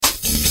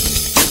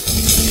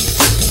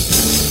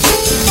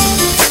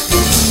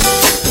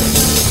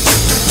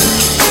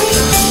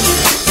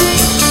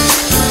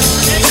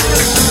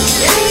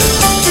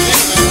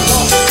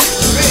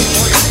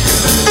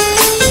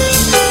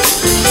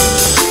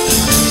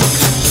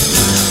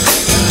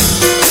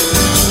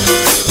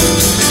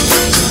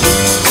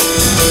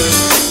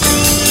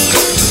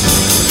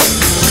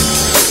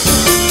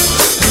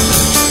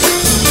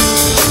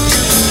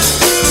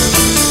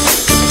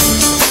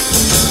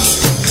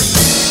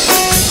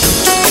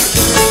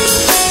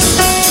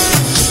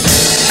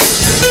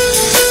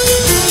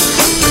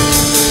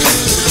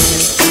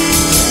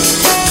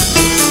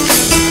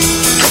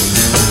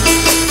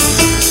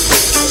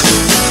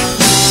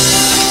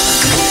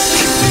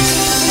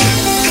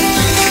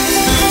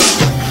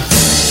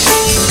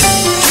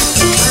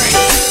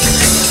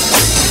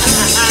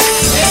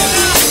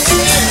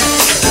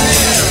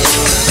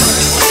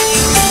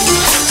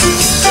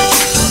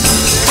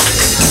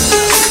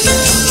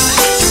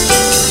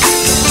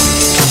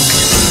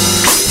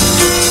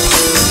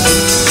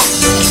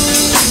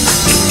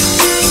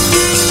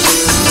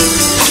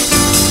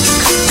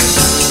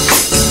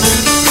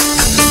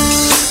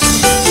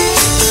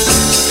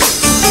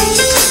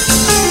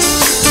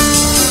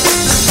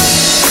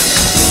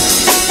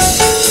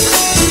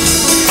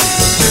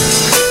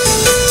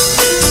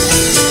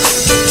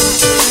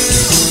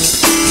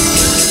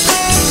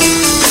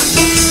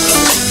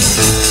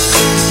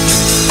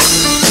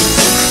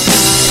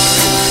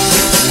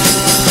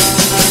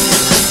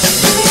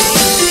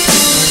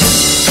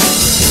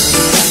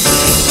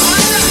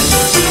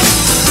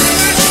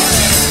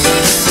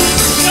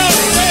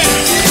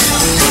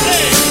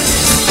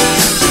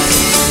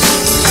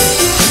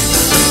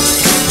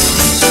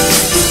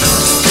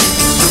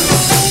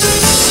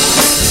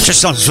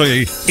Just after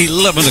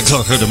 11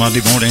 o'clock on a Monday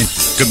morning.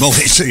 Good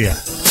morning to you.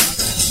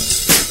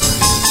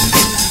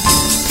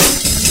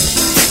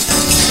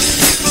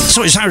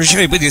 So it's Harry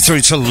J with you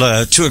through till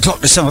 2 o'clock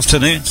this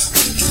afternoon.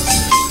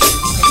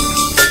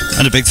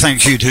 And a big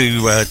thank you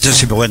to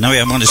Desi Boy. I know he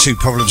had 1 or 2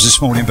 problems this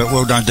morning, but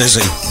well done,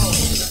 Desi.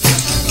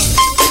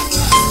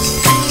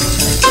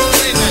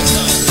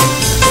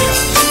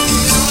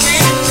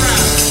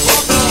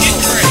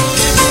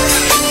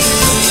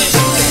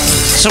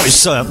 So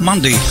it's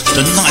Monday,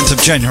 the 9th of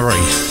January,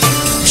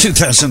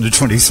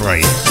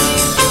 2023.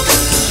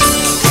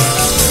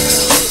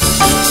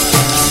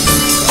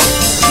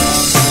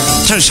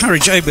 So it's Harry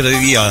J with a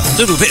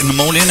little bit in the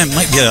morning and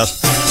maybe a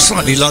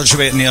slightly larger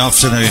bit in the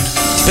afternoon.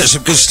 Bit of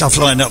some good stuff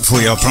lined up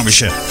for you, I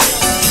promise you.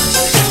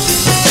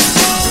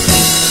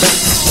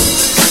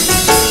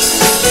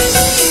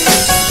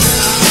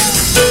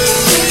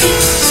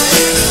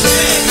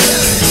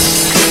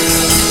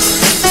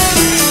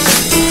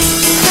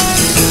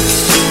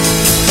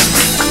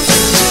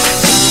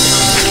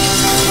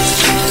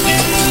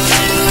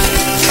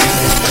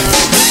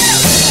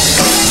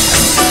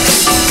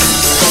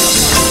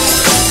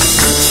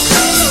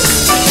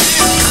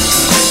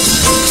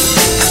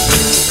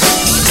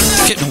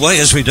 Way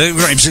as we do,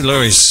 Ramsey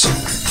Lewis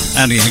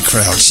and the in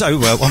crowd. So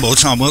one more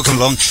time, welcome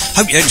along.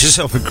 Hope you had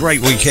yourself a great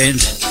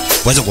weekend.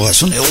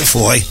 Weather-wise, wasn't it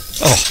awful, eh?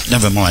 Oh,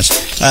 never mind.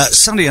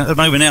 Sunny at the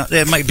moment out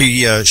there,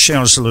 maybe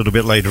showers a little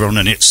bit later on,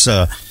 and it's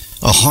a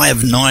high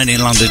of 9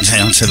 in London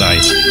town today.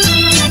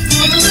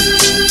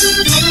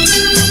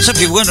 So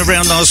if you weren't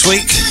around last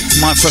week,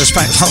 my first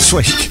back last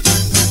week,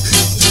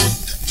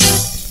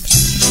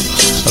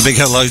 a big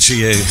hello to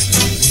you.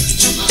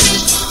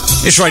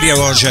 It's Radio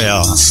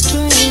RJR.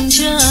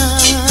 Stranger,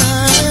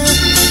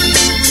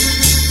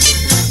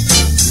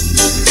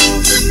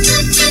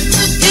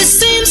 it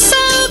seems so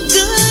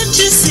good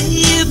to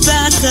see you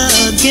back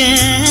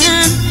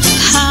again.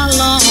 How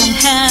long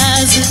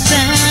has it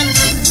been?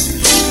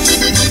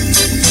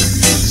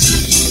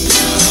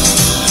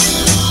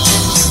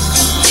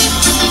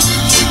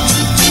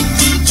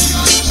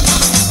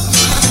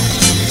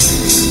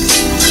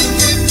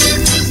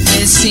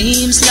 It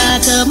seems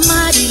like a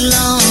mighty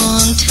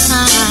long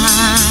time.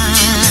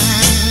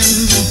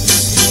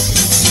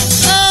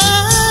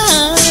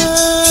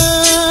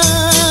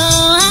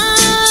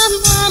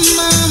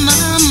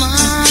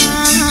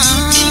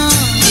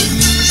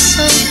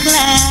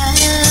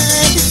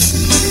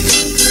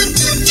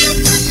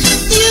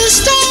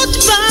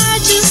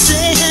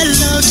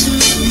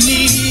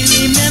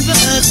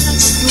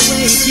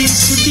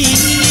 Used to be.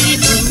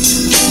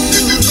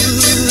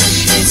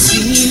 It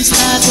seems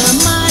like a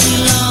mighty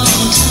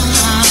long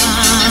time.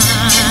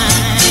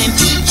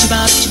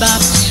 Chibop,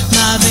 chibop,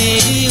 my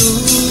baby. Ooh,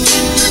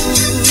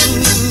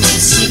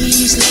 it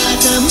seems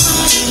like a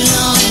mighty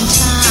long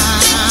time.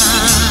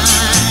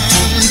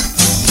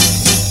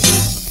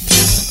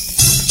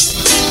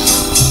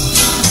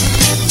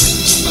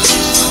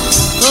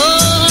 Oh.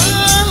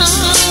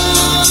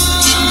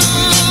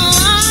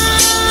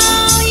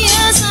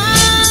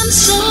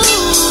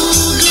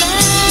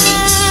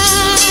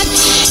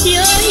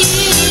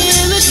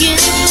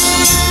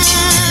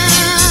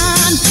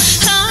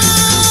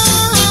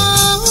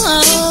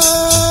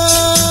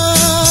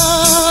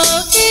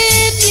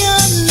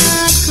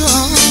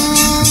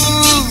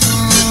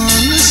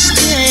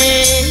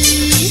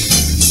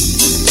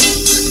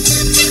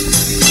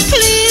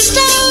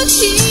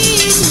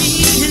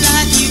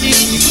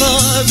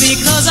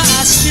 Because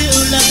I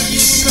still love you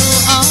so,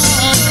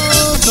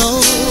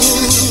 although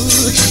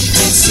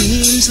it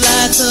seems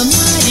like a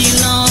mighty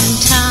long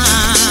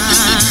time.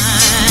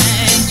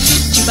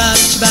 Chibop,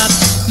 chibop,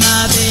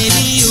 my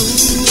baby,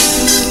 ooh,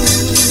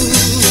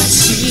 it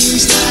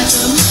seems like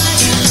a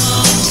mighty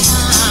long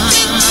time.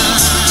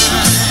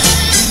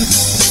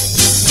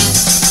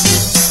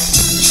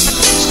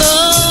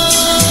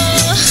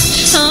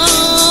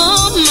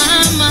 Oh,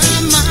 my, my,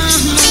 my,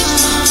 my.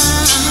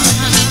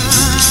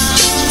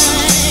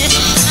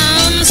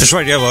 It's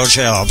Radio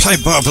RJR. I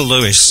played Barbara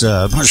Lewis,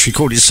 much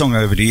recorded song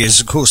over the years,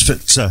 of course, but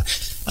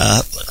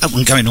that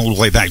one going all the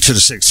way back to the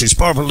 60s.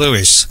 Barbara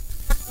Lewis,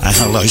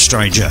 Hello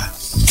Stranger.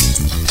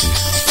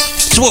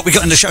 So what we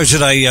got in the show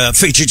today,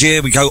 featured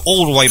year, we go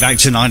all the way back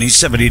to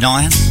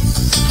 1979.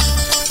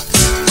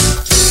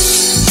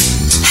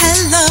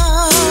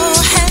 Hello,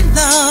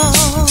 hello,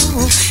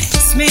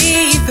 it's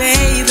me,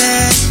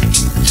 baby.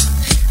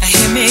 I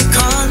hear me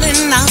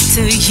calling out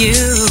to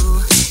you.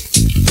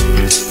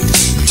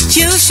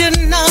 You should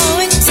know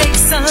it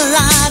takes a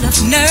lot of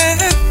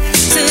nerve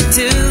to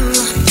do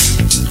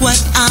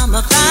what I'm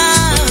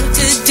about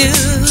to do.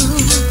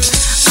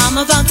 I'm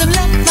about to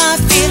let my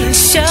feelings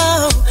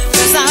show,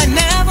 'cause I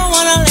never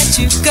wanna let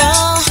you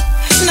go.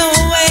 No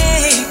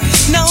way,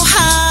 no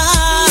how.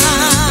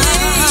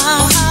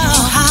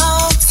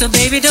 So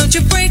baby, don't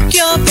you break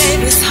your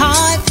baby's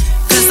heart,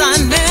 'cause I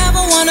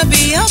never wanna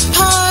be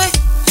apart.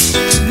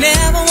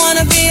 Never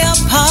wanna be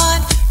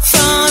apart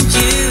from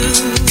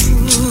you.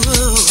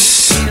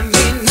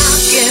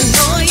 Knocking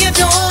on your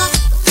door,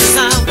 'cause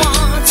I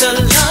want to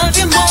love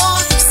you more.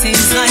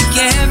 Seems like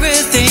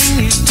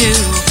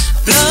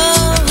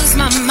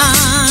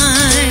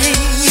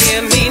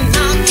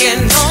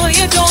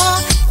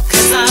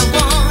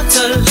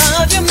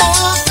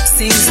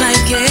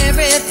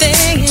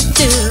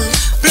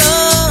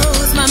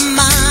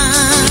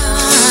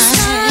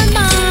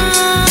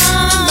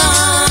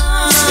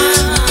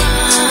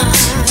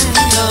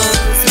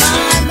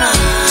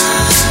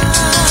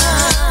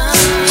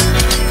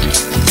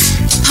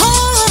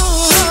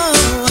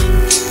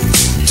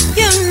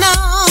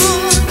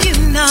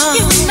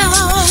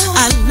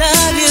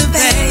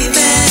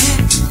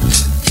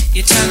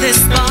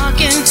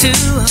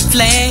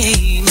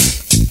flame.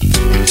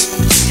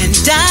 And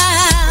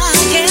I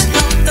can't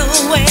help the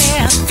way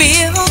I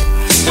feel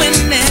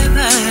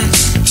whenever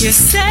you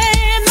say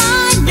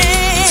my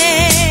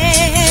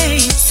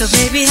name. So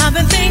baby, I've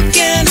been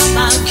thinking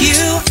about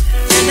you,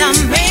 and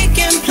I'm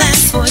making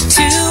plans for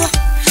two,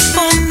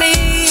 for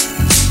me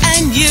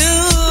and you.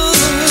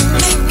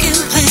 Making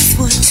plans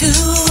for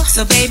two.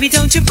 So baby,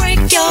 don't you break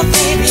your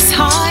baby's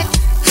heart,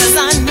 'cause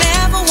I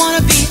never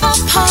wanna be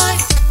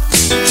apart.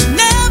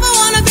 Never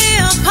wanna be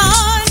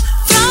apart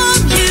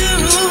from you.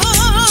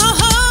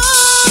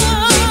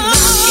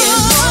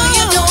 Knocking on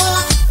your door,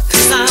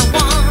 'cause I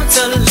want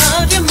to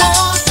love you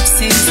more.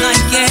 Seems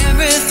like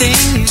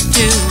everything you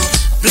do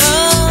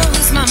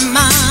blows my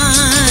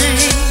mind.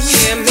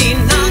 Hear me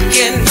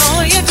knocking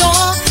on your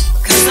door,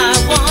 'cause I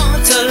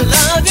want to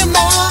love you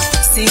more.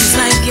 Seems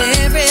like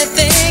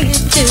everything you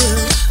do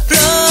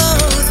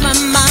blows my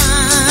mind.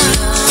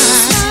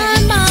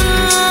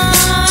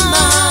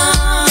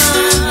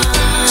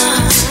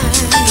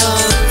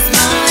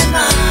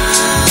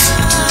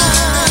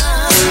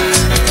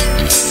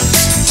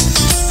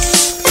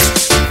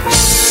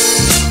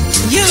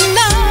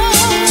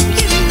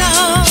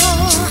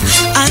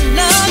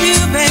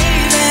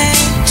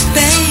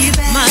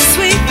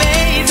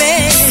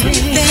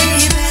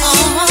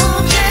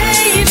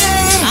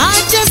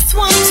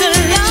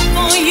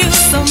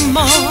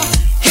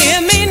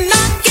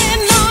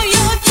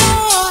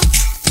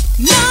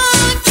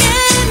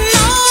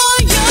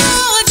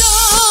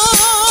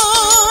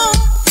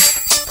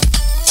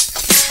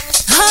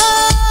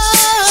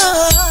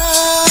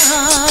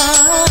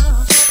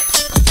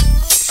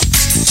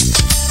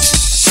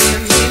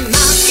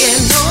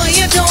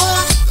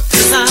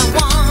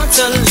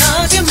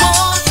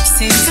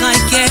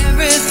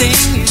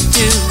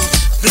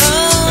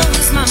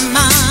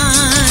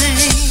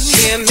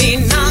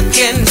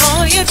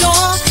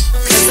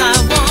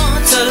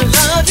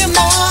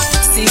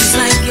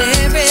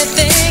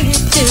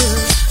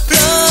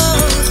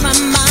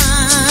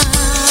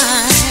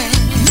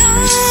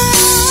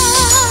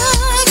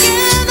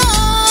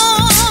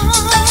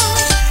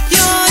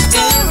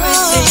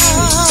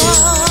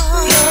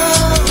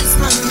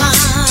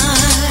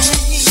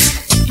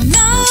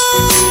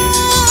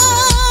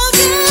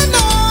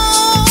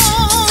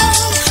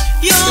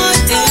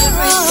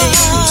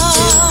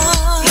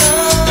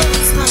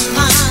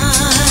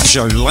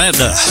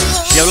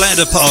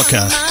 Yolanda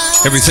Parker,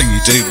 everything you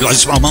do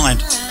blows my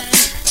mind.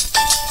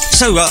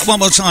 So one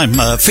more time,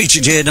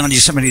 featured year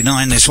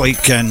 1979 this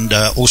week, and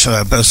also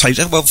our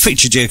birthday. Well,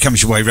 featured year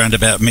comes your way round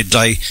about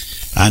midday,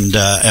 and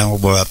our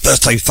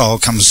birthday file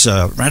comes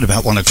round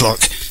about 1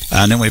 o'clock,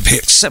 and then we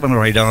picked 7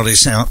 or 8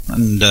 artists out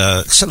and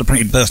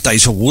celebrating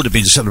birthdays, or would have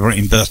been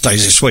celebrating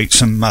birthdays this week.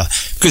 Some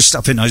good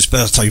stuff in those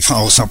birthday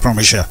files, I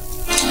promise you.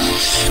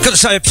 Got to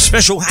say a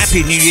special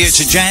happy new year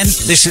to Jan,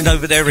 listening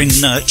over there in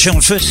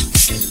Chelmsford.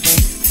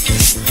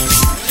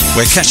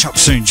 We'll catch up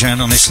soon,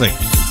 Jan, honestly.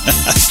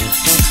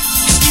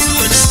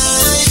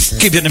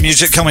 Keeping the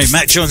music coming,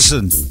 Matt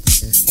Johnson.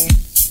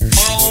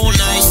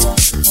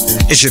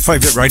 It's your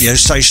favourite radio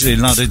station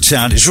in London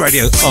town. It's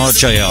Radio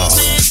RJR.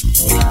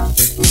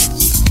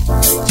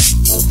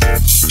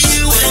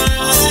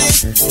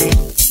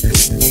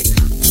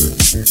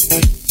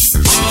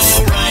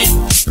 Alright.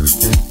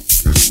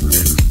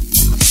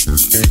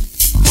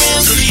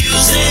 Where's the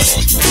music?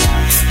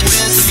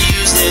 Where's the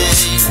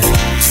music?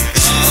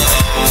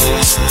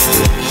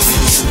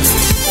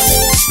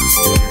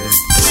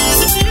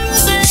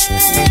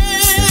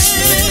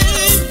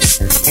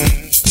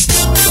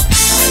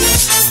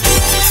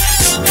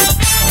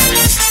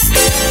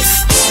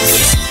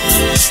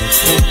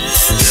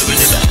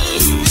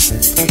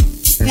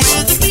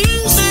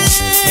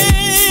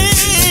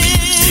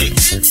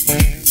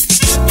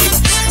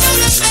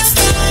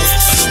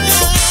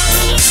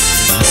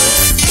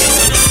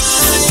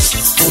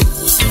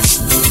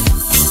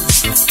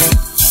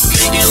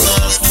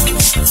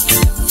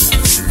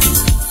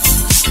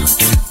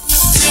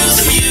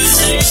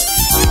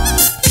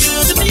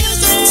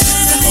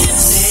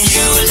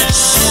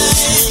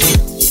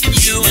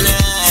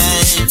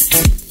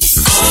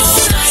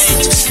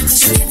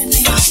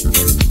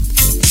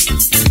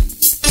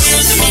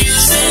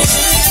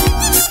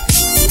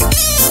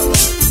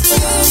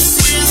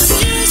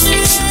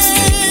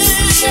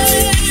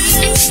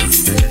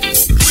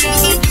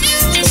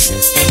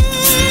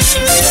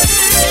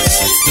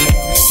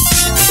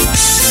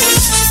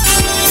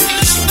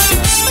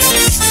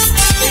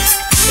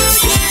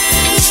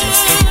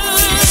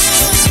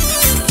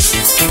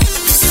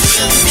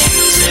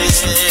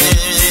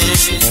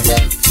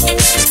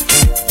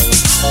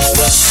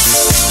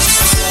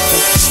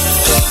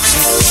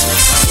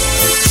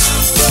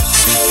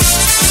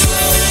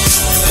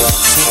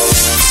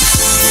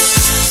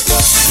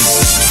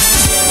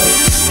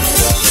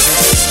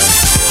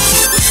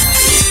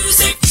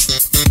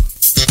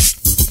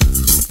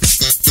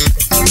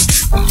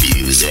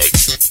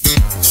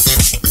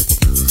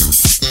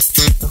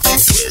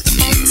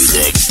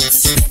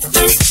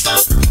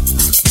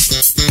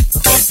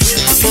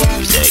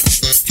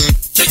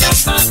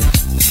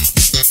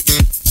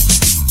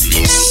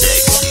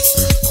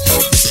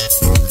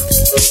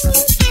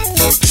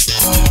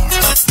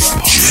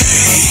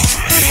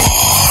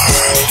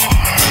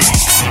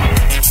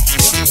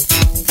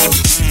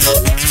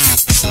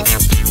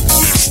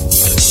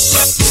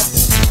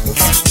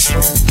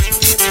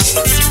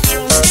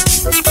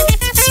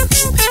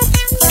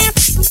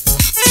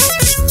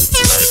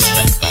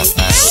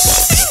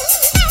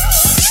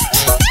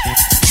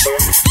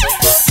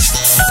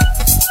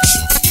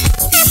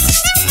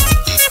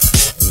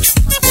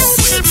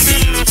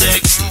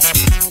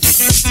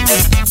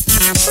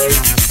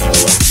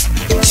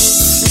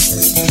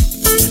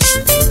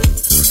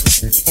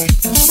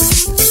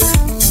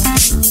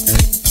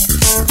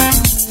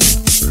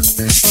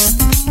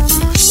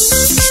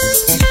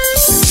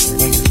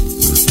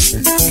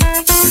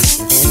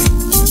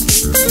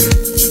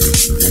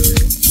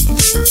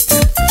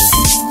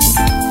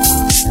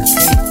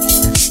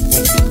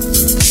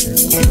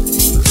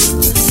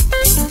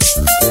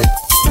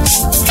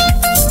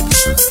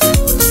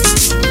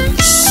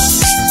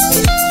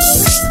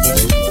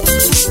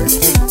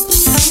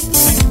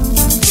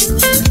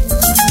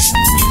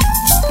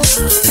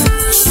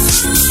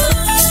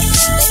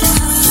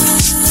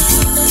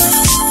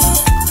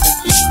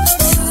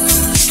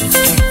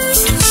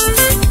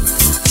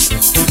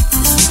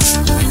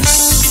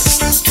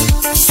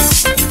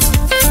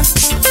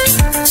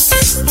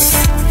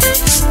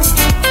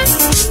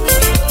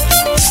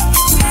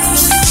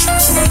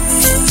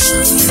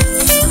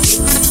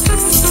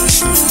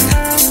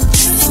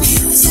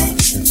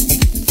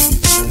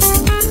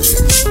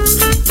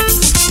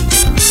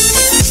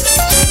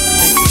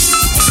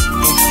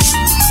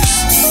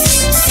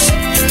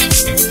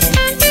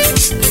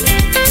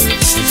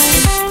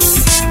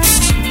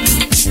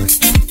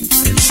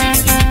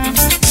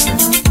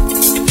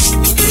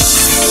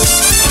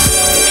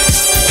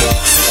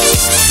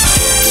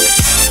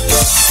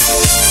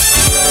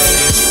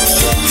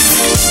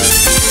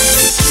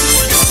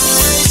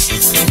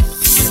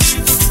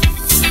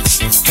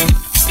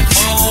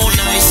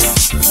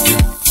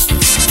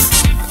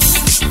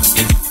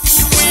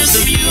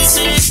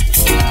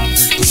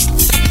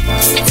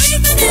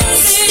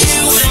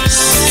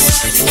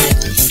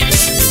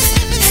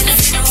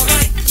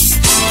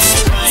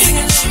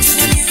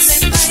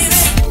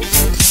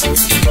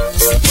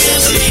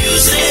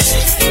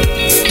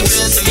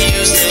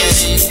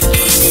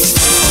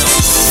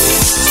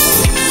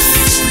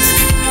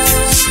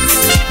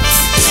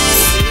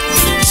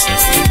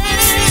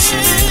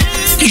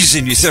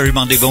 Easing you through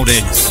Monday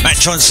morning. Matt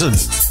Johnson.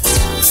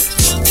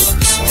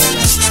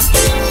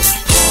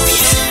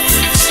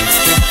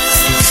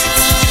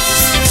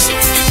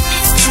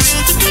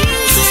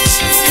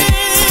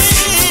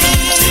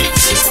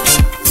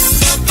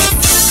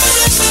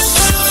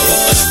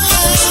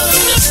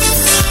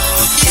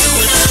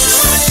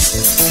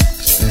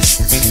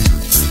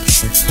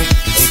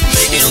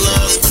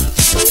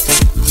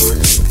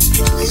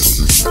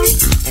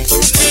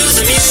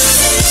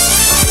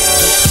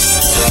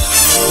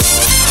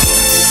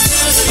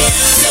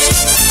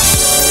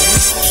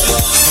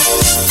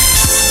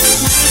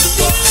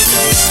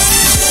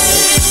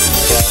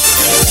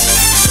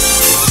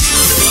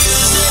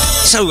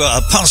 So,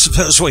 past the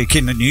first week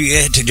in the new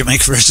year, did you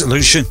make a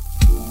resolution?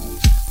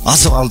 I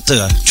thought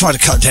I'd try to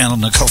cut down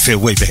on the coffee a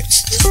wee bit.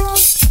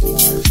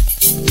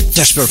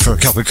 Desperate for a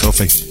cup of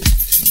coffee.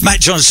 Matt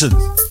Johnson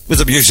with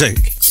the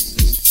music.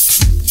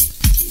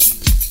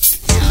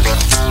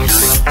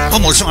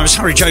 One more time, it's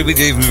Harry J with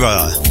you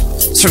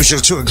through till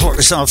 2 o'clock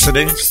this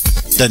afternoon.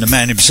 Then the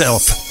man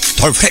himself,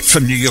 direct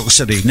from New York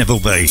City, Neville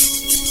B.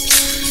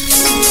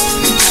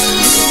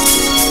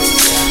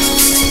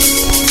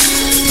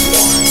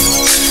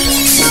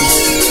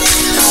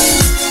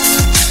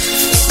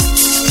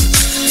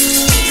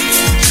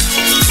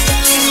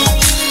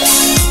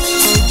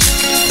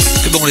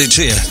 Good morning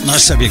to you.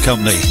 Nice to have your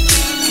company.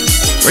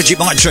 Reggie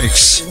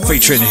Matrix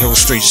featuring the Hill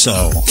Street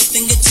Soul.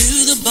 Finger to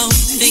the bone,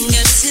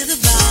 finger to the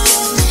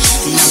bone.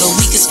 Now the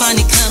week is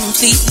finally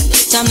complete.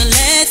 Time to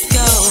let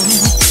go.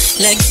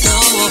 Let go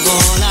of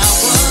all our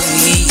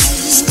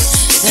worries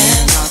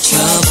and our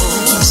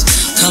troubles.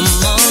 Come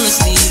on,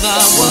 let's leave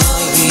our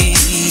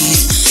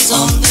worries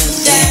on the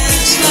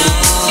dance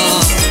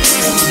floor.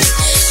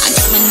 I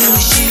got my new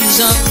shoes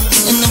on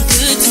and I'm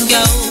good to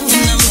go.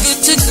 And I'm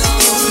good to go.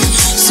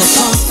 So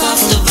pump up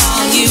the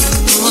volume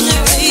on the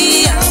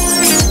radio.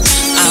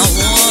 I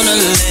wanna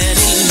let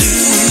it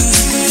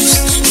loose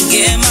and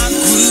get my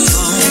groove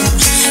on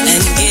and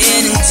get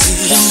into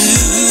the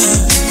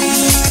mood.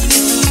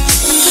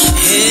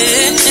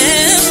 Yeah,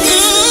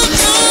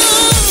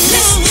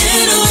 let's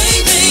get away,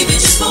 baby,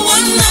 just for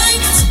one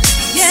night.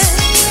 Yeah,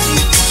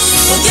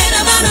 forget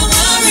about a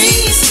world.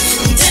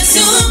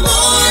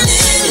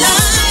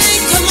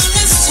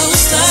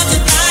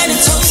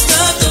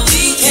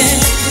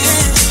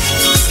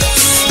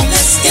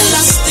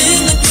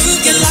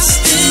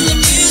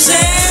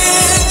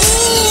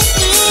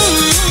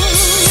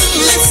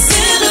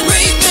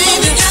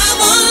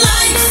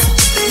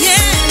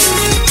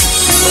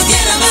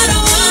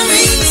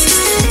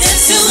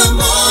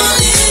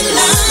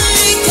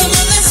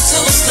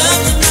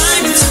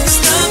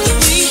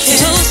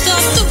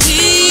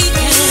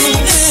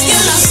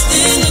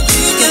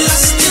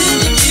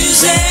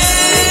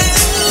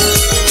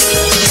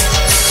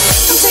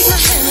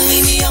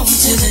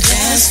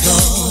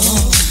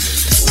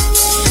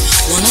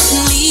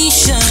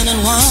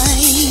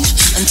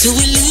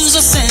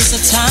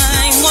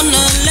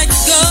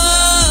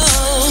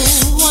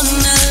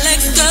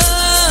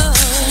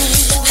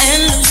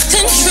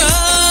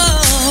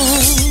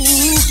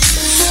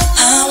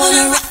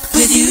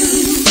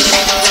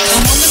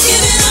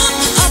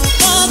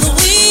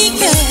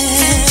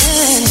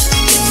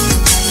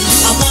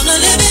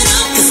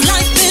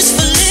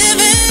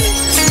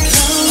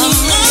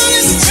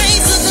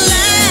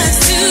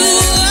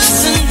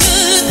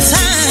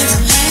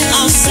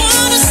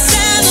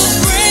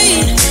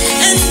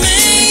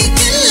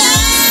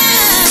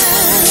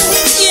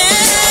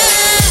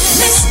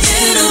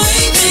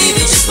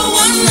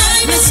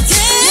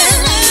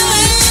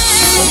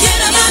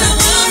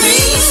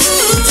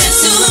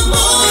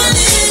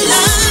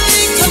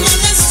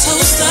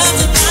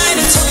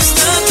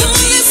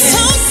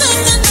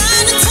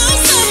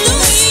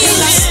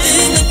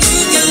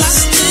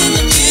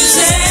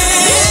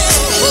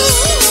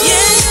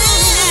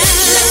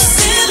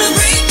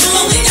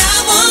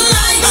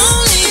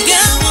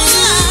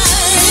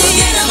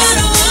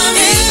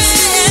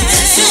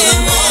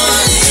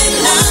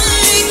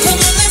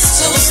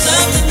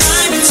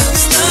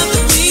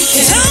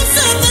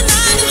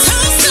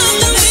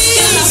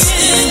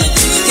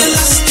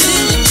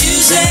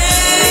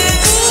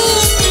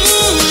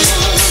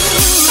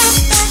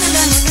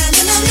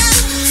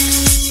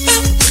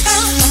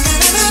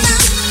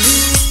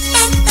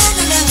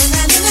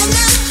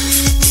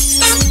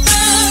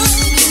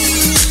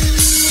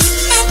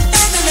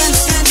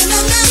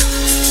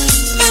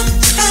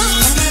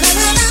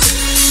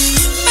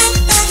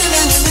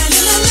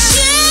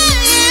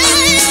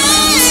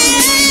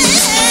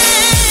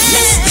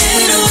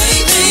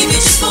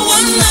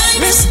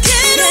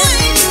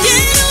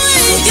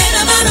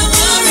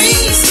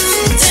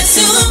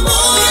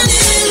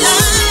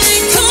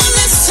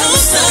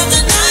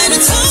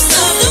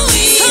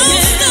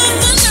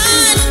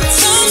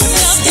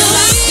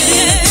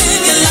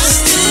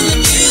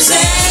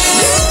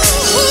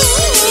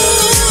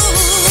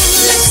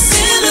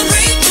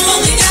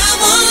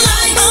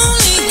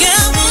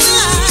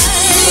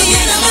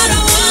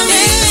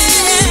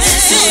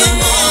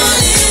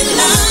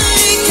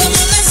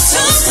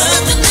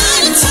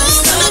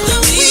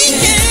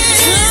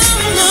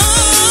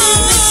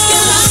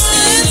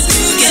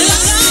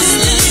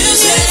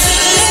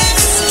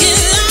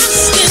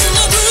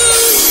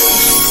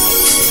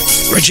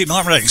 Reggie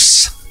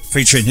Myrex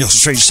featuring Hill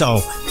Street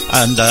Soul.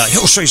 And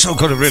Hill Street Soul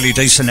got a really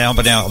decent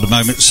album out at the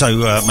moment,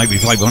 so maybe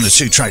play one or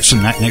two tracks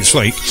from that next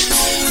week.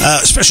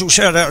 Special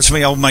shout out to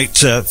my old mate,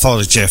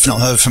 Father Jeff. Not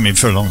heard from him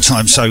for a long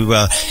time, so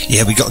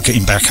yeah, we got to get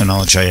him back on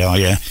RJR,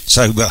 yeah.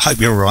 So hope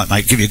you're alright,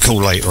 mate. Give you a call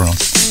later on.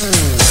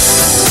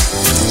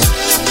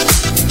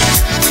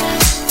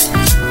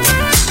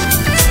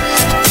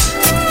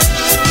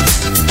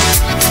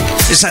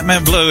 It's that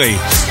man Bluey.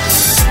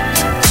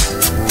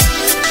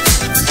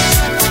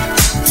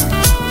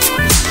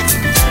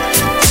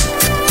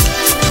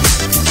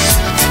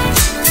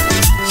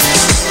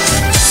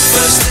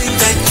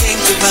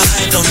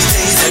 On the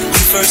day that we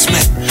first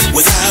met,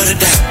 without a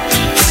doubt,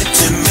 had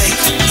to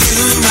make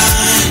you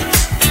mine.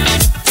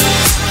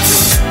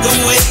 The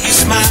way you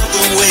smile,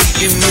 the way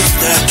you move,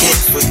 I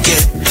can't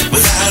forget.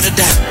 Without a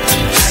doubt,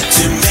 had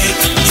to make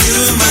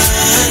you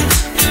mine.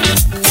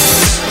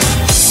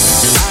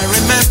 I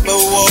remember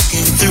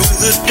walking through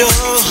the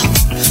door.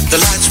 The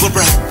lights were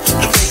bright,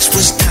 the place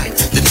was tight.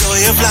 The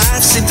joy of life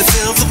seemed to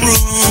fill the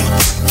room.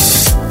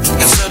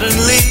 And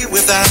suddenly,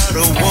 without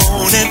a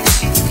warning,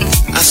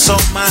 I saw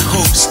my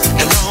hopes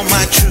and all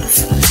my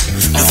truth,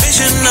 the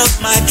vision of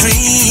my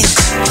dreams.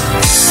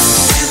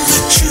 And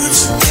the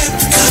tunes kept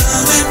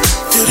coming,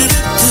 the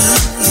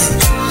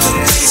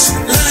bass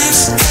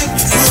lines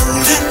kept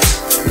rolling.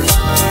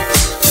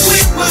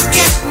 We were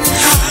getting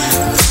high,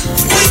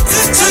 we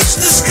could touch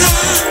the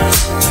sky.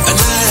 A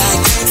night I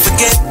can't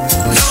forget,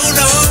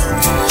 no,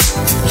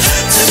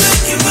 had to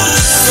make you mine.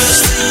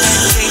 First thing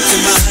that came to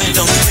mind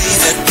on the day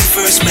that we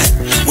first met,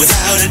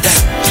 without a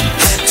doubt,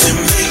 had to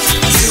make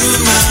you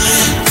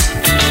mine.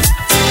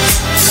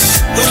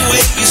 The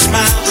way you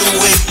smile, the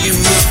way you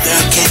move,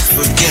 I can't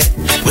forget.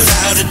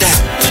 Without a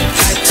doubt,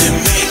 had to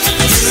make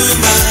you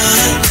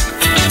mine.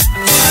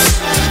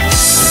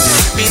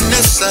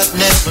 Happiness I've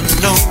never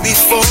known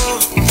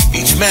before.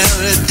 Each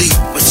melody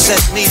would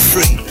set me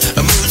free.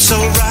 A mood so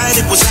right,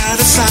 it was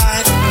out of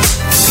sight.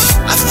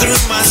 I threw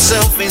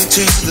myself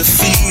into the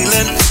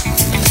feeling.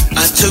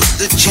 I took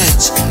the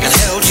chance and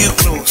held you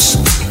close,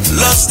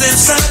 lost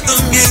inside the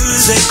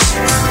music.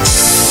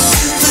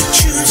 And the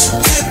tunes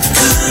kept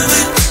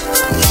coming,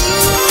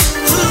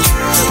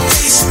 the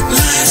bass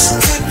lines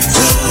kept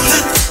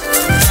rolling.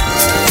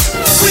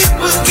 We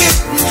were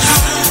getting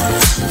high,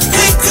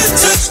 we could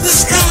touch the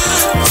sky.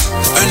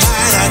 A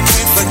night I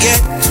can't forget,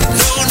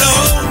 no,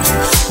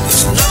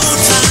 there's no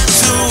time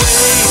to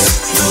wait,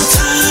 no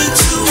time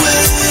to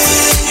wait.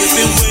 You've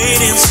been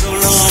waiting so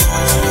long,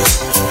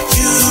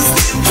 you've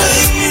been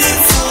waiting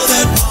for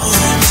that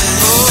moment.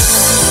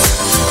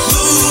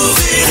 Move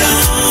it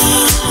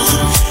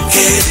on,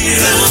 get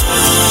it on.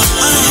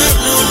 I have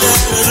no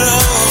doubt at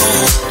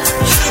all,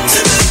 had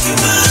to make you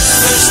mine.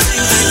 First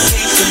thing that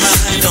came to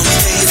mind on the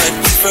day that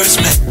we first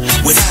met,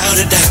 without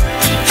a doubt,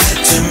 had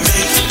to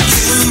make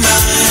you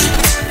mine.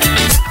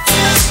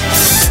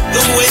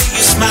 The way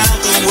you smile,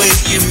 the way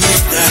you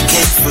move, I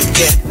can't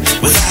forget.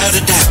 Without a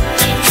doubt,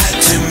 had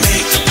to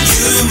make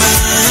you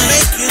mine.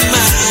 Make you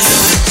mine.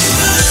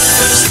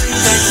 First thing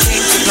that came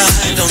to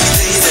mind on the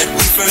day that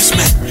we first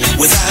met,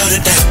 without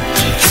a doubt,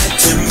 had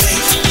to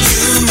make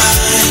you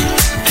mine.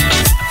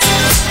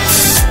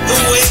 The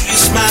way you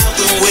smile,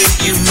 the way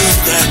you move,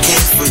 I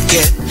can't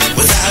forget.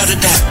 Without a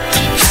doubt,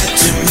 had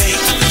to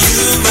make you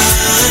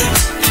mine.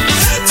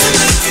 Had to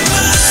make you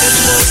mine.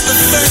 It was the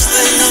first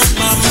thing on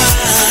my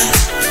mind.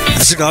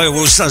 That's a guy who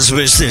always does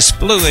business,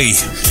 Bluey.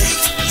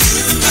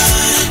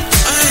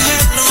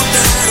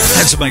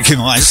 Had to make him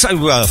mine. So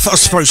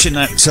fast approaching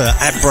that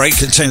ad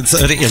break at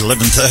 10:30,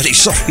 11:30.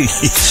 Sorry,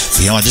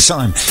 behind the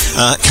time.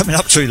 Coming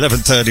up to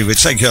 11:30, we'll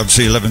take you up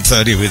to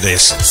 11:30 with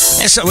this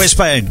SOS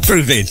Band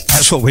grooving.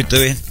 That's what we're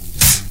doing.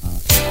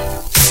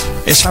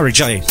 It's Harry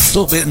J. A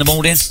little bit in the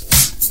morning,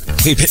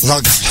 a bit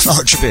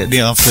large a bit in the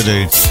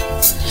afternoon.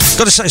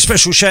 Got to say a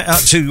special shout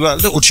out to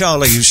little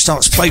Charlie, who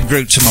starts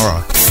playgroup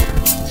tomorrow.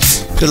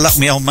 Good luck,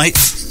 me old mate.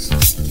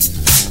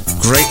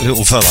 Great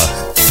little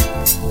fella.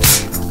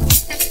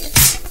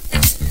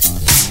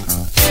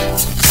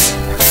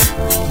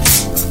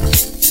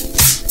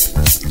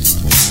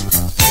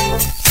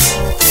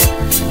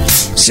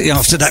 See you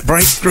after that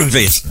break,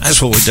 groovy.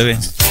 That's what we're doing.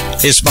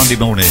 It's Monday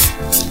morning,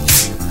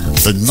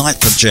 the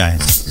 9th of Jan.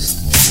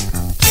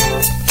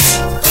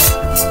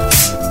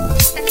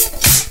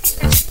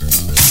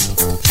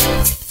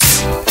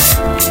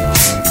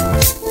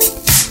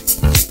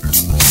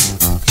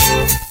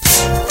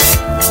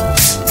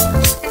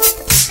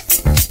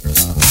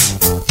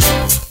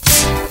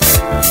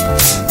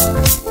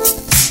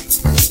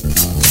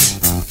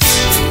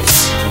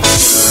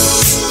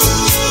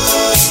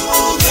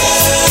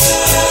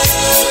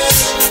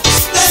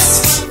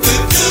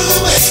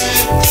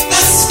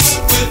 That's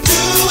what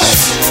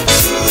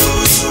we're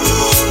doing.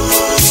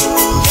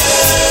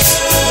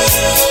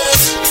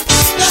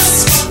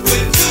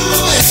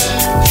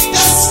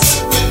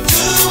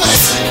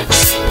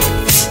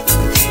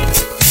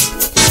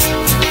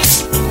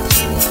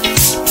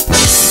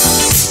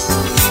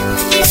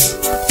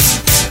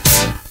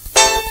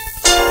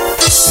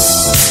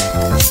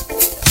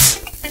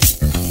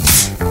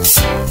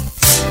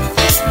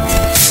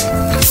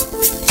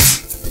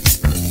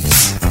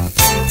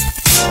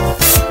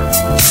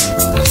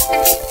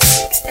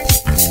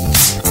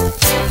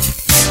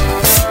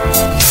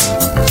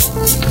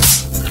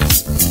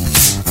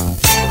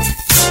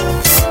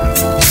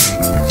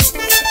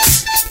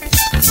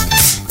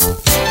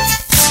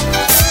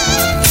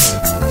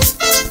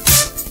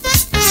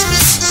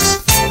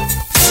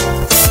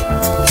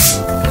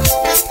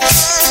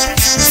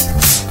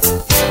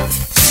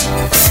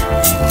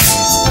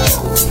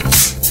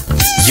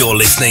 You're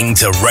listening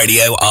to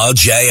Radio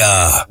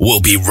RJR.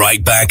 We'll be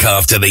right back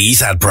after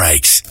these ad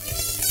breaks.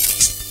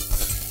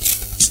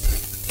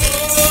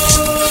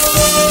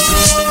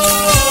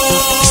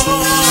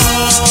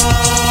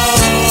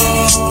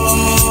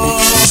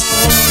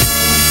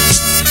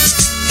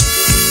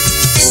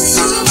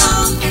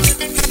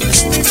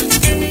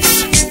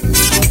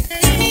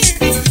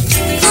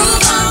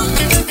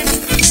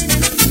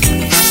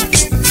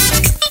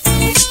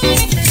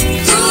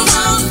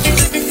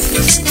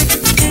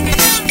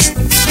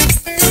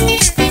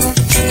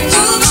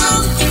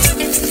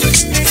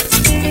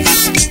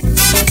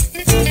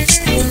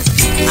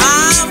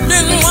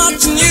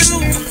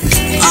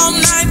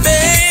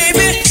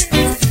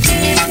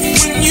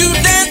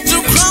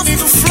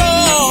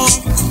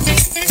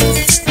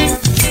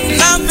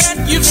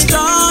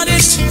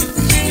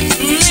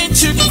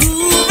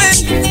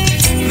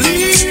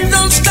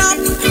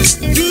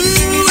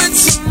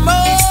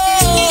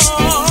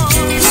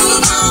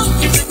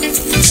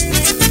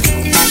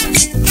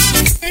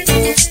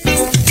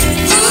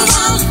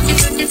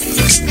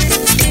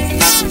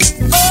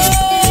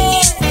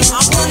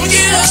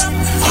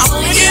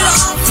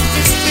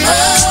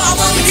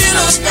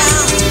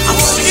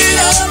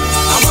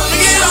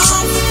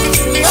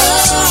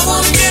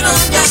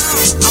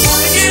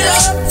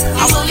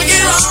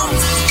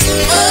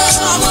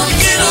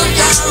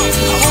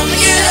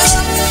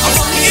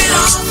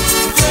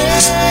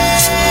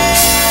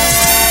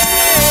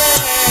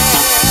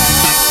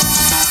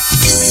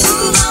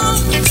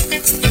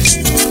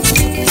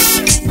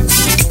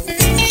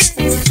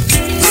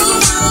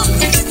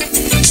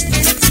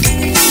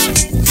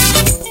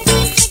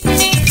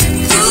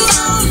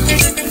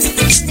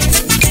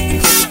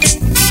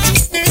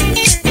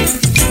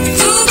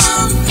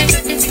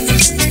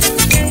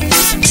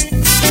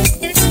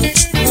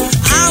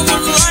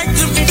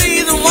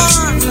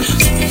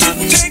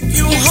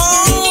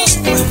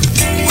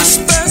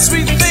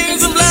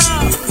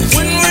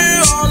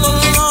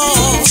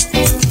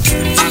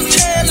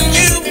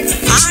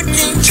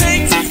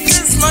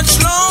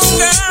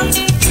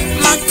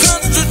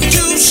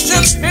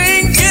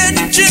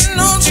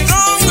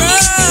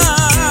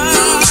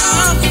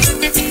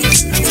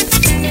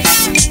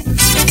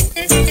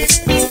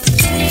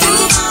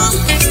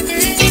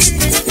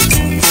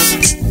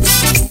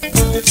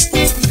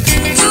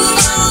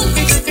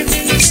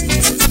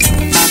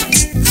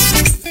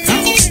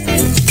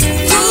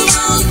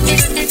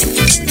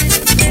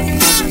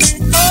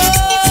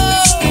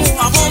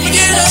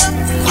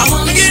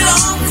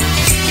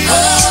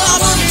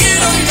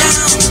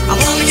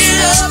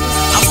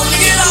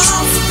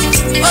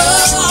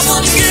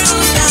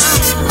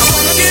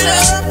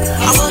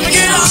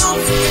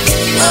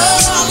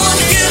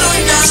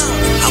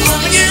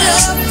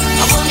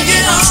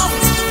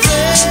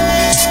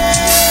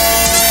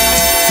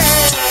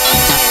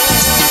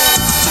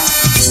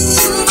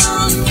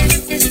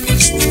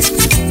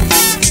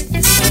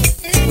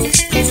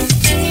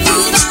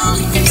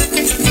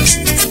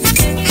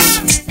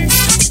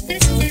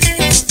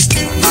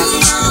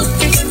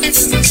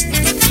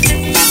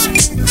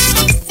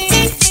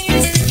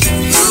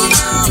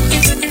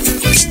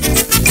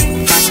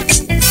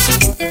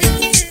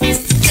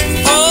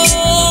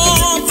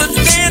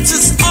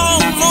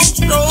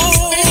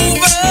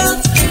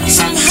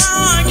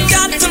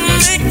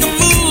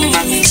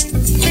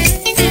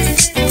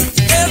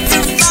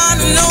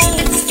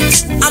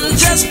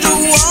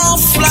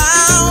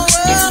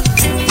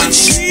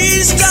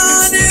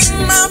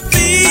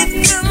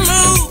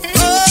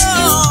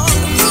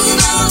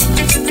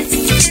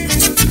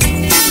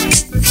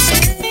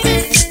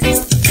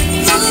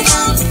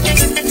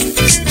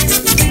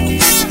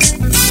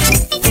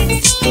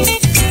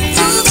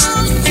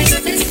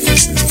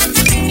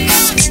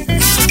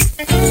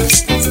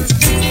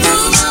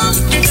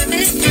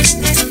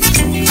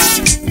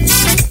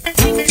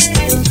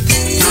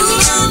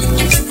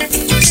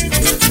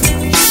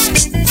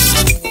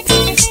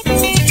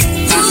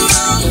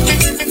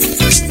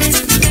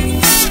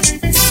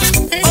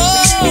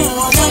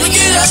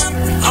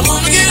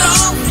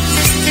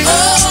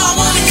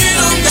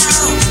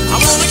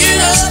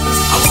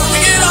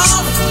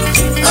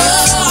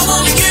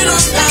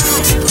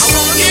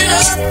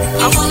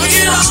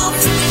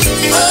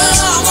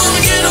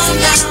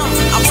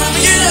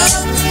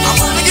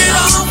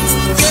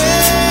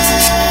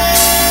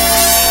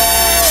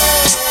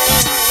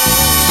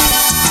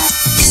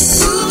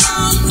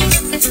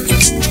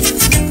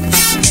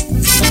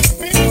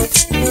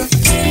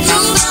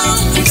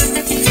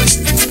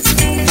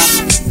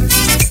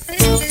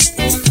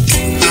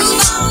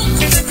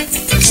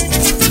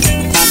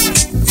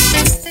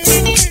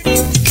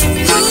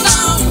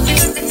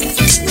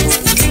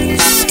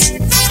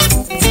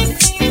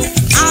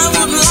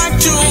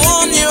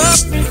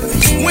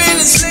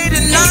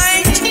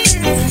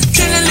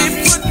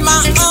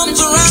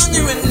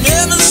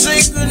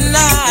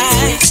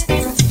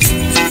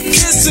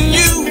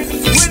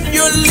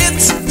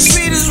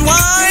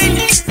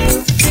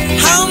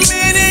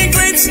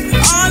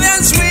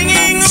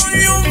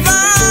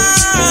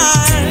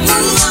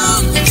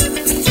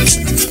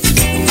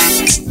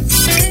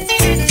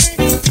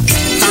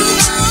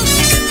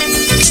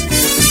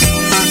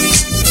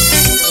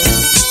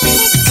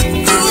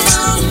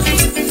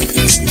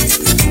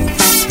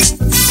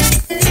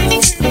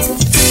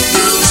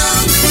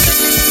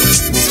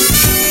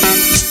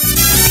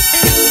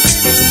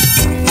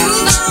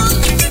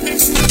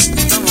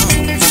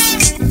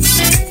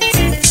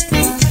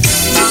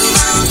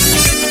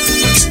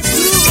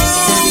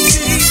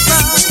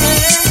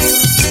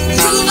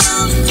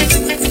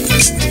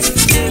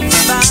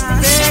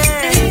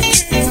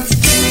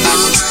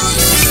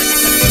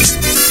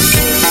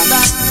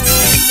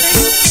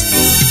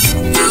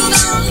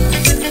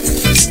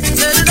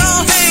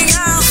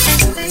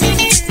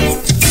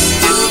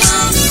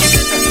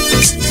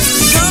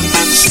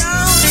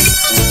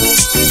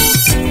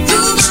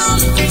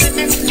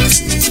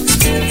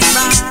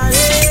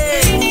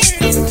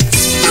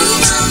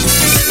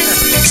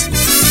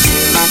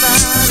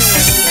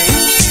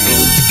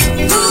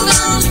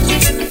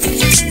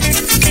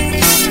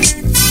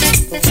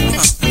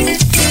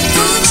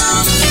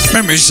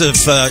 memories of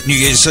New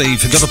Year's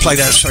Eve. We've got to play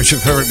that special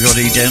for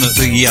everybody down at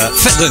the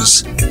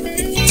Feathers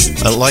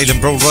at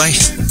Leyden Broadway.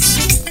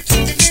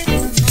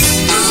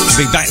 We'll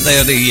be back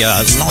there the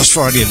last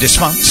Friday of this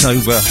month, so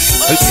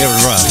hope you're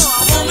around.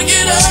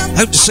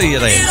 Hope to see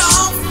you there.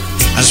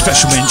 And a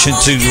special mention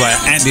to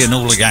Andy and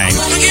all the gang.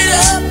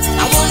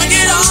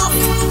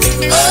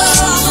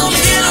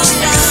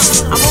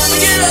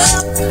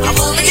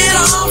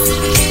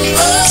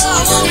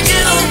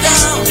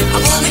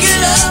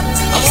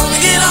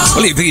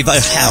 Well, you give a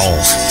howl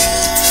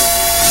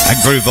and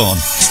groove on.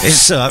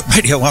 It's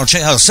Radio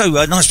RJR. So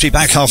nice to be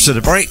back after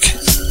the break.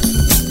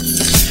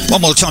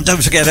 One more time,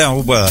 don't forget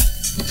our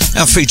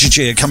featured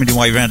year coming your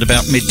way around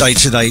about midday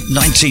today,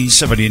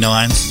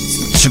 1979.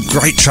 Some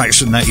great tracks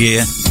from that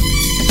year,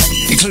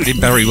 including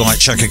Barry White,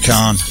 Chaka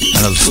Khan,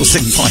 and a little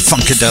thing by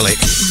Funkadelic.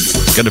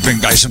 Going to bring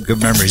back some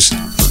good memories.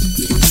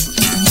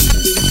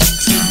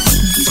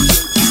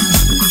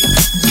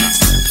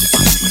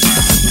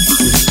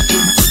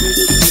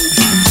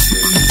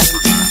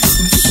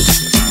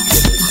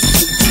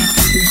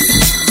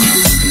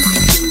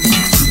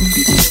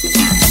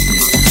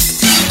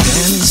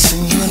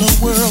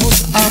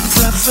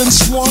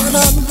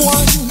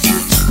 One-on-one,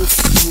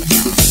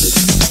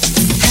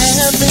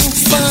 having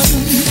fun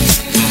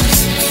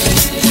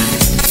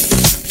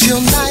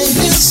till night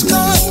is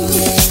gone.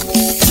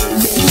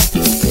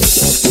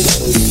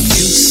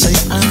 You say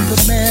I'm the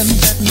man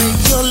that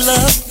made your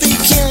love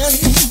begin.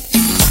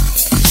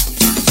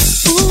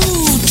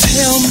 Ooh,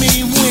 tell me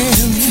when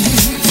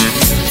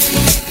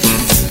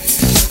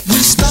we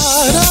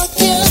start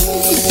again.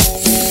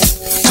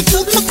 I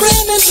took for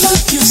granted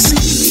love, you see.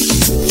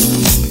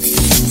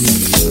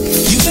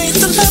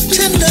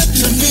 Tender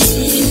to me.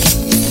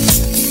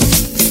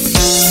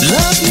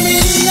 Love me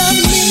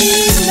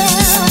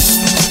now.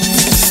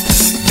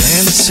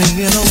 Dancing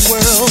in a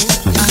world,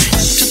 I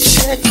had to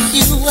check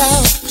you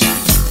out.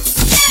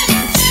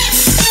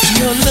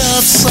 Your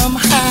love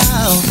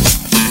somehow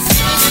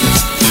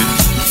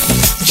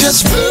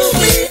just blew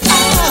me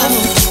out.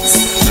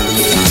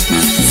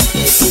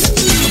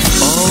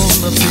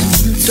 All of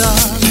you,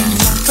 darling,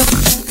 like a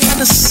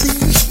fantasy.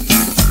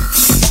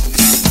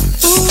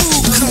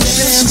 Ooh, come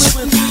dance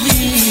with me.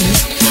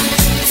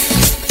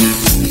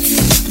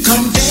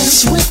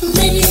 With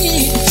me,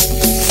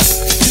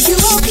 you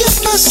won't give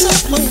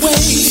myself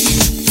away.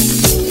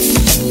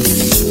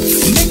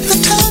 Make the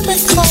time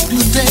and call the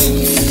day.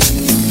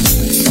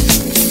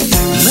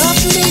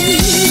 Love me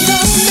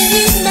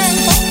now.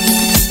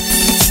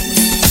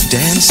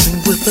 Dancing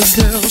with a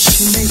girl,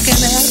 she make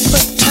an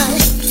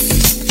appetite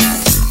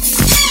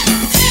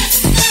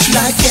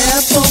like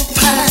apple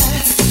pie.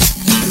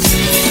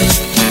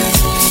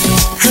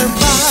 Her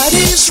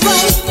body's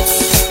right.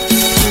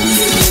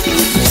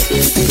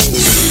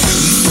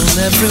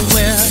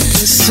 Everywhere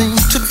they seem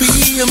to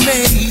be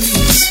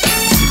amazed.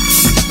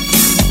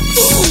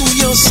 Ooh,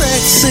 your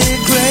sexy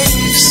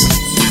grace,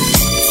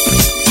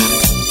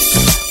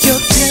 your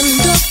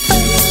tender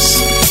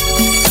face,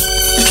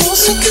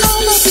 closer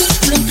color,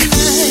 different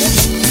kind.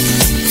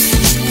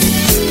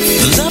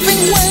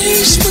 Loving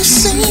ways we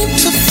seem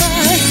to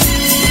find.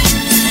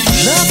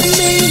 Love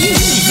me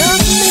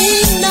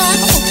now.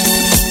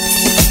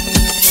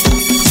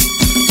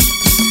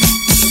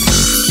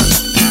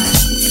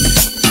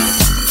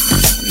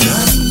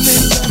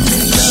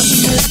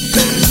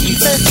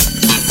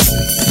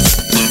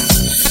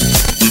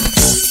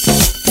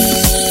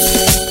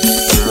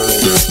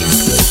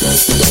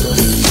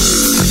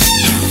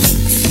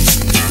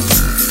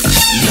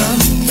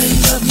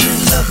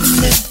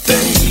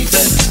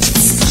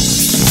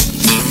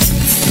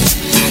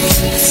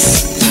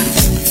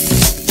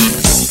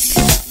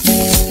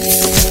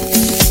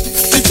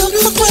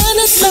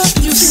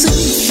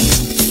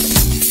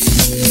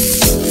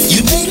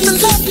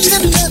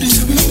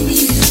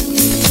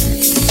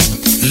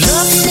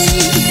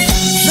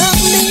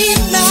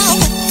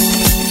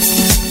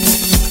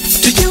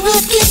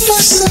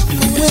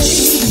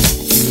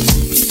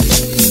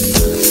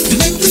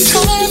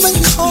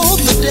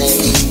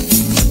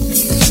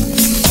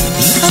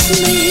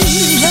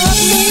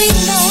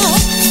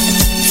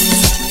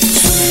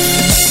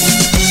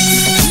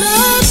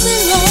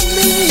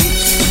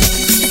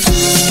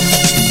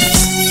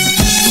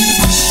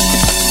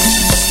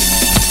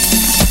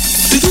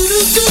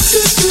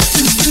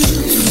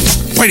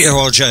 Radio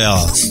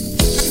RJR.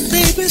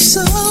 Baby,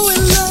 so in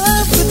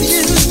love with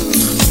you.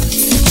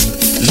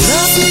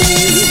 Love me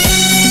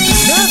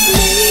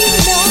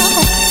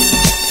now.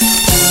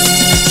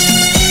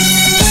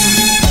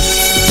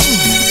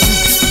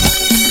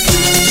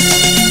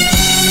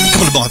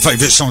 One of my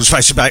favourite songs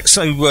facing back.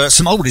 So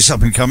some oldies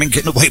up and coming,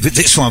 getting away with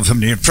this one from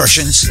the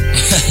Impressions.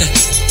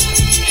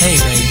 Hey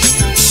baby,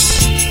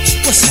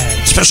 what's that?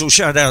 Special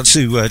shout out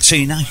to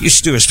Tina.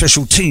 Used to do a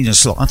special Tina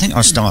slot. I think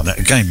I started that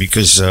again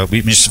because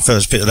we missed the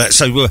first bit of that.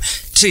 So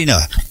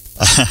Tina,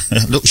 a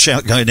little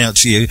shout going out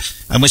to you,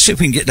 and we'll see if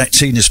we can get that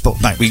Tina spot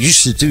back. We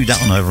used to do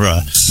that on a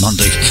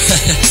Monday.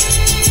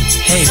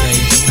 Hey baby,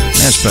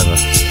 That's better.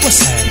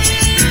 what's happening?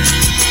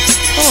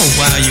 Oh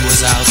wow, while you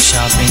was out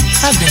shopping,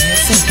 I've been here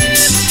thinking.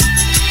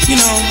 You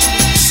know,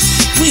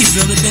 we've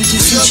really been through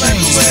some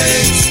changes.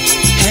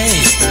 Hey,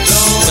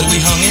 but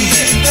we hung in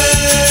there.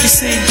 You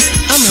see,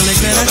 I'm really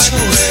glad I chose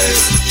it,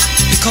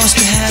 because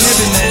behind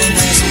every man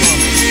has a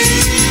woman.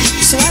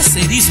 So I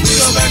say these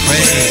words are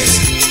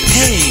crazy.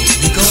 Hey,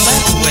 we go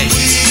back a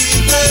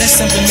ways. That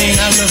simply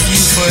means I love you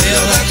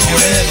forever and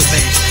ever,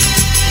 baby.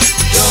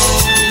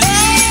 Oh,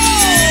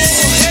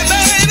 hey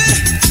baby,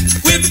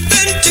 we've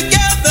been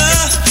together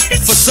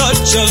for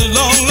such a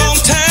long, long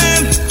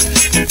time.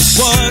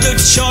 What a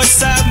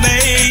choice I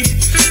made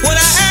when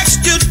I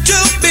asked you to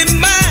be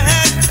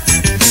mine.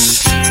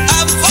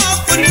 I've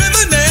often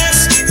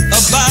reminisced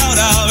about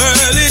our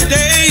early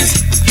days.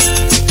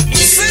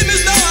 Seems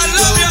as though I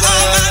love you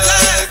all my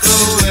life.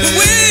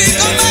 We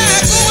go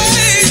back a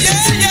ways,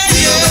 yeah, yeah,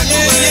 yeah,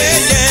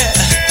 yeah, yeah.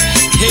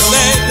 Hey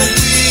baby,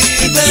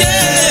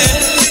 yeah,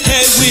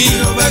 hey we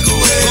go back a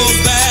ways.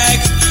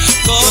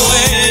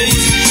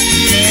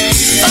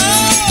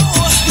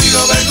 Oh, we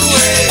go back a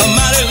ways. A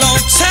mighty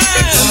long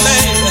time,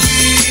 baby.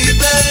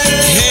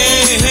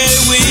 Hey,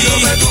 we go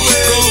back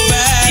ways.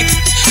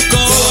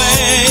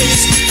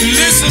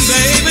 Listen,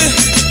 baby,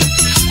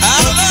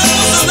 our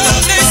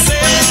love, they say,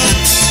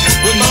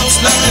 will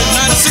most likely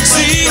not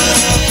succeed.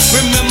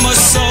 Remember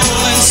soul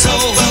and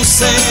soul who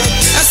said,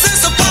 and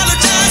sis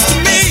apologize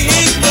to me.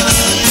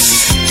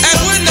 And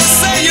when they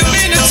say you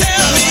mean to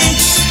tell me,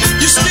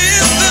 you still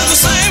feel the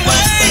same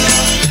way.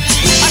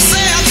 I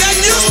say I've got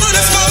used to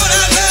this moment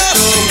I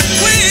love.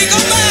 We go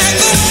back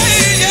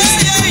away, yeah,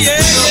 yeah, yeah,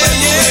 yeah,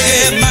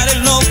 yeah, yeah. Mighty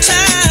long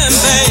time,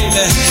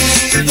 baby.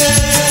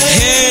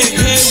 Hey,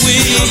 hey, we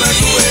go back,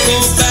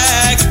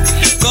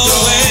 go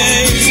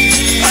away.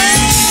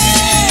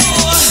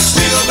 Oh,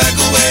 we go back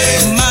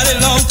away. Mighty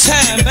long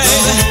time,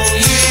 baby.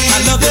 I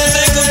love to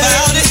think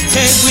about it.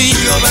 Hey, we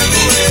go back,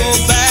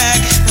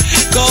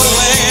 go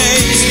away.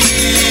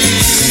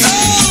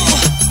 Oh.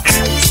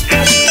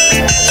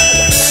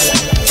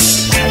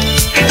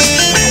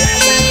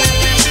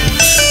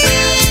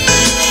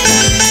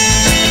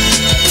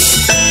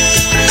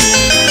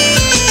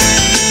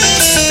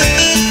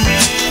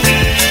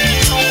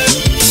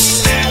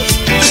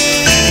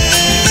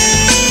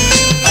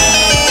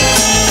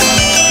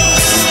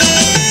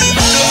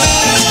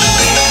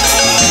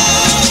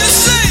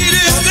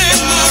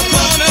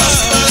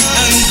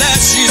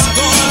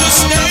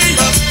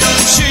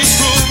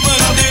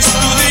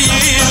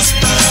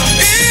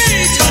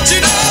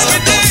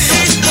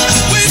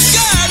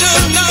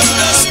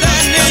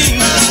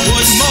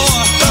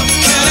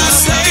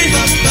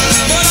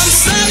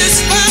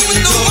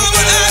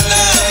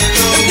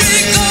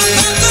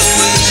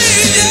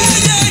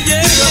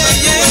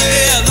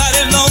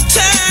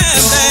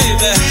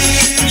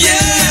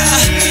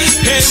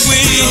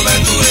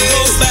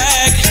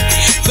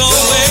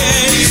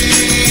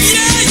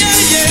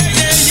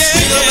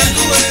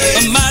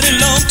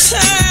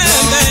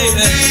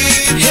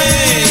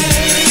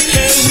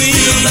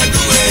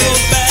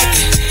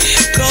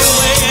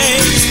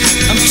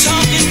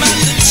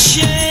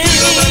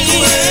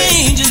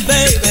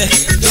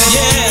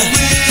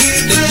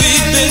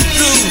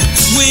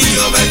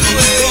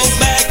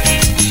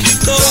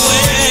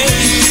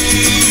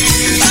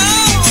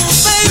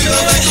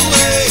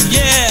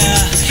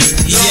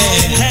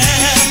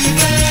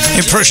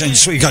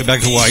 Impressions, we go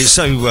back away.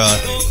 So,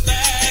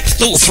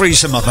 little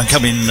threesome up and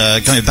coming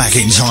back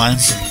in time.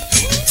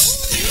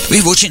 We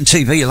were watching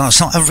TV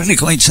last night. I really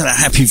got into that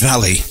Happy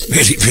Valley.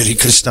 Really, really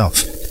good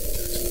stuff.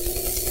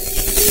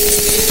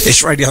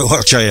 It's Radio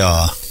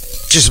RJR.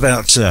 Just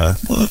about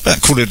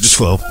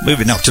 11:45,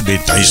 moving up to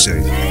midday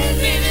soon.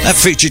 That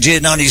featured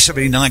year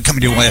 1979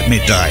 coming your way at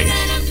midday.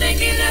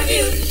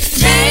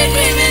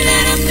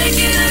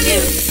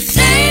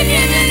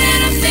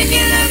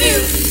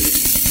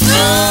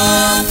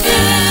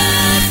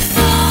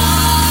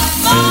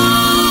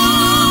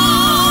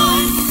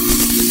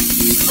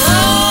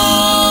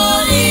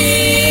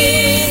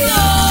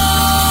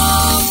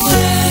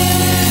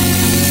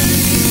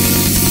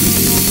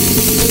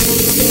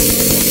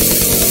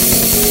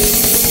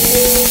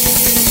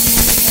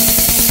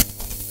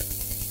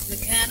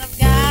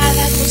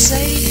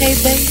 Hey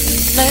baby,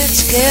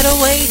 let's get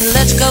away,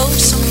 let's go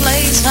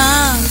someplace,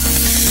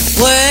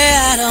 where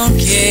I don't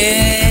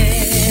care.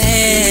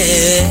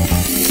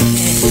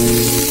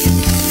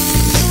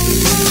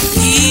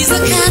 He's the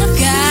kind of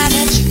guy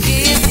that you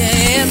give you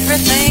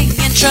everything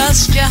and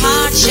trust your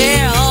heart,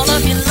 share all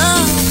of your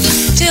love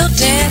till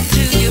death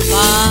do you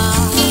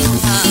part.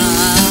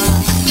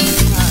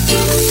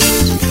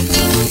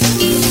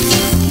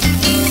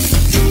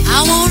 I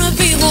wanna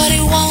be what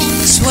he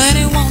wants when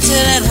he wants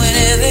it and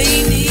whenever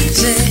he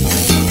needs it.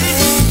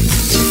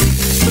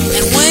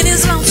 And when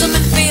he's lonesome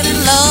and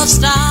feeling love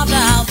starved,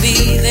 I'll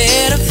be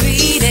there to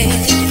feed it.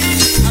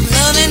 I'm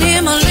loving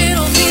him a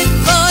little bit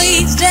for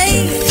each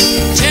day.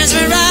 Turns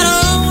me right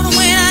on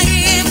when I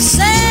hear him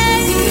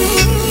say,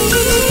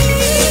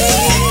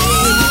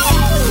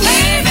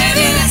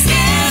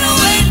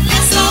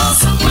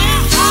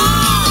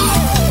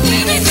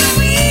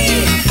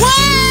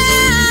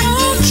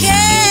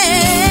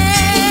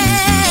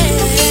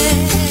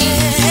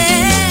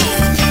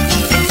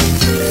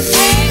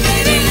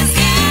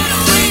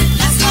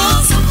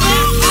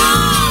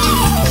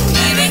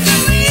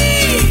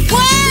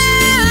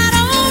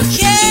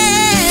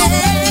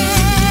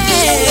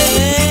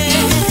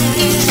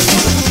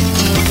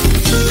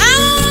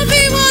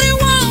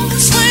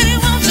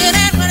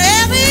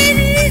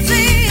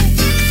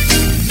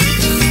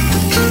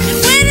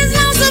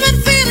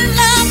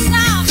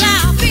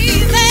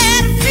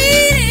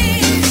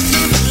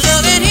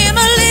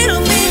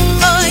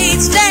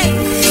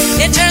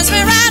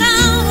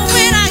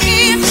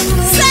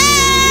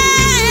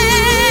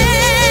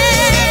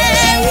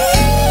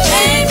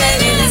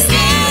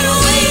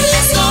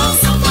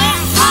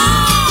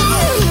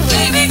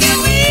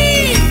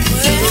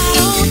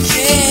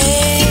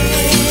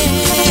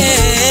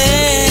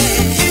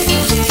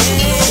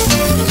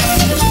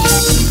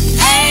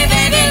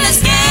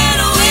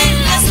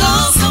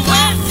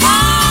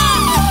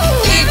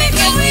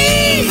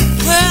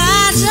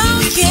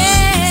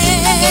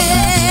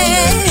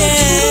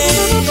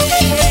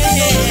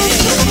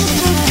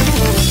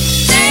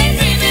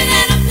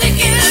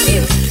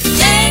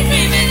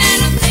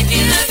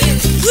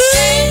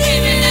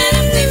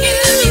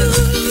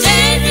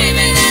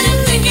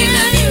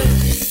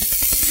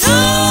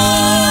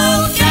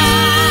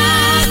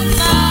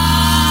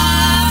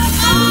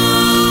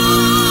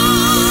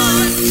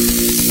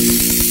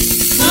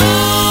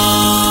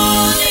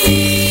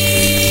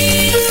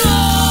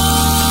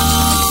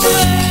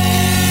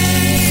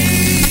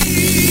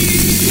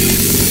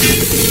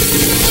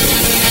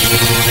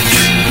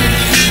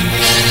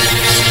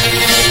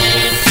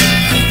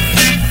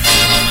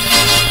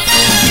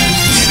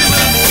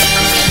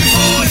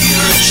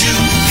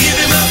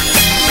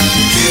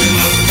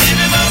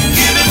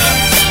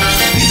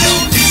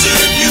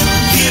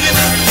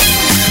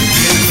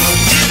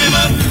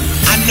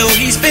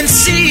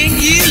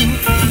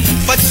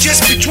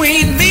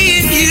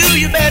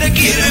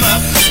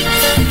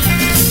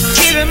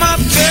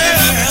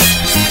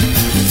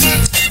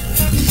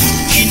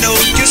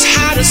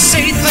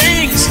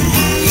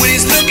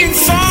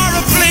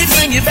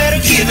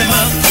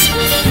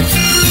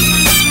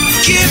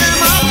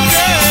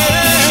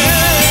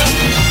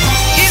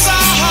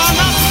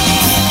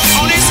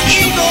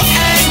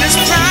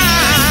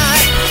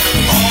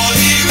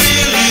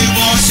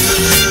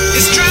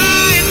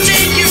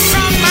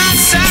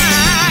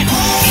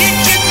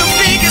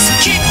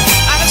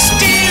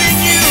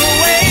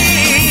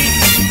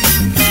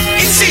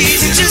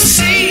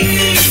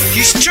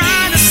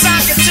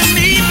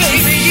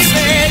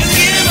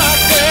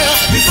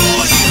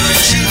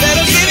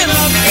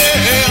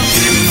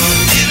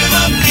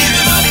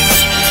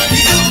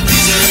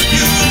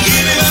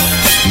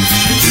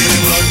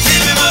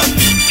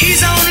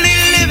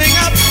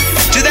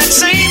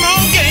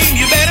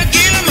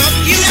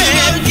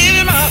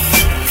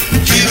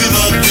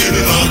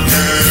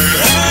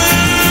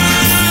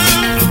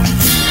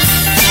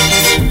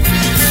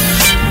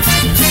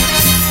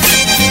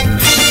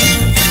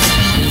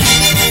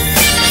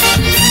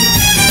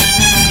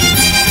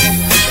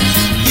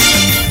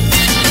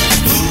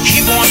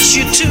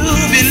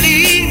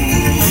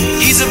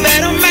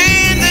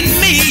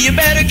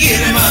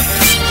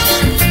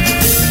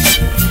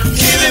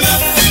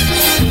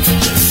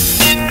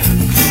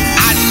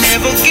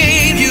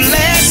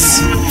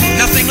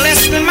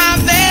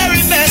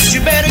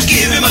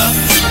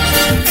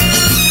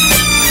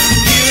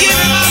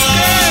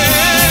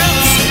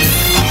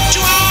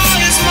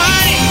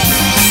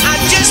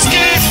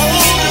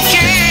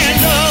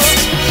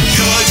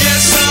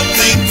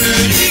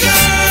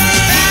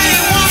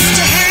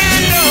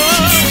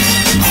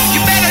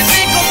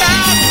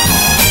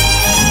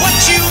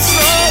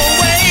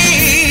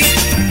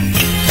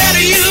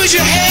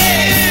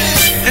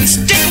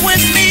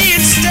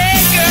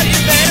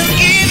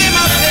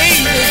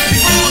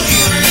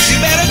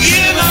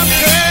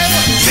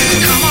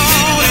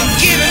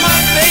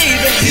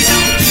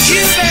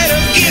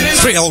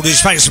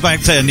 oldest pace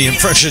back then, the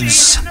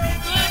Impressions.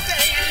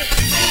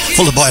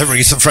 Followed by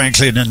Aretha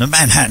Franklin and the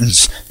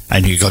Manhattans,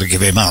 and You Gotta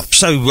Give Him Up.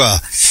 So,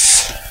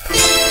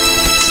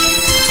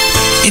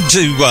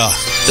 into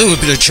do a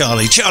bit of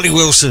Charlie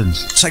Wilson,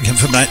 taken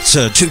from that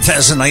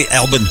 2008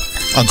 album,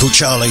 Uncle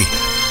Charlie.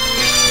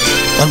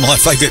 One of my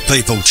favourite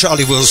people,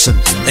 Charlie Wilson.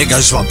 There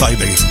goes my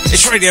baby.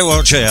 It's Radio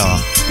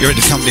RJR. You're in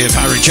the company of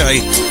Harry J.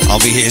 I'll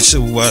be here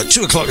till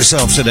 2 o'clock this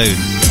afternoon.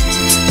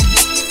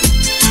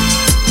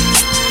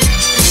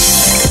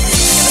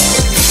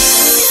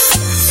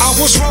 I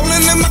was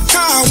rolling in my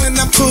car when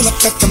I pulled up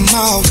at the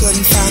mall.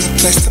 Couldn't find a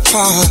place to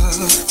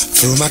park.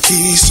 Threw my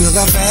keys to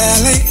the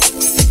valet.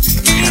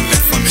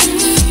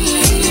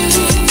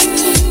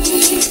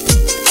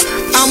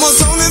 I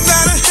was only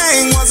there to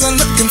hang, wasn't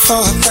looking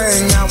for a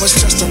thing. I was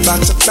just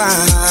about to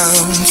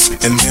bounce,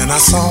 and then I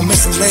saw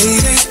Miss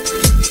Lady.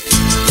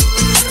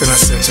 Then I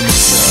said to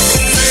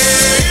myself,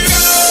 there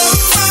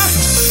goes my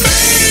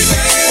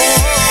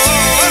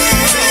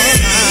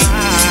baby.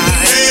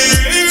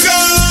 There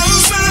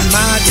goes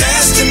my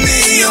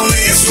destiny.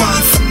 Only it's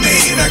one for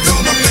me. There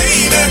goes my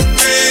baby.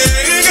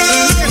 There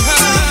goes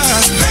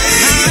my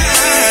baby.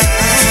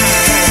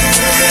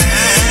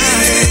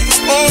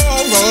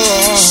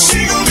 Oh,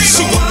 she gon' be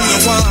the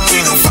one. We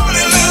gon' fall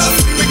in love.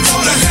 We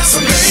gonna have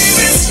some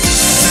babies.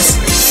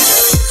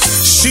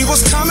 She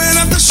was coming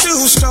up the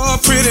shoe store,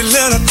 pretty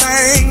little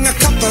thing, a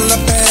couple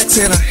of bags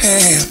in her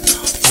hand,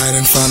 right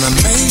in front of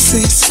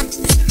Macy's.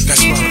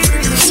 That's why I'm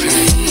pretty girl's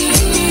hand.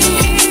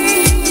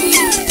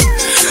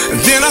 And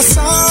then I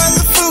saw her at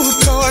the food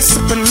court,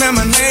 sipping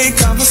lemonade,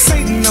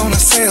 conversating on her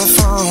cell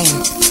phone,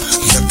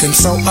 looking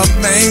so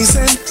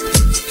amazing.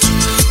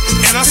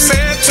 And I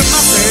said to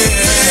myself,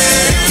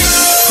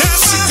 there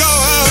she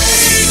goes,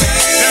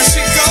 there she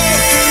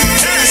goes,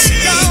 there she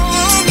goes,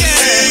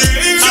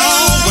 yeah.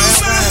 Oh, well.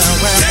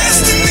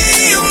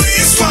 Destiny only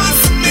is one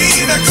for me.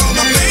 There go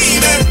my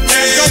baby.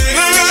 There go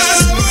my baby.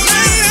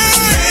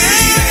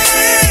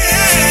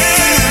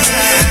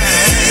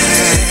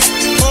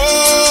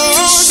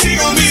 Oh, she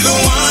gon' be the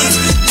one.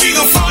 We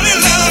gon' fall in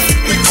love.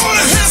 We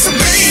gonna have some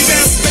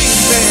babies.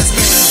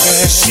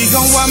 She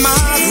gon' wear my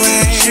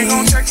ring. She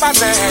gon' check my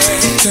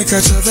name. Take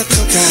her to the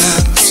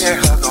cookout.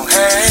 Yeah, her gon'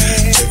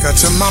 hang. Take her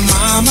to my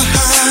mama's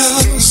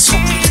house.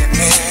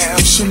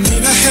 If she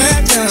need a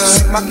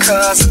haircut, my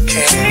cousin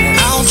can.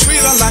 I'll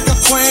treat her like a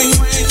queen.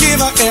 Give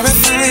her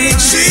everything.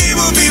 She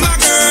will be my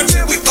girl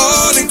till we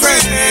old and gray.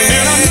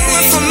 And I knew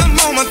it from the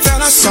moment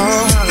that I saw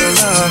her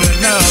love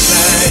and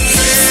nothing.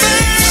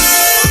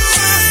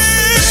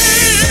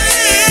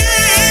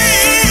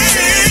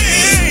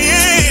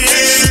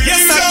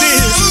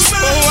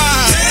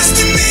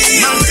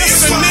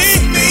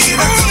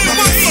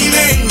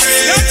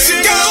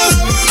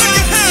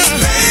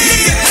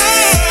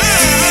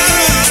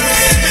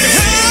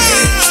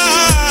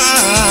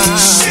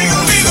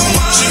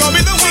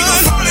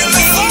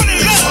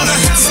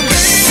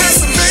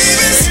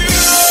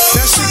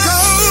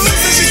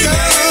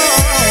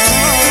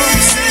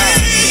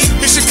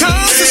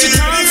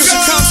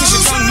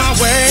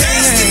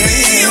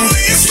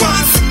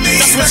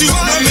 You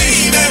are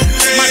me,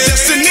 my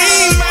destiny, yeah.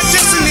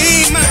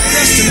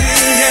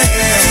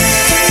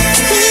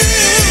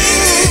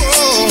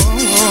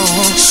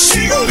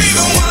 She gon' be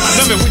the one. I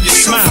love it when you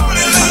smile,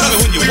 I love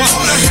it when you walk,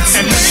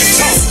 and when you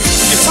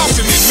talk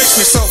to me, it makes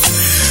me so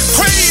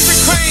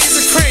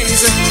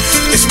crazy.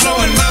 It's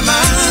blowing my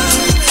mind,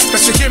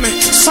 but you give me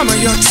some of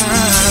your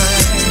time.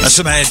 That's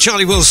the man,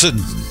 Charlie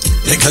Wilson.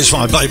 There goes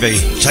my baby,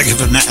 taken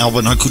from that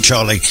album, Uncle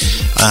Charlie,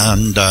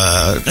 and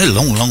a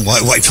long way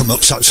away from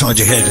Upside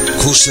Your Head. Of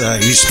course,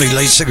 used to be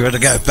lead singer of the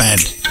Goat Band.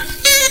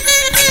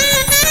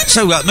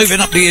 So, moving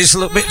up the years a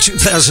little bit,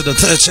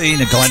 2013,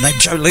 a guy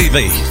named Joe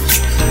Levy.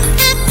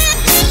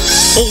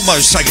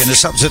 Almost taking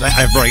us up to that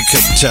ad break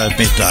at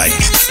midday.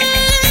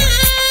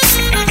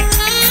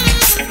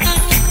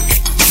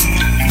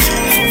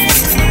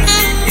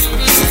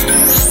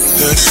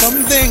 There's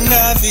something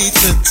I need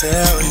to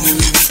tell you.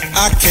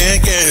 I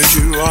can't get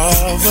you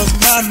off of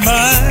my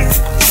mind.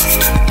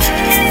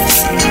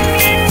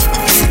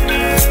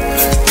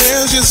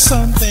 There's just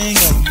something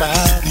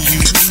about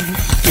you.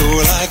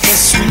 You're like a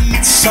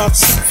sweet, soft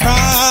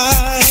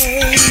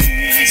surprise.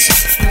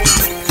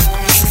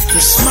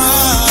 Your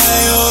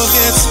smile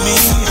gets me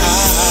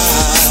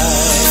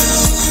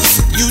high.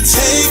 You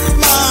take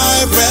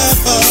my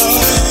breath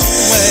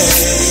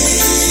away.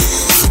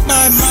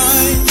 My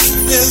mind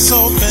is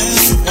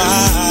open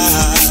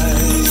wide.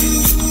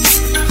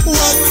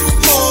 What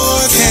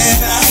more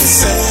can I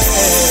say?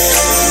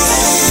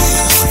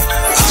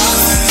 I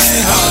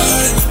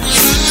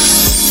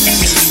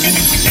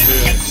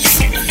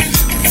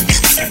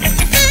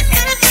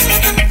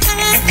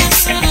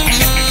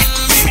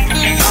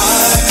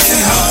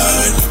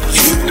heart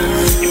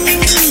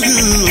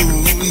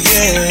you,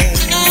 yeah.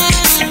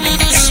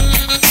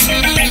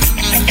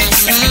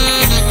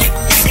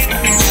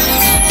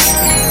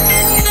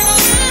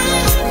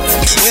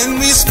 When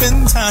we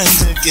spend time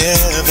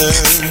together,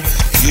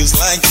 feels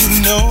like you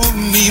know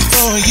me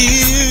for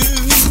years.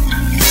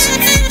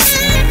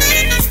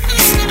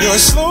 You're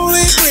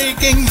slowly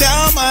breaking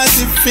down my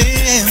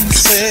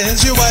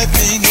defenses. You're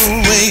wiping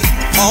away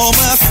all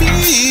my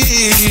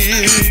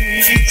fears.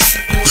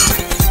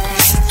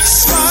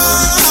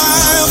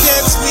 Smile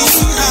gets me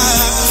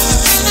high.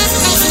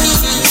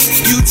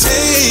 You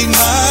take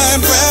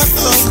my breath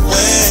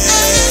away.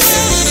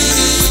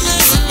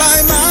 My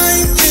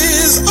mind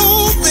is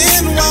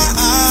open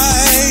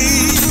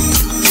wide.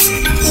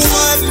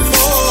 What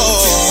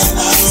more?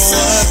 What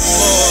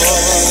more?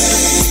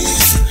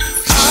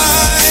 I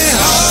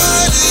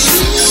heart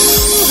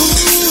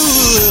you,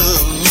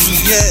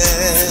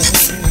 yeah.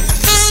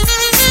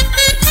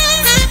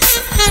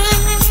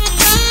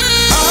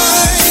 I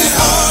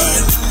heart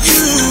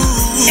you.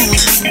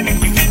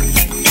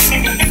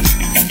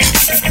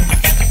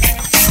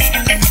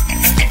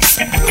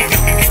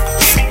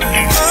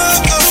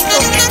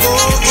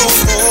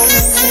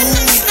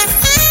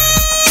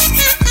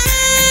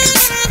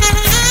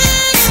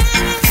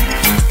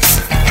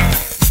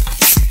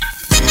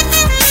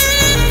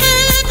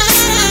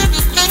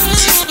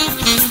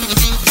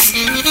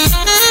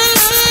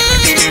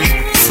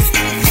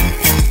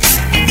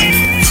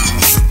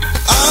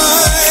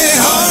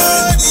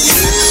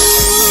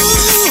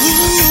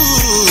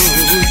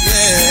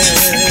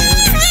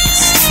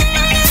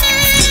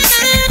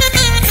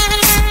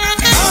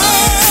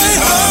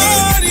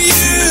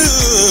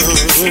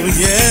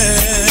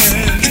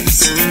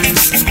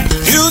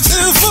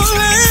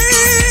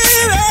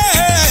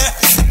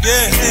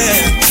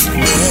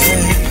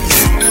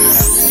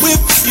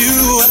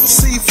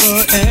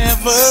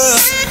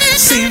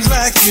 Seems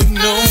like you've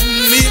known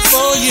me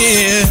for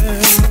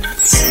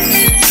years.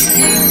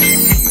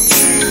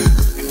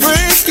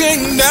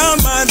 Breaking down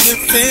my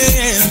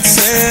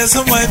defenses,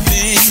 I'm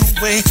wiping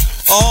away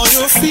all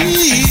your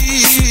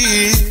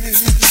fears.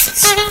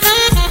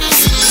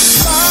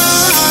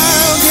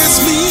 Smile gets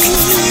me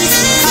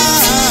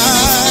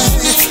high.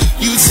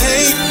 You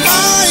take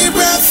my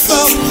breath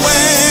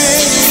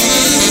away.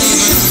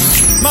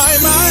 My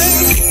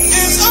mind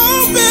is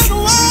open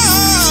wide.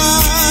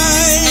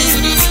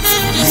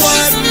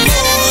 What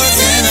more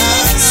can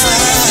I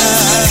say?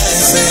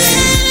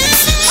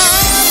 I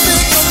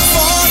think I'm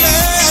falling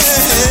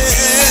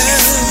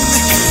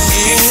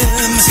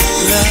in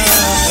love.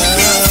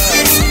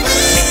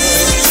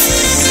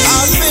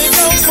 I think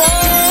I'm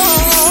falling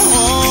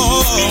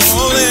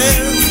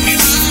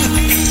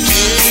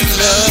in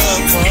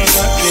love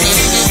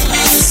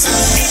once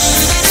again.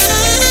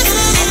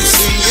 I'm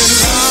singing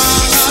la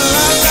la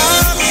la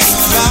la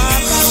la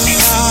la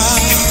la.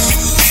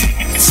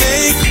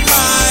 Take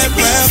my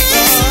breath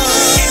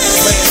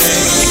away.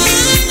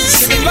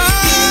 Sing la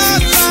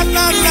la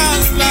la la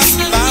la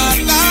la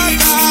la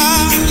la.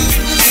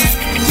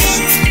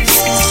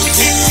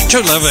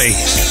 Joe Lovey.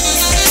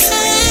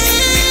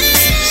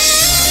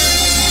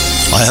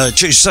 I heard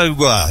you, so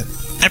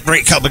ad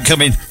break up and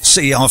come in.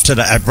 See you after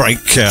that ad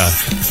break.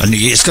 And the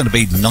year's going to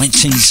be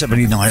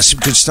 1979. Some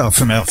good stuff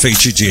from our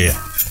featured year.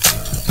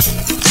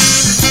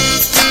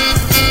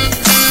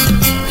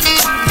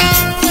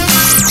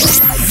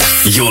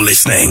 You're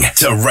listening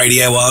to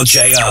Radio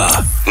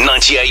RJR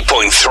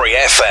 98.3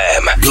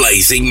 FM,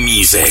 blazing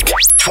music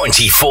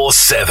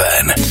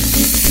 24/7.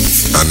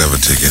 I never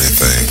take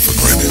anything for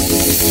granted.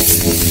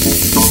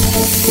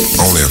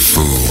 Only a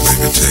fool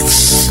maybe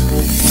takes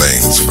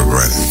things for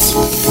granted.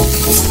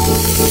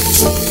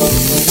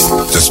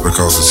 Just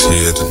because it's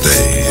here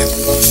today,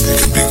 it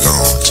can be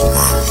gone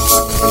tomorrow.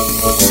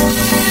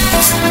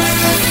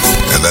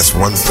 And that's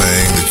one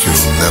thing that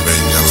you'll never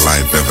in your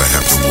life ever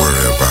have to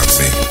worry about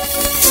me.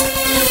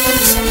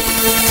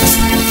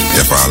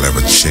 If I'll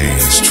ever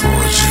change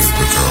towards you,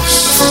 because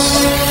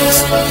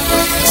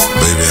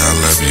baby, I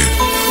love you.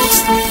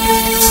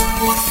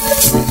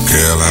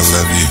 Girl, I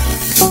love you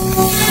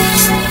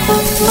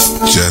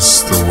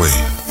just the way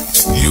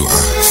you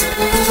are.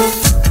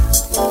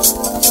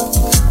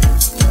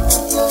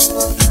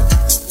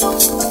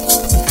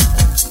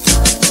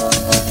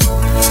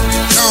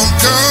 Don't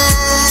go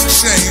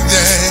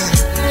changing,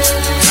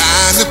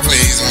 trying to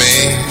please me.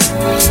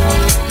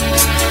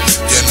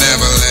 You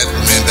never let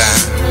me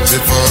down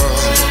before.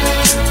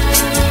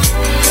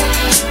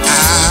 I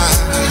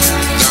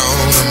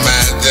don't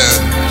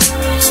imagine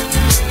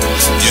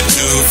you're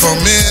too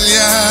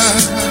familiar,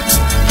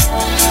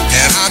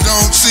 and I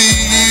don't see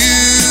you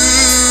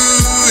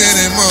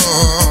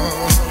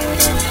anymore.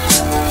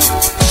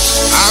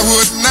 I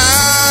would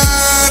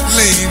not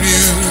leave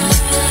you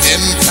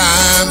in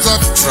times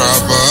of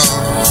trouble.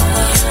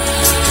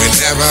 We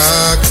never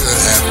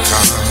could have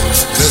come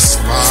this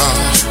far.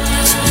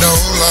 No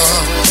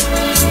love,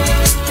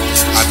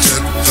 I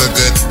took the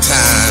good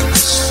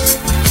times,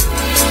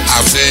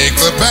 I'll take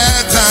the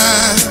bad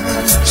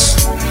times,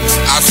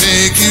 I'll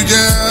take you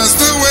just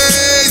the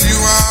way you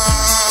are.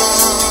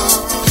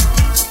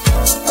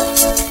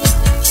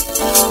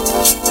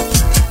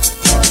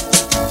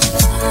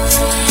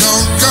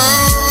 Don't go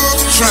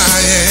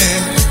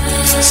trying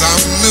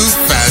some new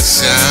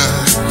fashion,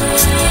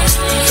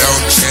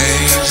 don't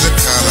change the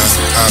color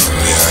of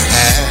your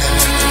hair.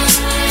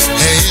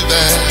 Hey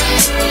there,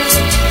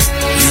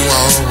 you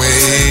always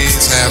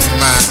have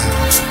my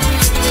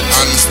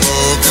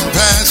unspoken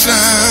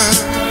passion.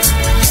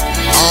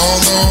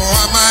 Although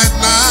I might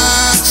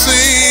not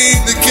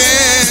seem to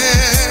care,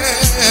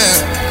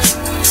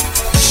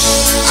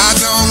 I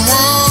don't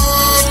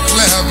want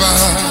clever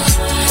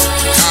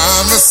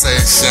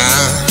conversation.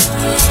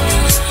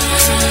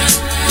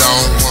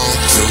 Don't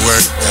want to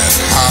work that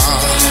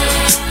hard,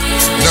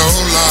 no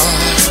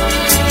Lord.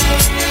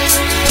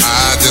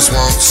 I just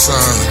want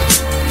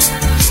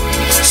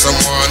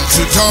someone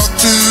to talk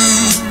to.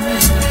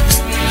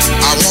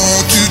 I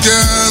want you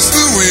just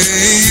the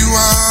way you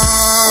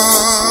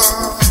are.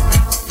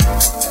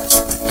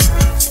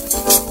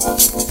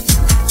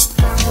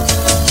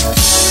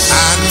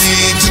 I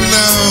need to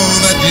know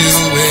that you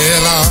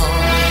will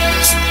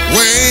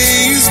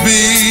always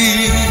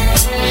be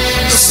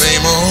the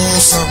same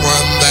old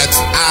someone that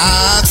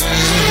I do.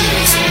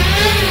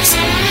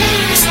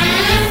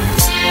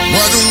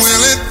 What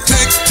will it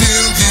take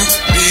till you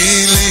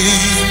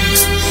believe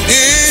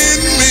in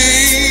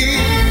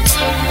me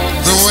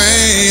the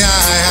way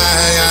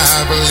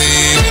I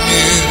believe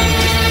in you?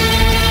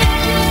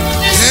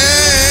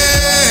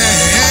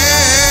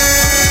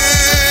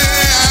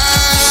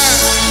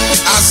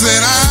 I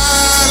said I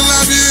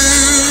love you,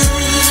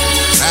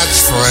 that's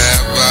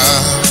forever.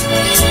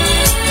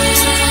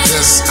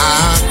 This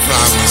I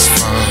promise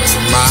from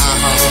my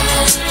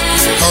heart.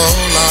 Oh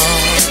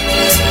Lord,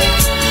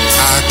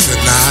 I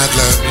could not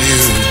love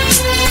you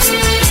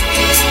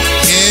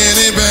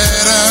any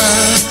better.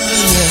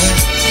 Yeah,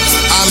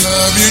 I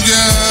love you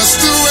just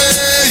the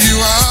way you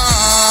are.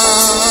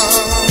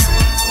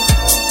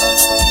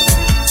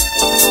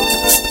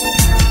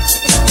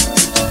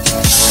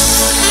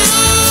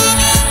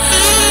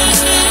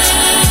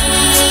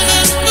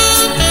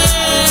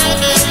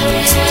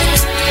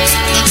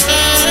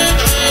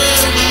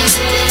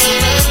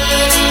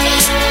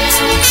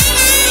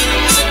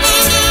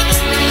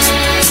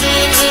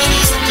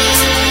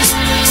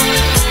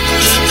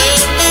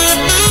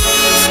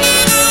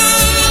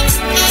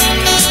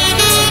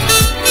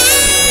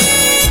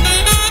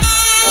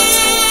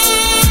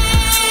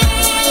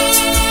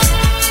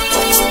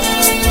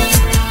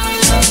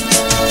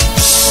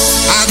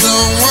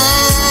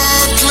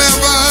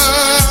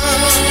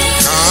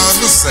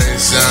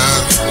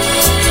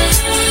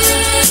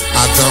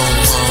 I don't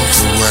want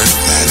to work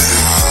that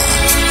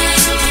hard,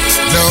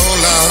 no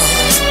love.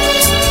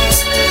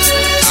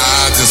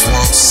 I just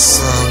want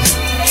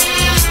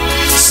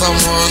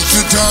someone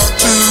to talk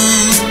to.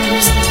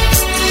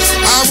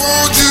 I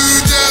want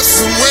you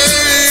just the way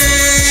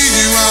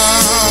you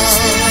are.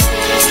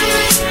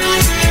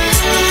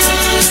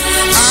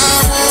 I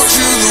want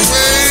you the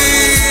way.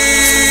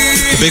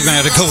 The big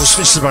man, of course,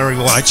 Mr. Barry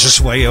White,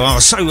 just where you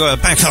are. So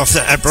back after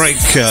that break,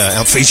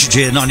 our featured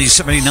year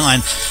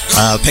 1979,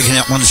 picking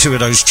up one or two of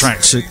those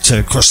tracks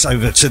that crossed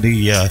over to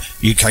the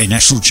UK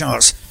national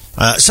charts.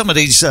 Some of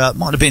these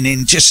might have been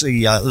in just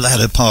the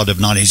latter part of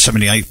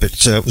 1978,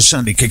 but was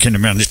certainly kicking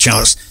around the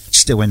charts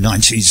still in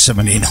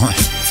 1979.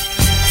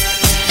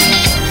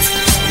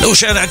 Little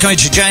shout out going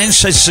to Jan,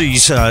 says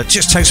he's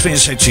just texted me and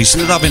said she's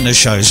loving the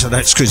show, so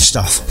that's good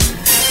stuff.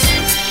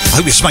 I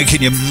hope it's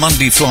making your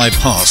Monday fly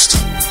past.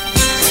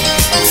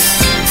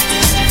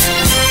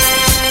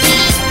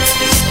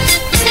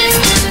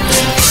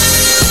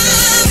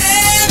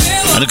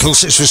 And of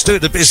course, this was doing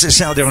the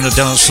business out there on the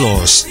dance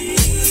floors.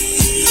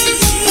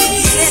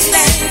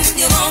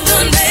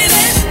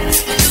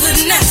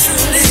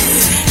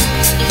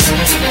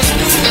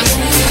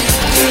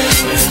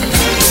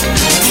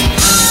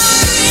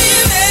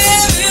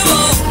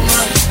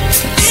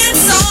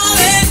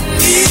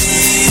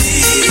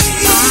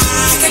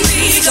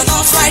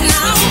 Right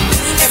now,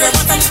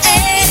 everyone from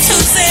A to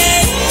Z.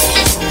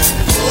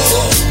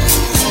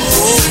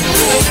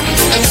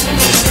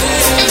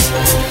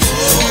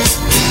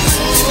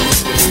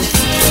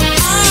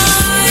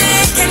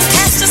 I can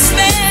cast a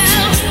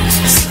spell,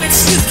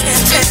 secrets you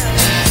can't tell.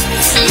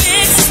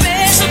 Mix a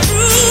special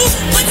brew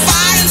with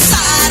fire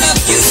inside of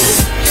you.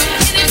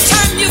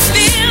 Anytime you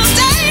feel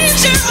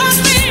danger or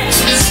fear,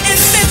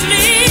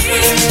 instantly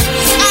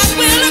I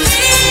will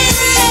appear.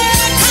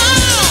 Come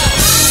on.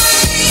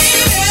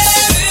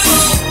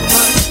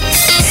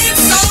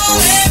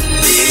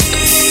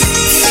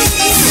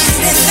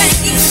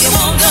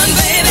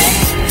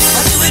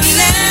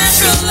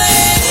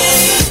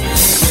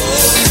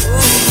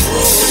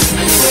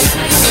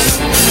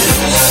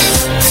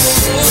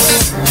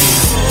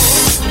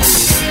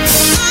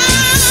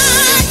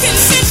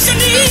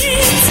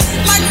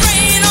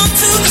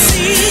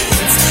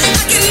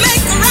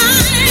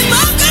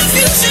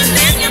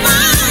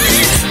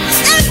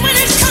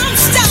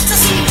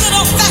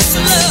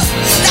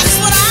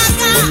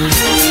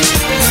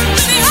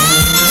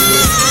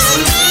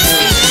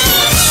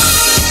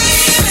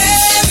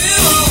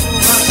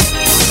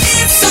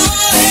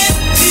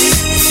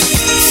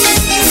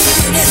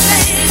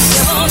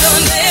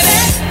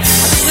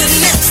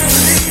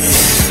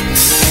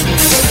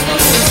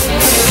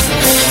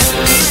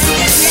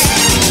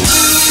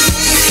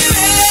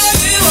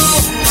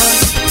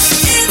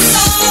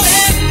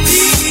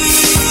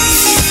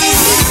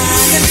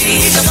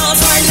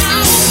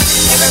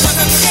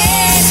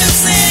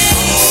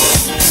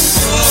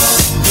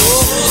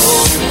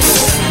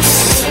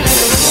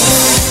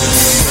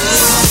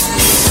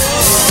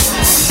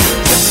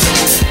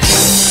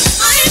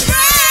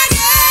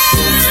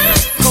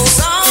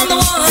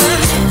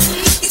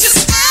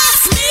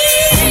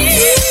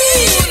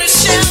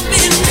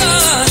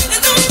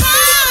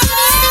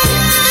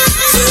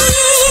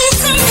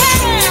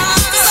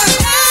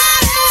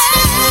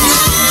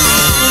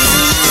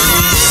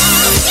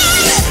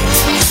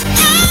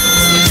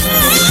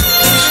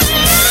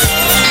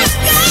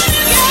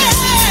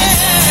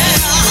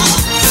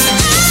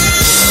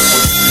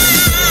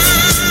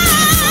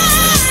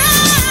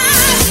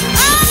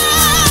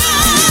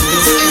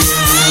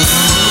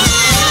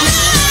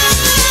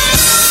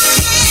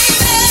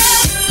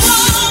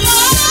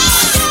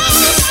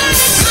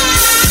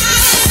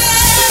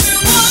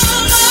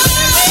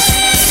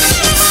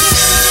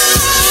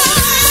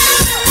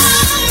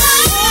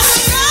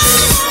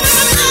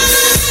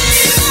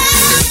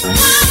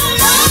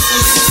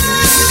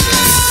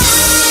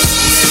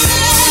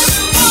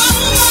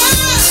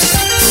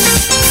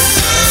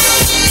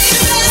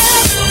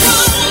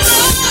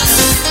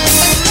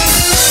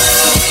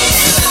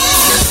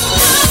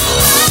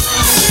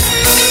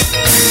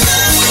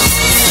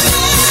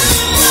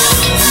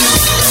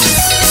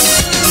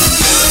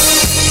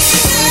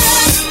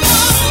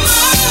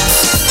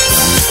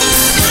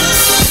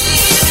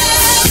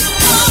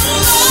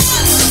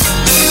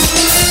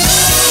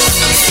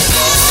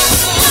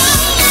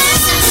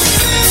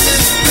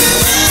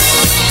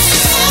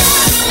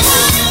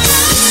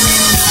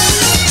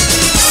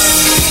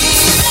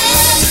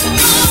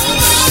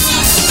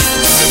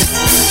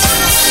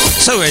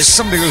 Lewis,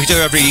 something we do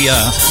every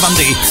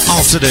Monday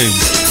afternoon.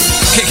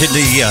 Kicking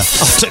the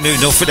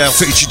afternoon off with our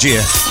featured year.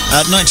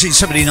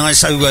 1979,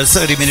 so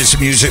 30 minutes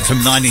of music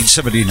from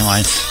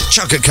 1979.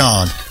 Chaka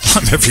Khan,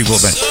 I'm Every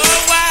Woman. So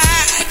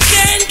I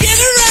can't get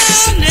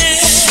around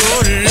it.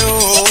 So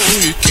low,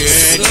 you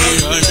can't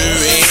get under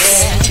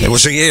it. It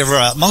was a year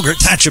Margaret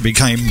Thatcher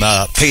became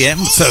PM,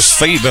 first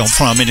female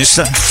Prime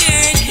Minister.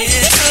 Can't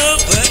get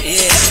over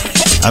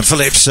it. And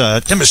Phillips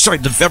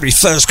demonstrated the very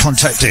first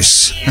contact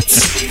disc.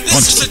 On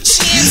This is a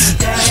chance.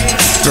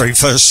 very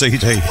first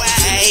CD. Out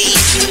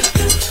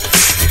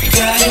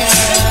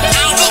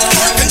of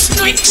work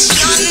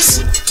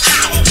constrictions.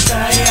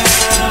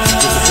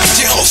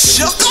 Jill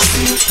shook 'em.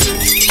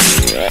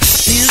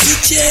 Here's a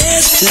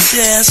chance to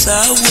dance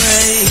our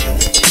way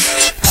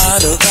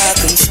out of our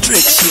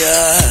constriction.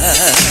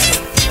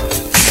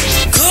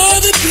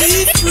 Gonna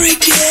be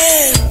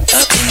freaking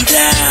up and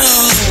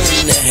down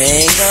the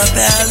hang-up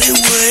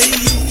alleyway.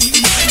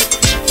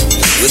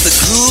 With the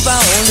groove I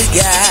only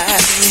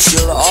got, we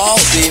shall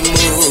all be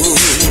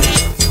moved.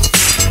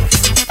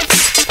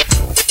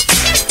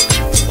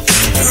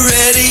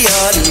 Ready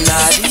or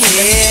not,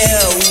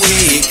 here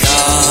we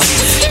come,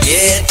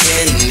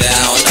 getting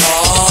down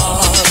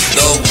on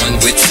the one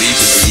which we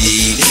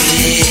believe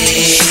in.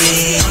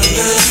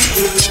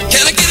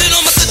 Can I get it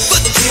on my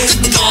foot?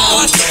 Good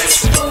God.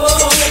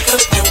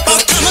 By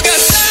the time I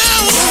got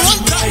down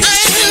one time,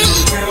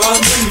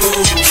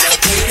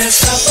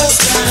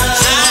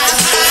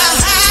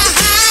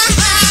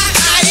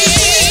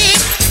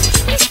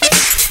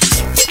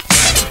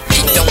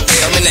 don't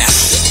tell me now.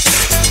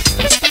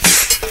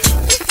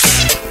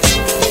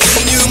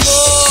 You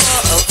more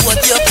of what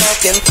you're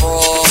looking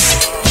for.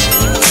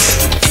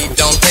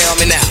 Don't tell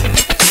me now.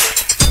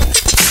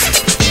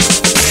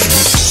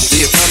 Do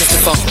you promise the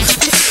funk?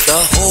 The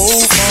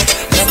whole funk,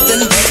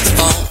 nothing but the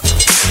funk.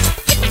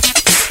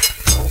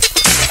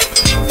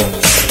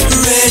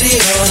 Ready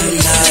or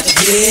not,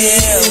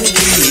 here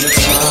we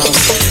come,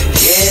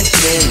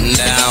 getting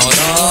down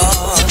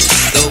on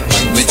the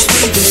one which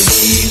we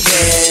believe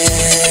in.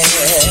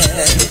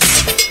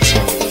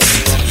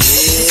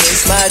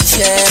 Here's my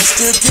chance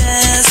to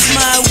dance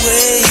my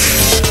way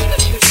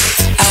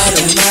out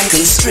of my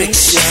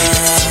constriction.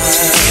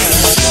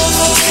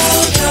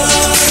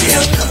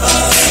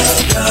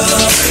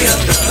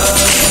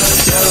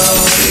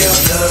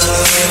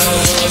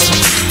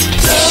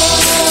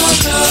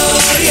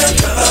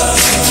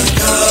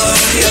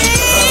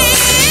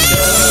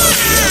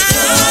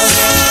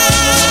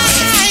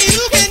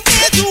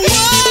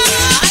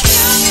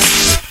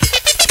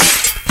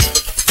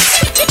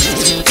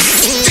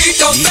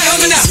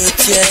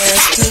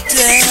 Just to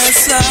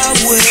dance our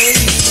way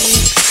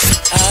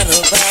out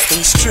of our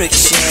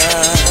constriction.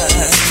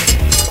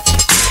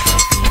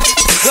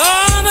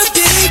 Gonna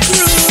be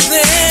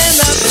grooving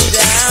up and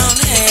down,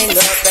 hang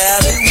up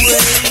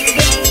alleyway.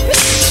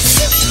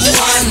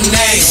 One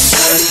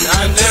nation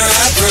under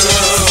a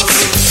groove,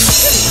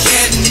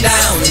 getting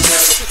down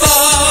just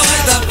for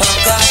the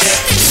punk of it.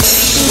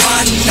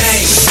 One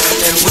nation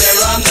and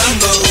we're on the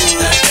move,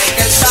 they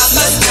can stop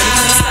us now.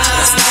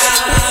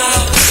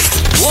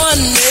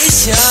 One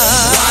nation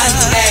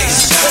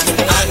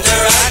under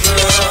a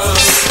groove,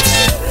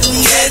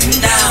 getting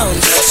down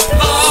just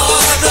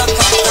for the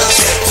punk of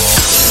it.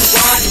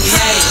 One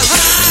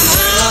nation,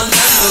 we're on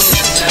the move,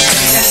 they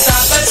can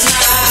stop us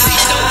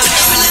now.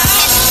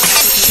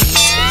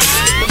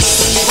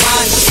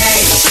 One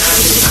nation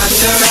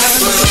under a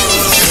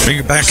groove. Bring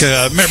it back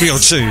a memory or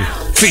two.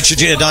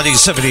 Featured year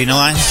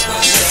 1979.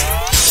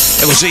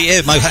 It was the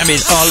year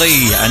Mohammed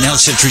Ali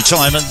announced his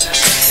retirement.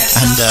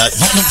 And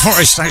Nottingham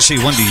Forest actually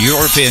won the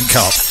European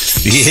Cup.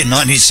 The year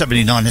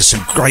 1979. There's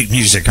some great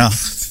music, huh?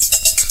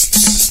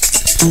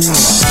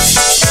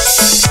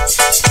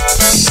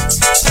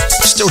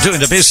 Still doing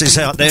the business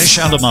out there,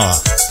 Shalimar.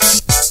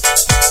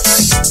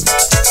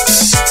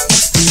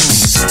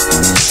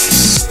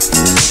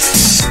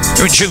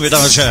 You're in tune with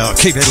RJ.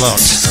 Keep it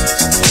locked.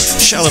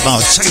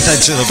 Shalimar, take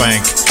that to the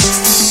bank.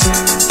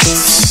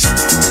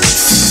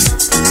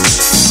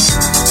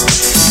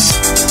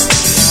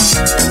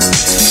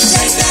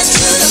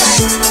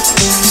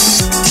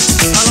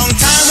 A long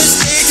time we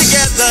stayed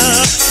together,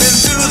 been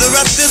through the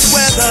roughest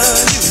weather,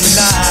 you and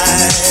I.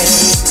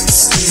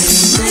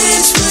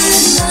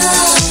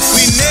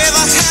 We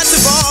never had to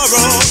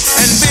borrow,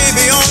 and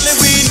baby, only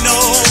we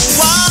know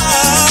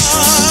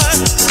why.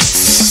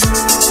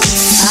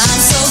 I'm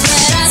so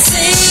glad I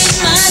saved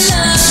my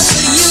love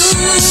for you.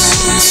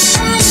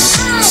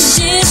 I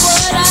did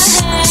what I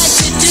had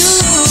to do.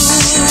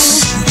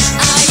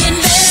 I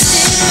invested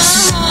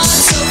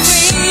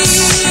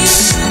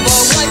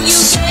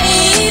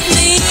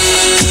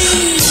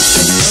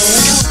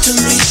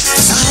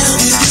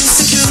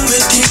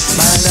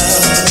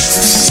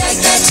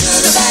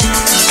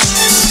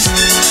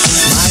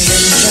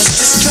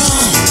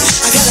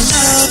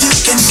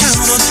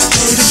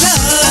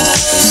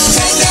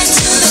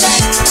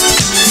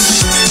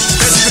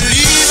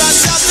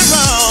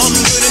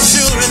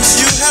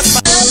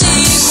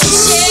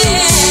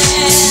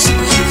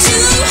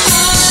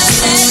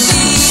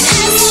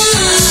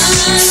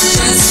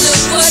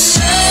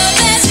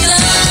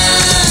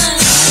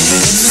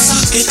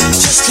pocket,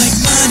 just like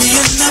money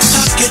in the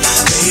pocket,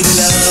 baby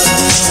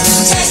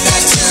love. Take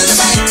that to the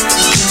bank.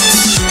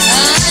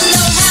 I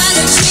know how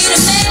to treat a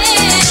man.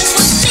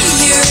 We'll see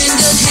you're in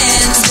good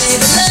hands,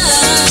 baby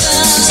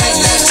love.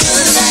 Take that to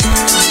the bank.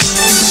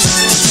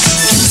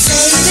 Can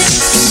save it,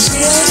 can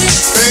build it,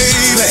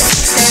 Baby,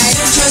 that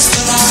interest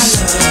of our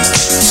love.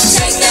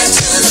 Take that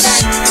to the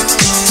bank.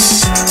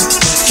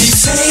 keep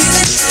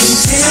saving,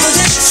 keep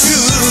building,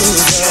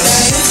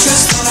 That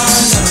interest of our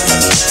love.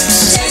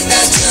 Take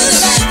that to the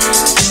bank.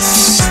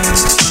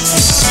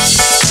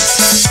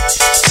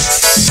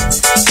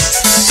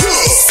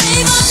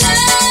 Save our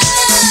love.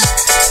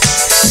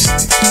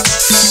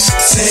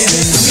 save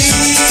it for me,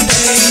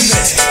 baby.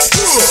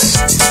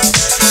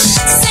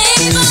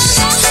 Save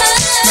our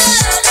love.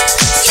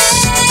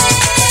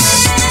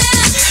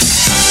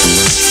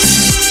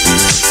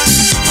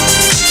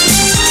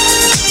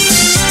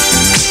 Yeah.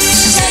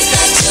 Take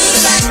that to the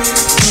bank.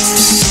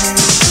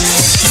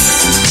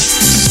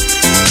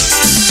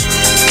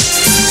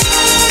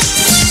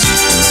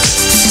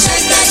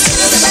 Take that to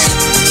the bank.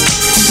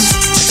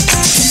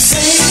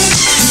 Save it,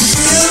 keep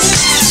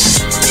building,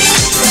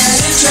 That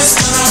interest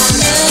on our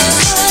love.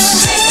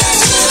 Take that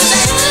to the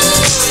bank.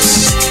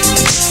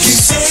 keep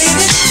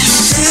saving,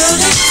 keep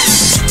building,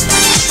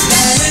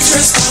 That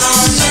interest on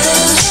our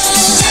love.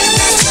 Take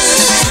that to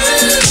the bank.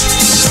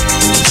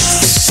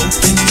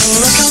 open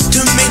your account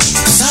to me,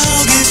 'cause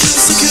I'll give you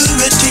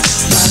security,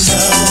 my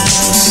love.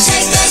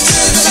 Take that to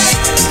the bank.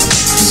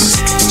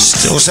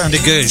 Still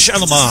sounding good.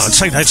 Shalimar,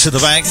 take that to the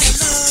bank.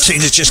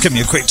 Tina just gave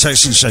me a quick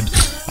text and said,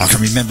 I can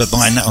remember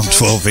buying that on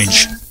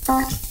 12-inch.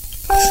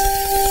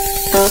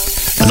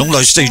 And all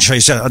those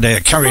DJs out there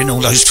carrying all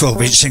those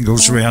 12-inch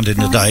singles around in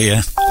the day,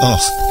 yeah. Oh,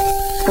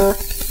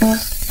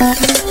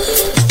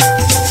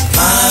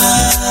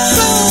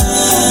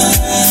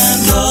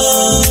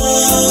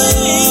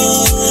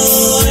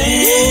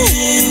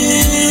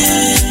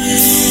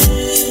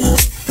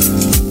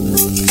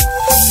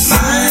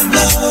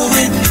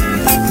 Mind-blowing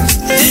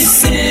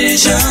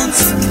decisions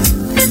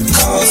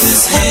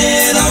causes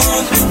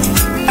head-on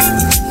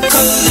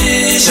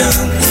collision.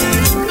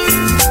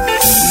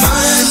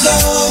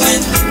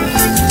 Mind-blowing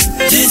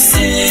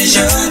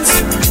decisions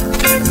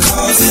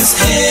causes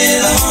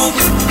head-on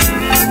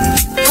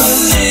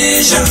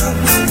collision.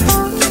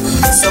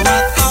 So I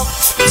thought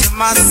to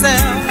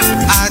myself,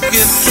 I'd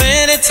give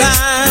plenty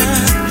time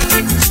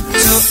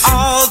to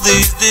all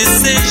these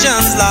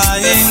decisions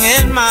lying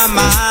in my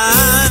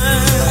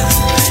mind.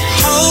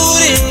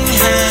 Holding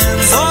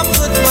hands or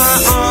put my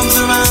arms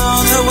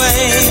around her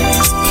waist.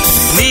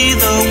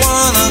 Neither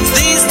one of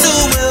these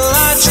two will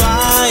I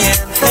try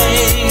and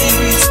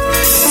face.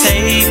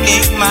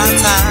 Taking my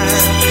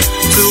time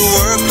to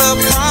work the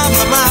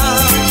problem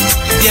out,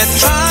 yet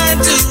trying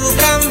to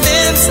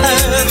convince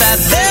her that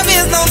there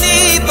is no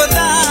need for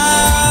doubt.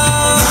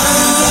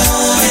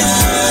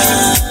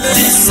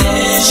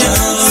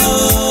 Decision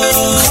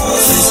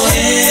causes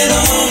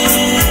head-on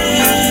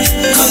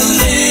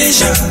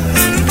collision.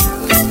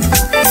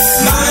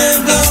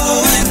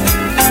 Mind-blowing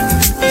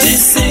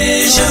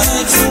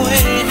decisions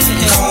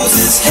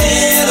causes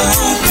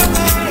head-on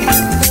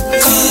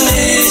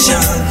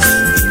collision.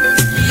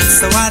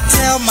 So I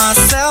tell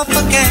myself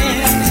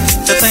again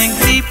to think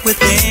deep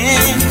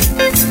within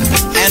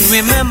and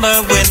remember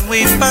when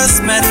we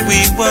first met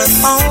we were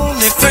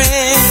only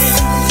friends.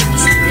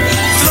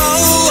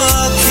 Blow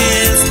a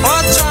kiss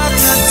or try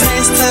to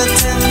taste her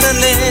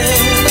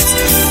tenderness.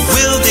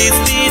 Will these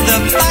be the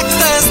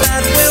factors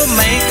that will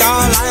make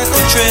our life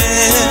a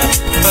trip?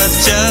 But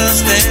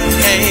just in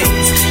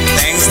case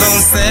things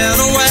don't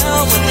settle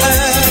well with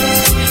her,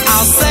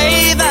 I'll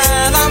say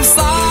that I'm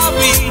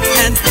sorry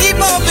and keep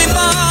hoping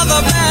for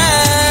the best.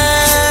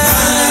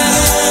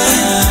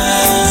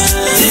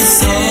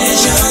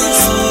 Decisions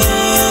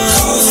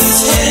causes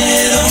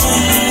head-on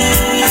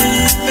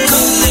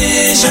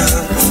collision.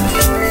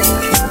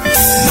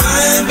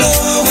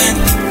 Mind-blowing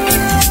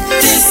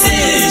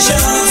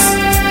decisions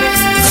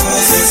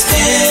causes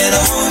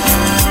head-on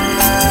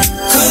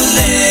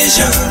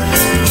collision.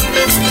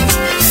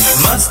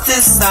 Must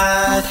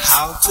decide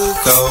how to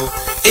go.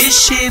 Is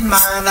she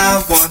mine?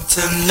 I want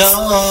to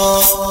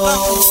know.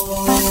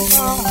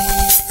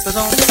 So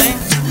don't think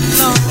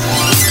no.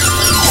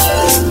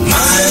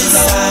 Mind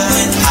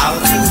how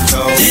to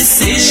go.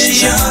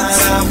 Decisions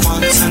I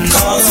want to know.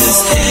 Causes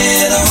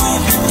head-on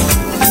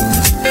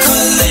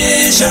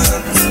collision.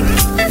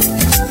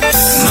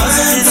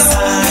 Mind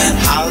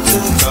how to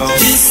go.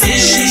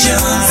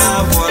 Decisions I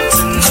want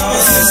to know.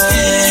 Causes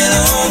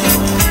head-on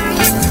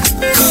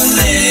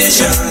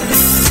collision.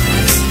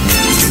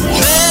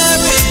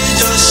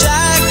 Marriage or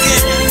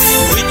shagging,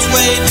 which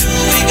way do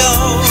we go?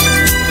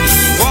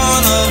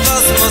 One of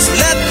us must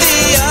let the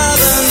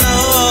other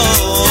know.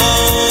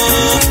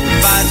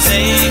 By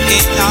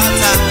taking our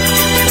time,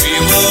 we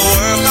will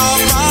work our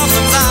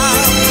problems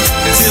out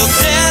till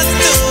death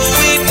do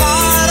we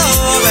part,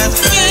 or as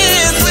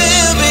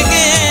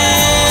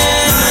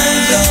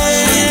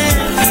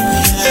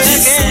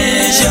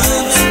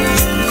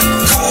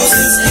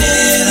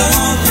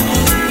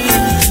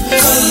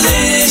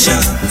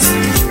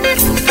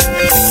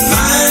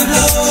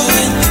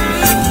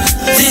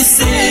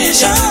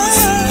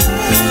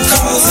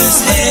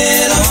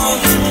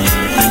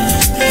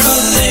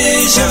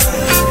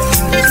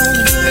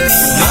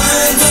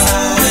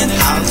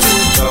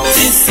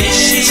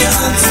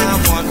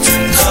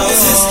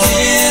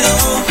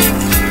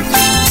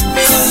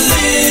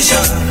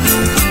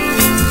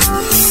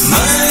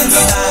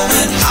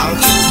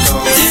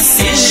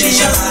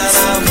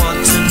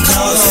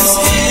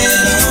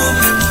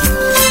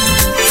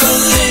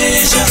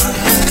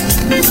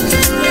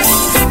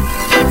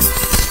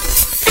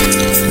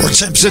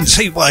Simpson's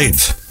Heat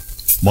Wave.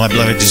 Mind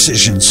blowing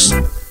decisions.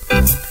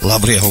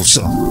 Lovely old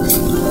song.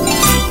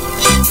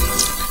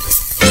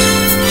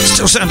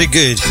 Still sounded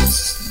good.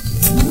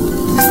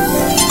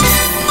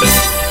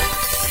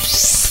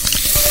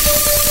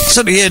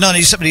 So the year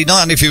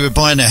 1979, if you were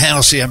buying a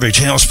house, the average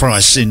house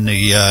price in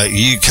the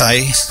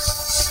UK,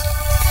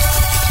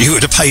 you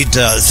would have paid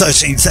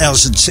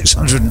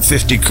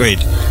 13,650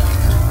 quid.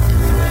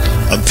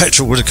 And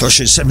petrol would have cost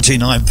you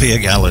 79p a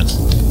gallon.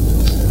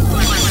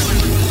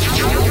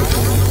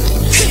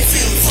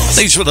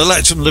 These were the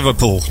lads from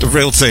Liverpool, the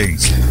real thing.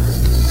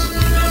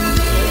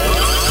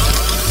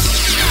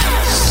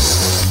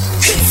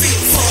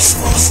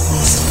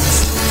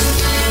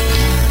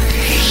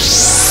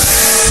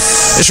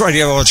 It's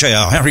Radio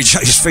RJR, Harry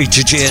Chase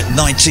featured year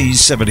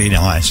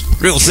 1979.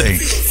 Real thing.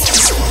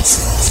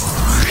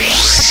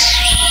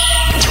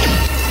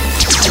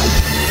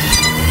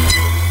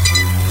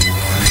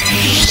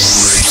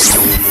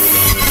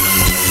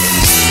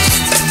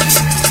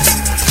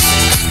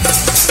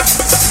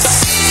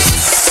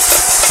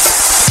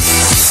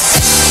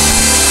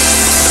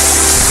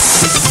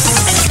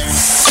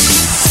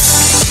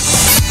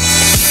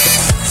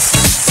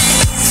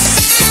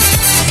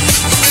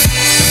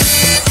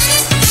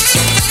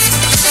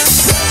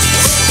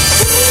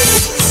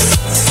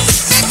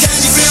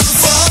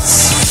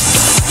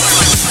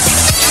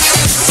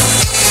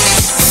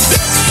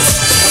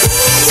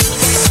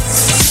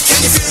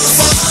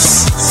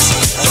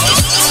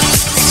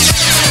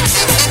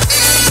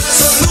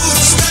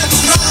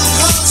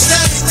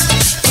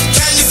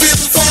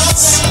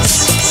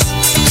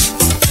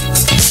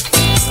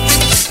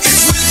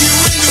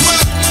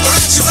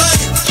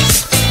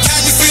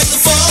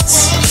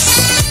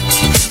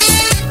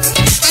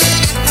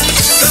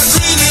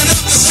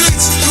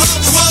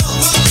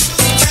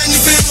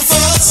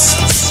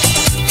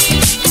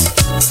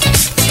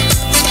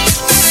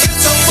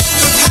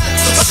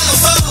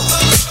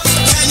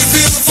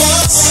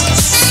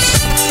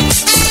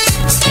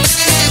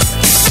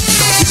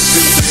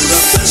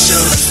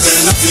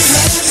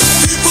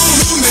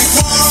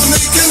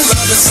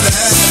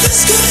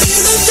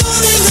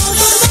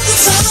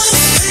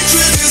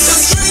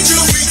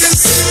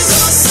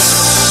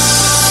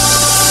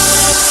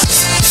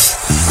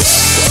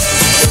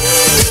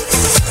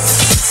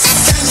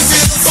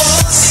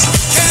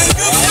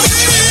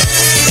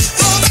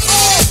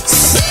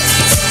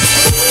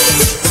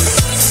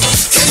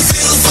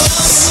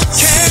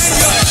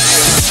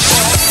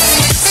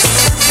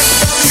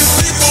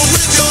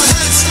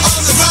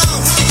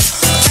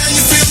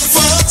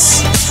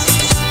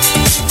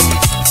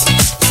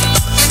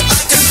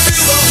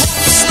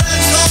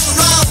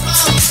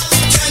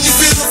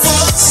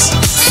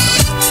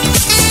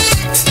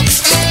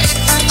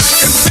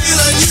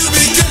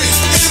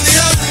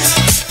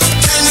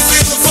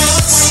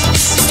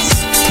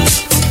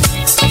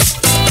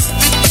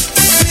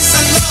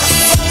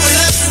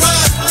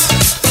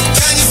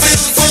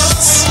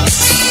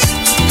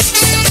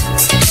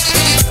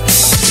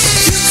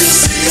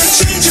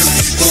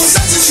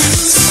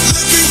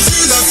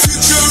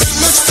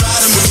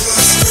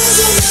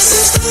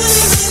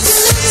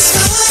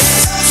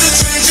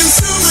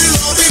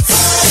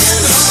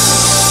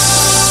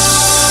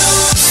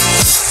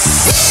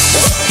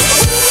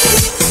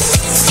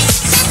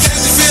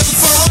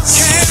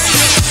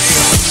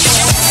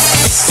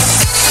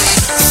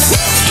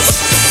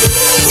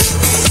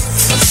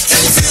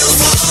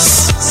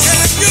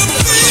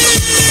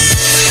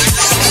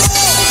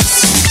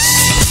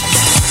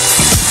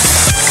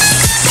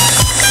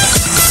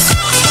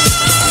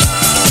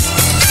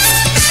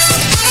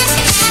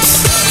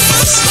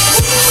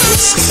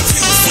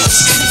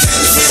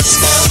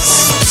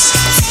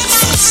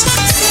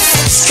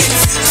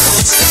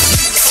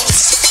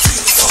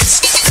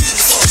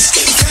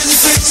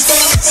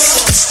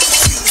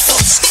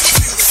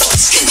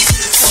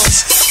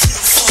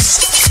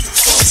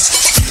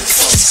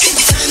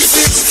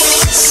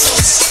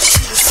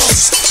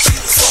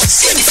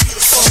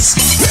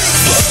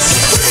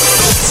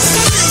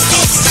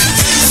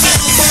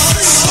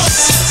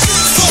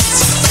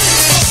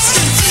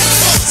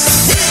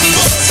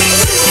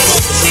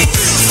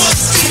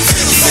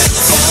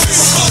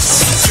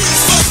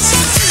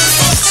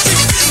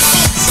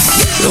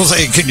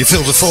 Can you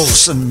feel the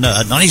force? And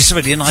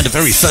 1979, the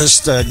very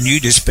first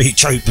nudist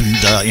beach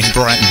opened in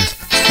Brighton.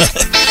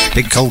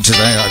 Bit cold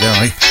today, I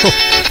know.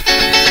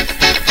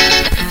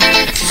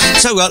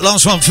 So,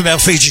 last one from our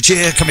featured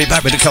year, coming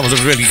back with a couple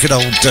of really good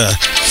old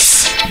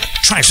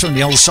tracks from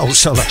the old Soul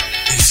Cellar,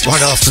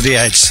 right after the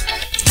ads.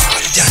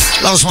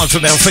 Last one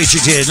from our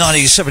featured year,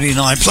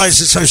 1979, Players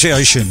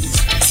Association.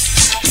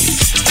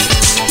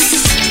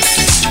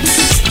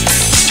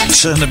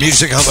 Turn the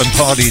music up and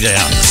party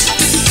down.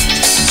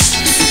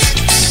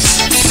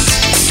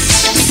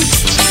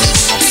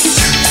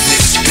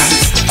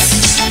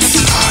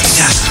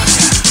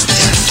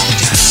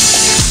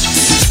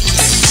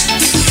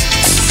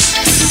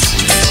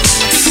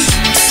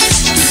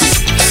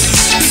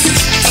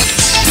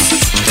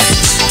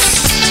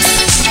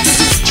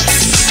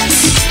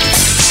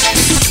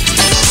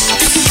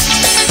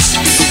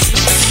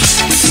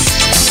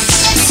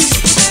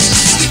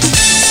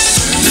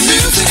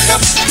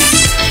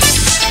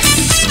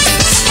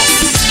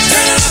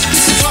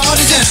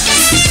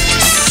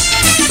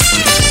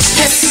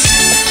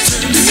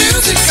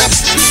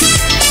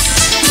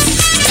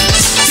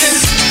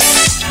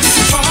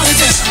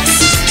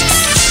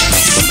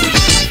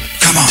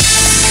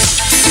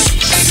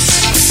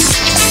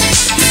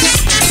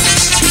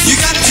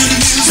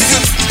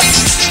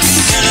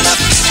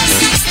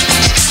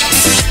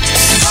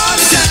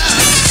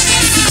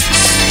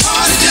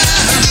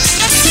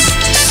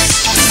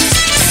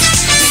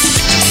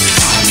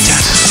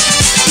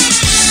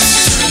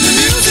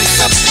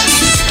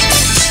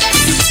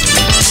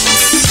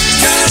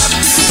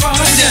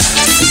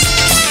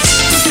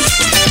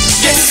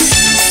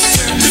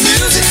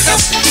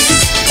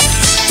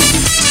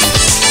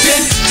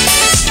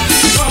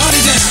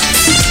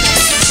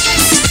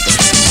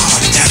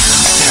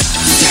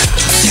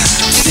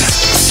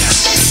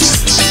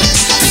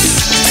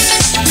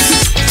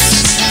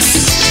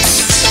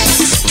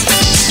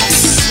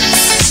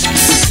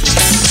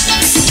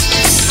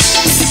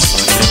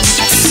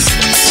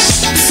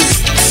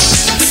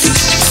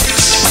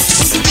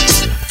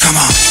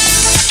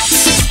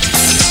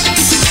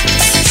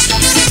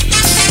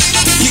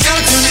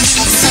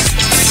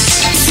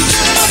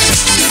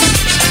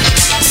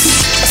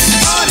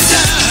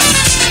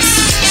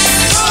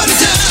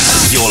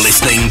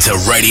 to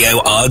Radio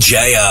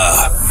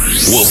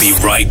RJR. We'll be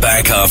right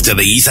back after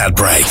these ad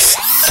breaks.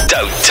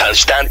 Don't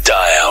touch that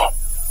dial.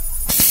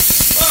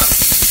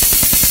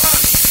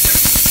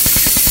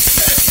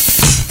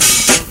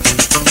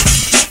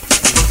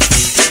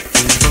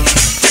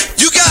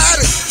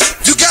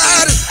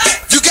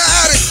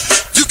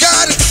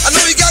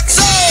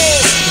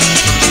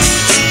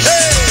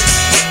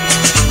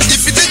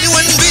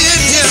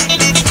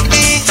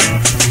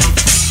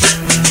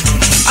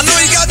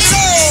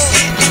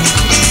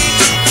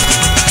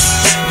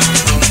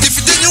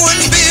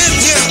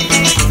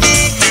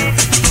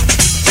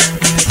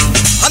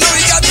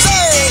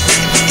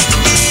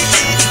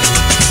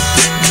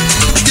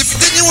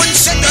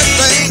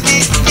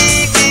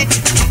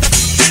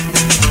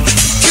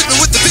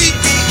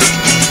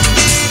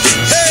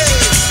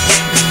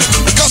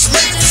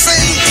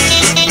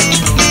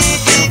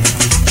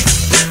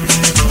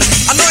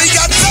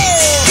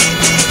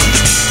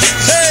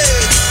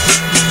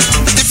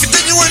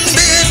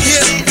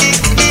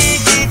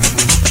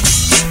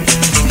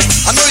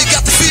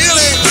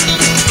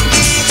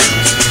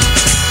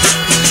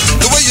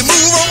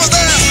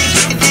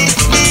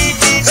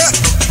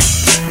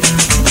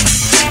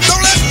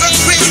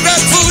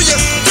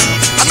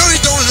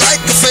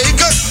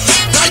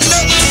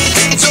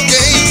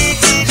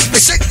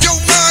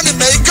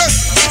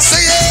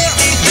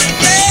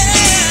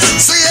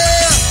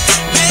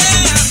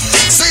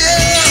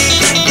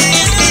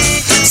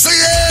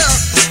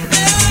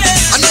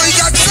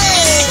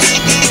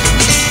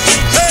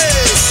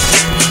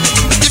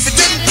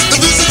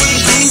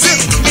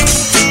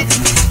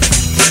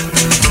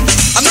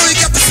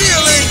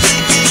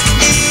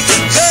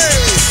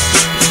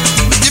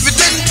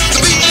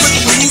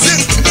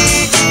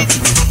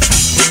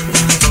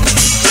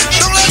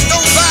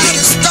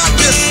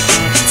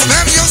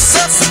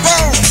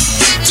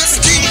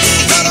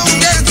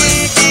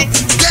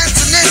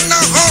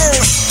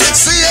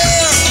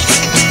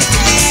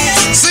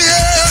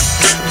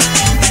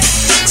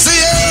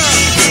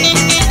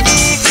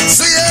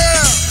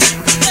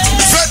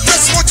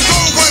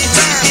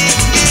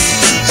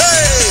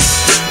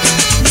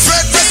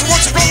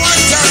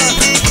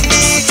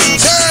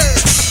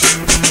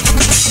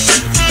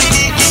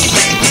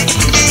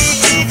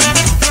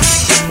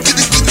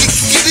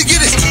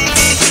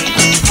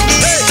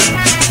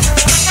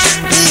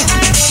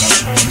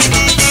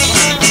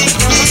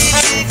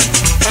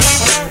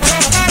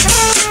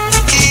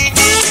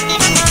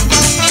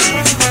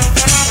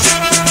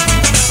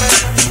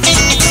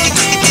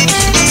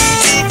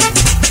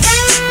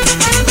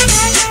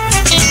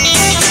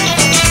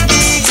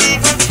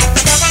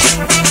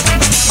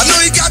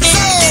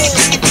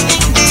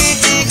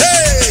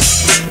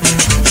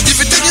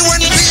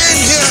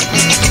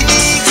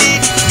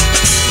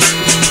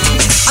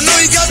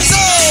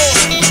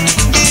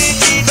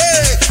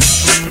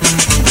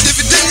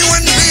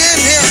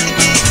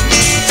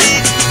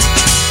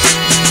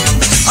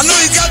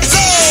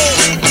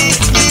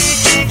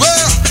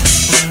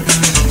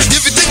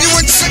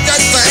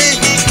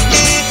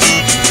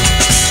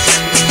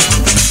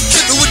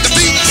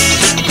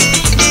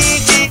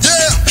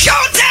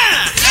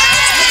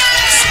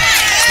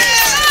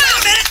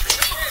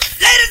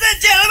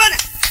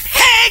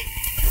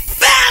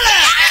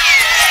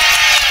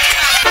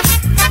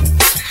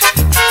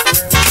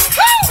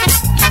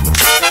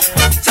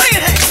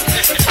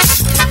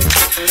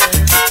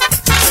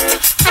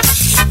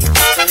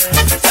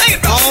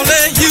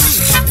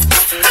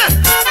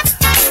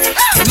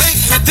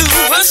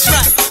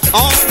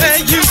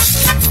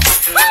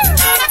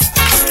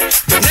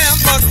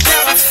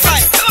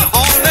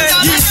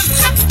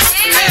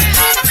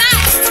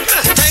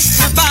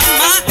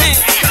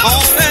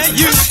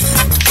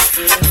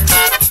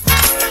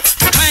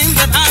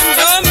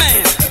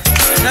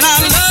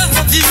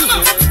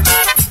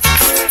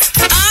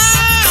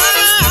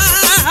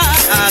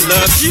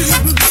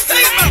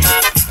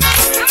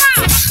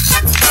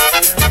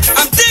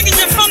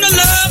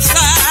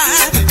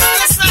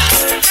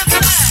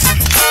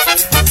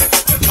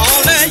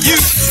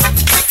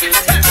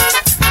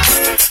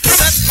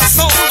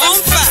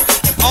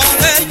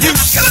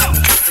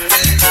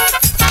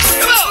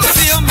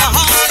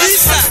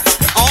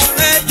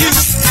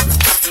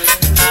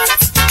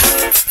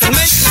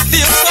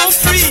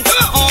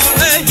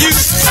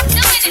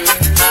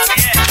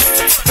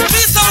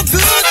 Be so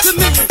good to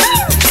me,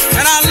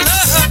 and I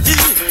love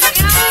you.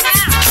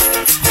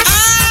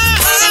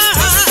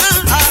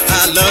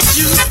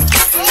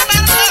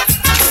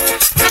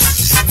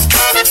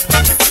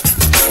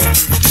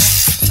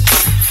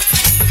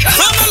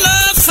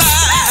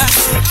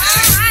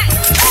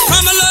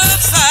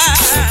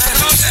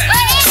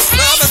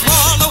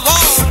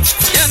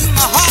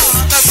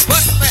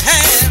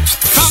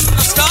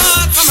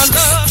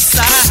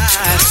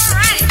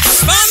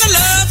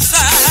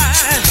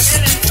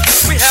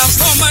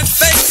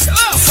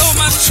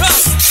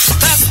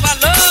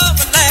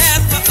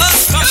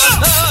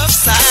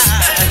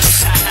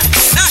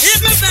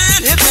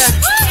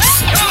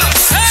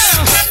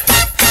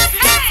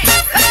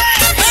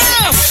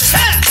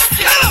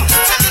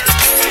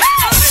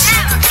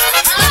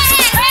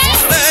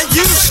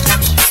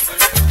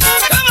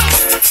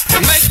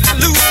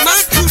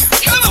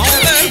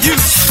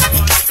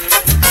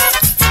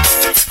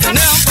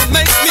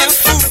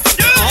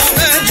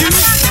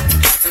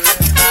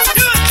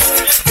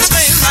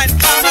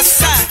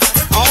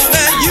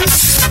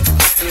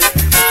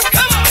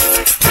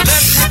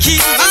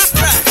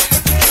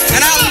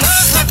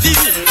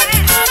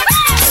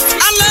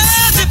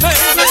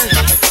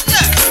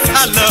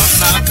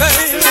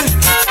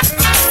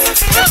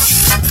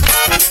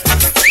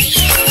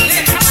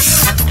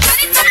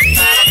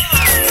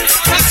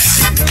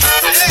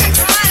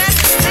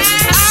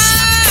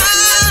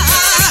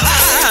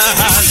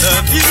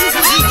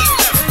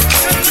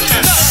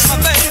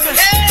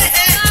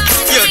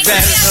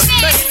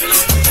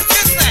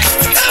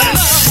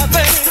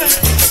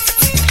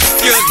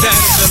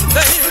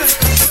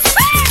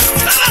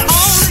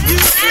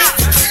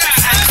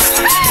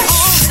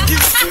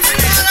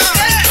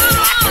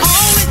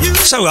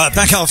 So,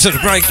 back after the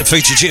break, the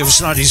feature year was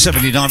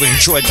 1979. We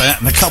enjoyed that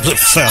and a couple of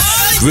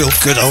real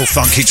good old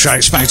funky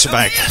tracks back to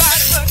back.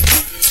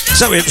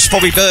 So, it was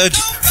Bobby Bird,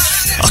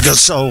 I Got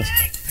Soul,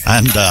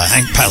 and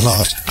Hank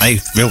Ballard,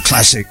 a real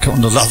classic on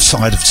the love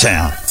side of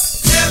town.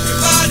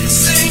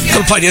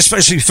 Got to play this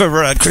especially for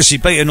Chrissy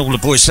B and all the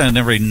boys down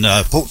there in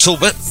Port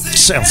Talbot,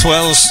 South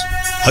Wales.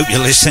 Hope you're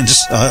listening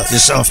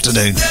this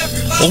afternoon.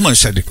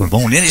 Almost said good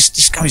morning.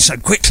 It's going so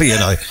quickly, you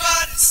know.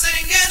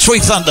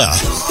 Sweet Thunder.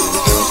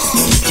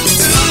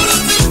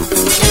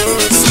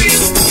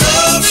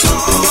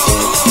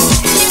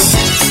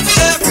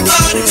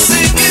 Everybody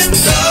singing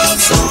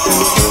love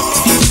songs.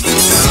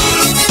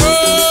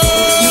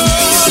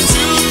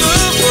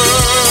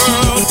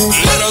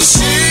 Let us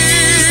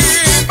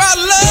sing about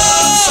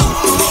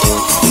love.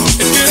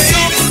 It can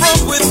come from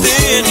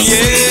within,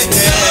 yeah.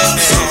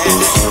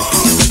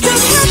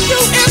 Just have to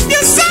if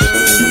you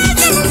sign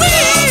of me.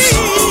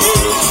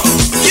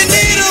 You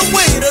need a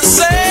way to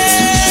say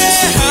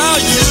how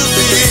you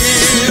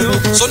feel.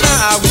 So now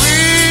I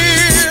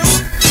will,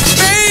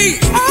 babe,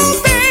 oh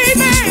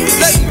baby,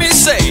 let me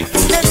say,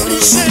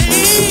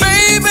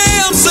 baby,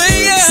 I'm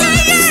saying,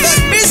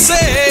 let me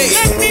say,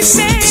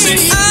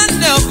 see, I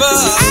never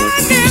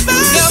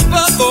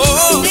thought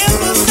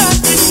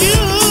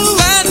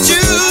that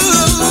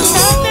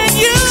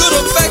you could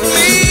affect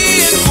me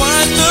in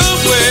quite the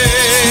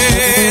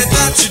way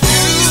that you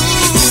do.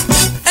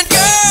 And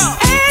girl,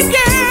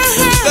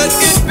 let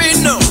it be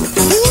known,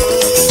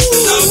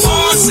 the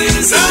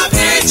forces of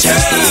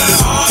nature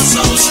are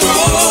so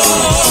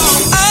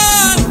strong.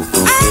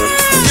 I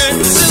can't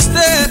resist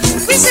it,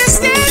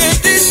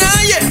 can't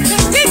deny it,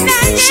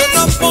 shut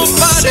up my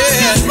body.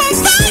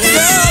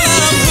 Girl,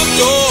 I'm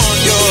hooked on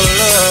your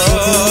love.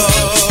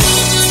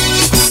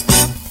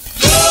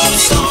 Love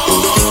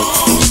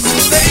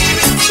songs,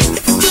 baby,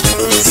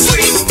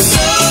 sweet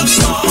love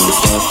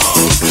songs.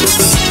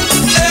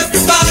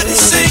 Everybody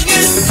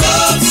singing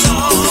love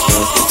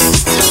songs,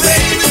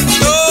 baby.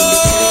 Go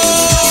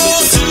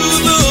to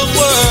the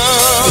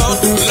world,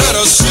 let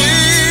us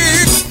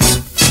sing,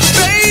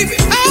 baby.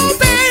 Oh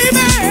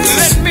baby,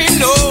 let me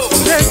know,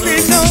 baby.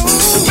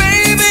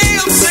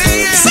 I'm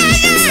saying,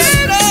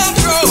 let love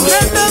grow.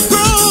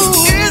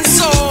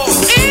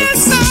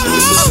 It's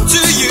all up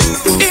to you.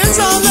 It's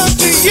all up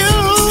to you.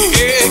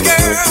 Yeah,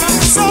 girl.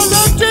 It's all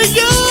up to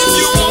you. If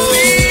you want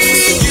me,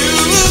 you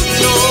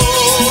know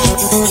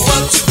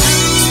what to do.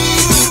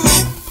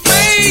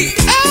 Babe,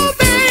 oh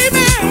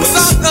baby,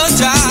 without a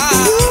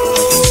doubt,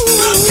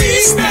 the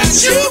peace that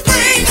you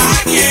bring, I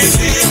can't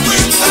live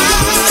without.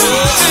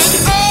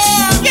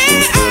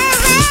 And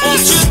I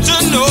want you to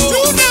know,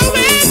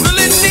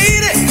 really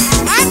need it.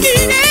 I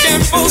need it.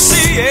 Can't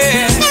foresee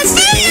it. We'll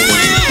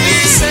be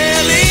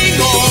sailing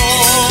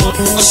on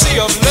a sea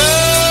of love.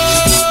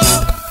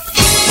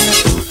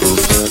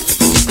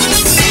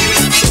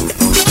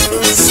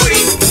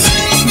 Sweet.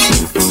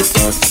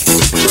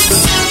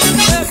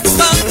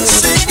 Everybody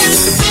singing.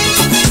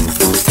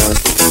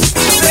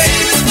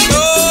 Baby,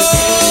 go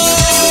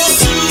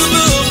to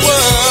the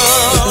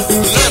world.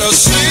 Let us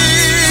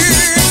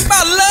sing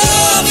my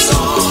love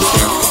song.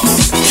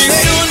 Keep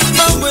doing it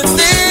from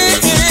within.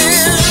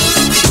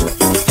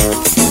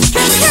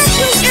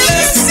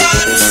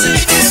 Everybody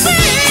singing.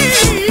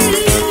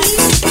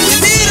 You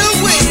need a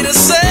way to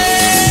say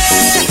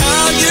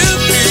how you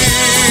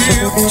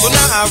feel. So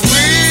now I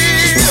will.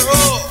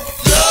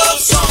 Love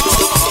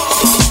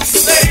songs,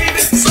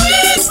 baby.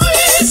 Sweet,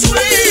 sweet,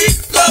 sweet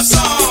love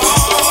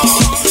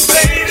songs,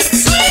 baby.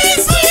 Sweet,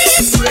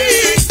 sweet,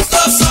 sweet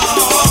love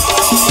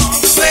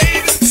songs,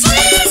 baby.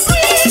 Sweet,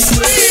 sweet,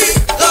 sweet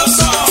love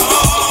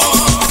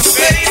songs,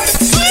 baby.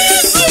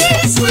 Sweet,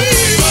 sweet,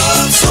 sweet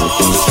love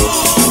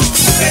songs,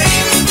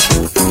 baby.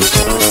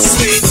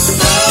 Sweet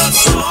love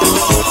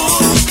songs.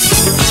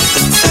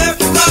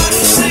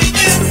 Everybody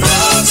singing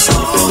love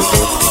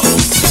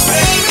songs,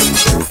 baby.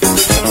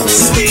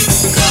 Sweet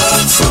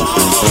love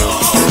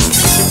songs.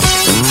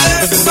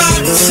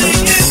 Everybody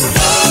singing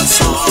love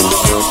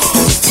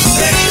songs,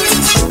 baby.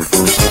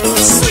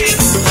 Sweet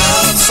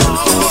love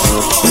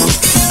songs.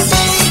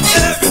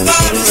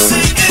 Everybody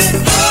singing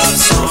love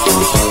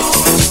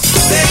songs,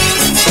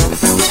 baby.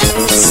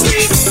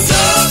 Sweet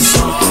love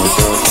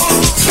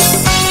songs.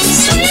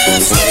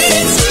 Sweet,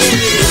 sweet, sweet.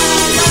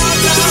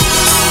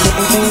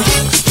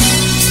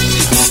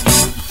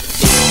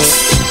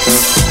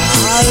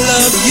 I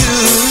love you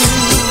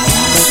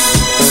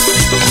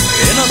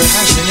in a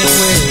passionate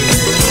way.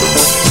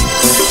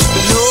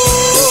 No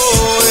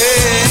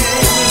way.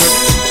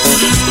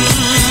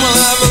 I'll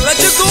never let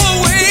you go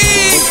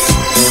away.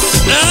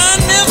 I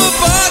never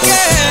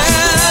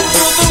forget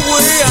the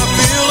way I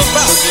feel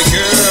about you,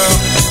 girl.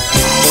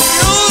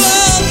 Your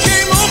love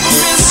came over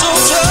me so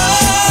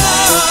tough.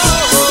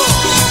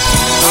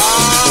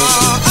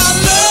 I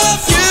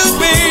love you,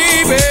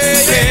 baby.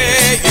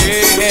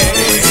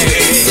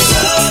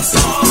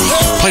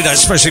 Play that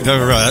especially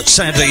for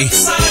Sandy,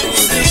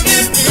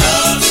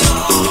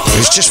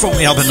 who's just brought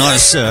me up a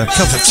nice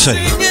cup of tea.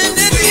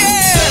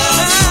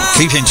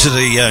 Keeping to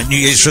the New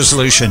Year's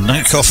resolution,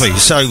 no coffee,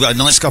 so a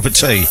nice cup of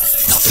tea.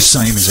 Not the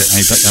same, is it?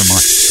 Hey, but never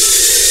mind.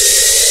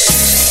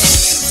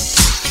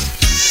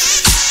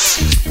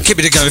 Keep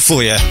it a go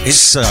for you.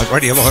 It's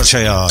Radio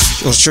RJR.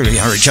 Yours truly,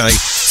 Harry J.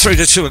 Through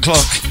to 2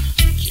 o'clock.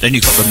 Then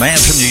you've got the man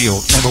from New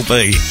York, Neville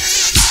B.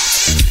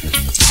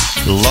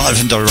 Live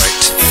and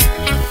direct.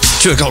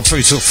 2 o'clock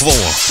through till 4.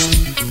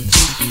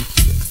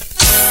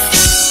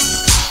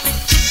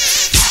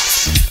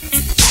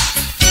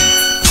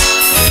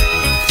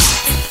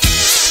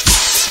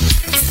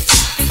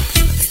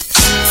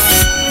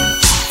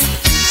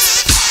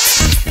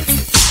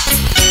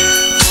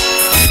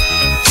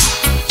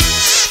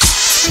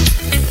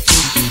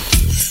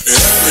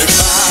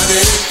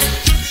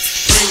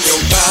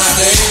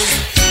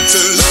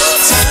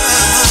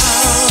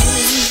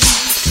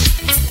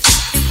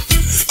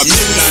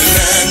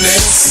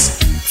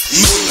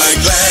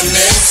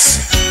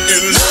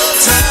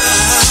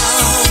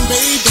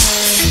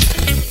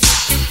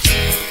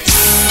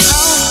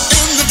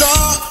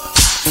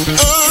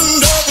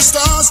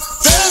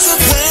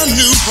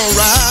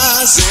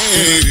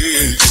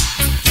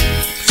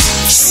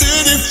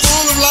 City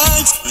full of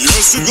lights,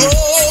 yes, it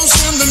glows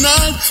in the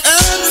night,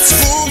 and it's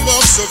full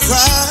of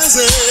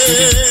surprises.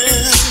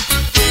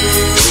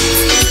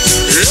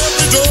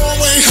 Every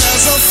doorway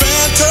has a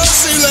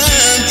fantasy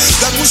land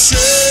that will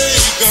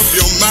shake up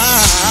your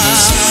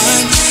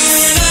mind.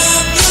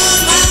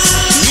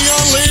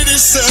 Neon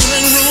ladies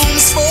selling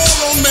rooms for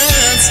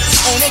romance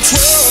on a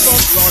 12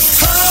 o'clock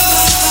high.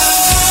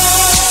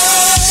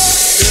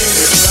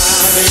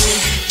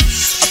 Everybody,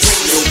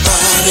 bring your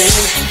body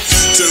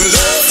to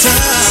Love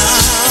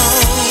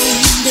Town,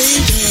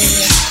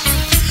 baby.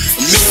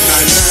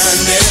 Midnight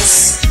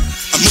madness,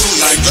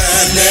 moonlight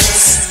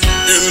gladness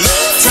in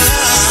Love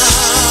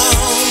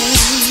Town.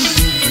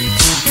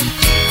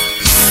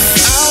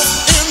 Out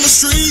in the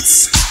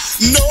streets,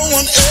 no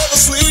one ever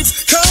sleeps,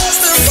 'cause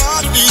their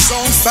body's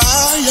on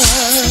fire,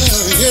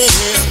 yeah.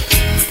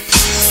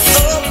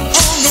 Up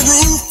on the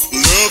roof,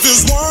 love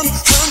is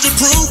 100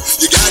 proof.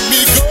 You got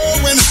me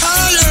going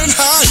higher and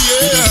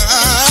higher.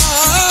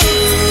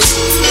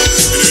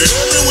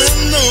 Every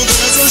window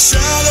there's a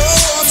shadow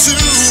or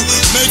two,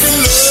 making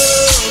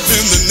love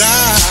in the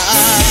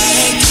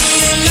night.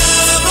 Making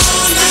love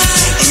all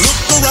night. Look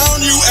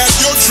around you at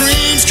your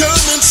dreams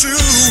coming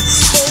true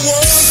for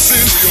once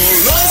in your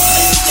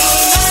life.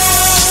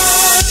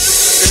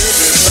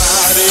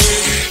 Everybody,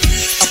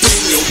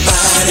 bring your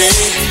body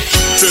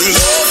to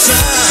Love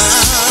Town.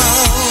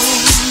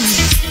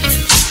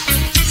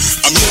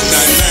 A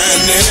midnight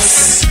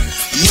madness,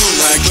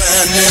 moonlight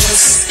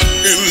gladness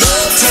in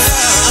Love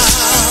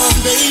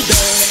Town, baby.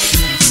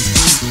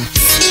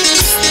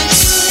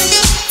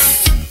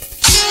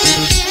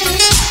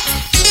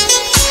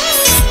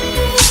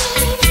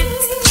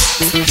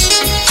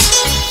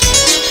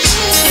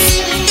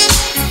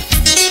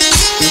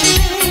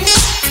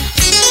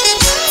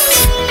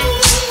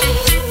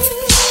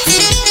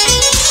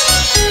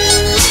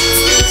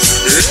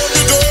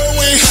 Every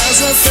doorway has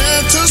a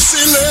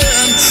fantasy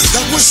land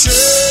that will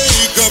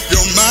shake up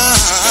your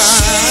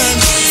mind.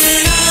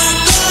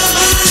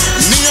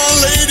 Neon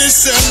ladies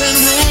selling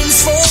rooms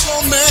for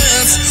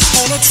romance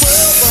on a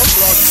 12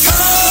 o'clock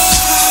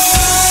high.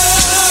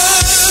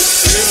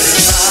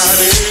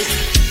 Everybody,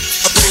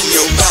 bring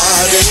your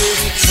body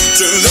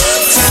to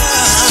Love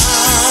Town.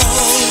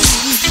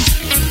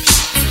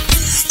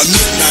 A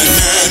midnight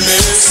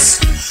madness,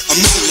 a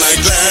moonlight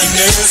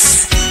gladness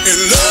in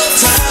Love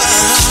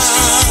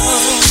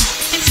Town.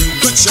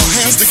 Put your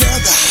hands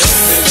together.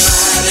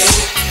 Everybody,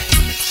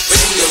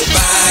 bring your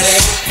body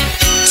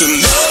to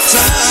Love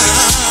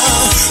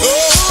Town. Oh,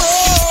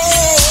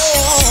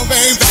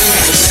 baby.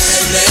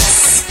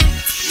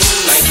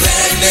 Moonlight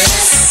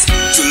gladness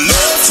to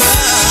Love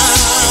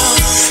Town.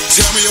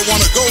 Tell me you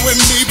wanna go with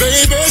me,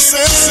 baby.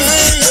 Say.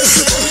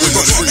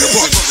 Everybody bring your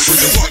body.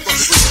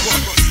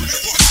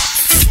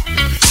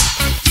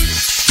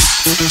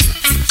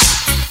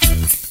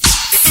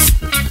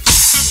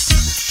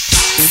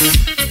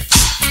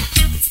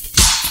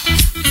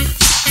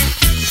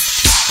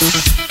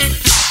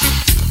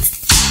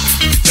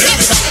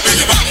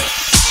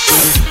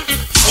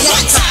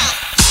 One time.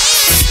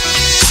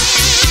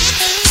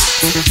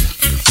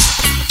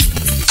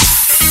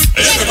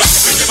 Everybody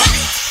bring your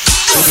body.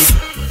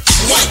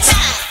 One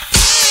time.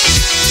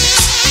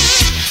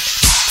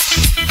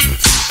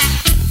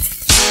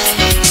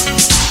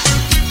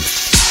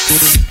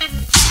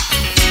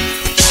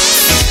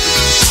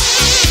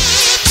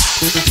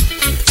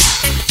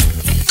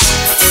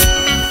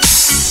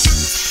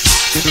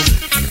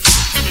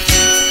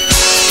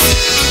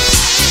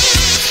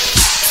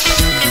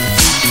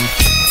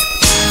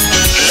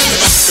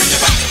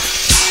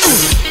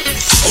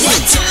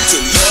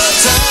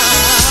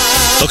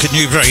 Look at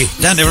Newbury,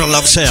 down there on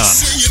Love Town.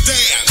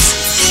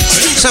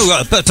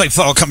 So, birthday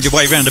file coming your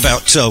way round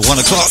about 1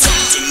 o'clock.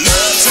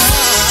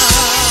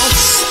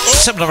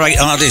 7 or 8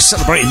 artists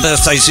celebrating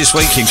birthdays this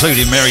week,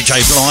 including Mary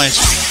J. Blige,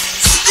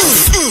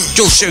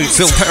 George Stewart,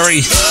 Phil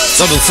Perry,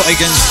 Donald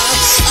Fagen,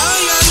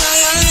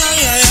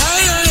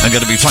 I'm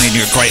going to be playing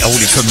you a great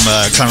oldie from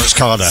Clarence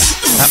Carter.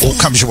 That all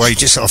comes your way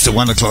just after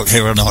 1 o'clock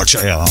here on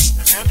RJR.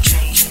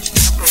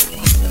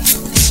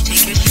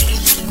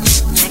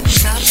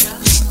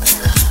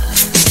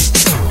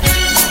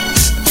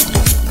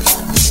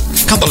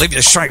 Can't believe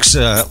this track's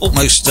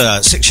almost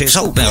 6 years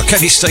old now.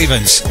 Kenny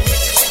Stevens.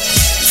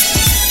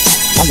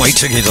 One Way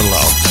Ticket to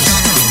Love.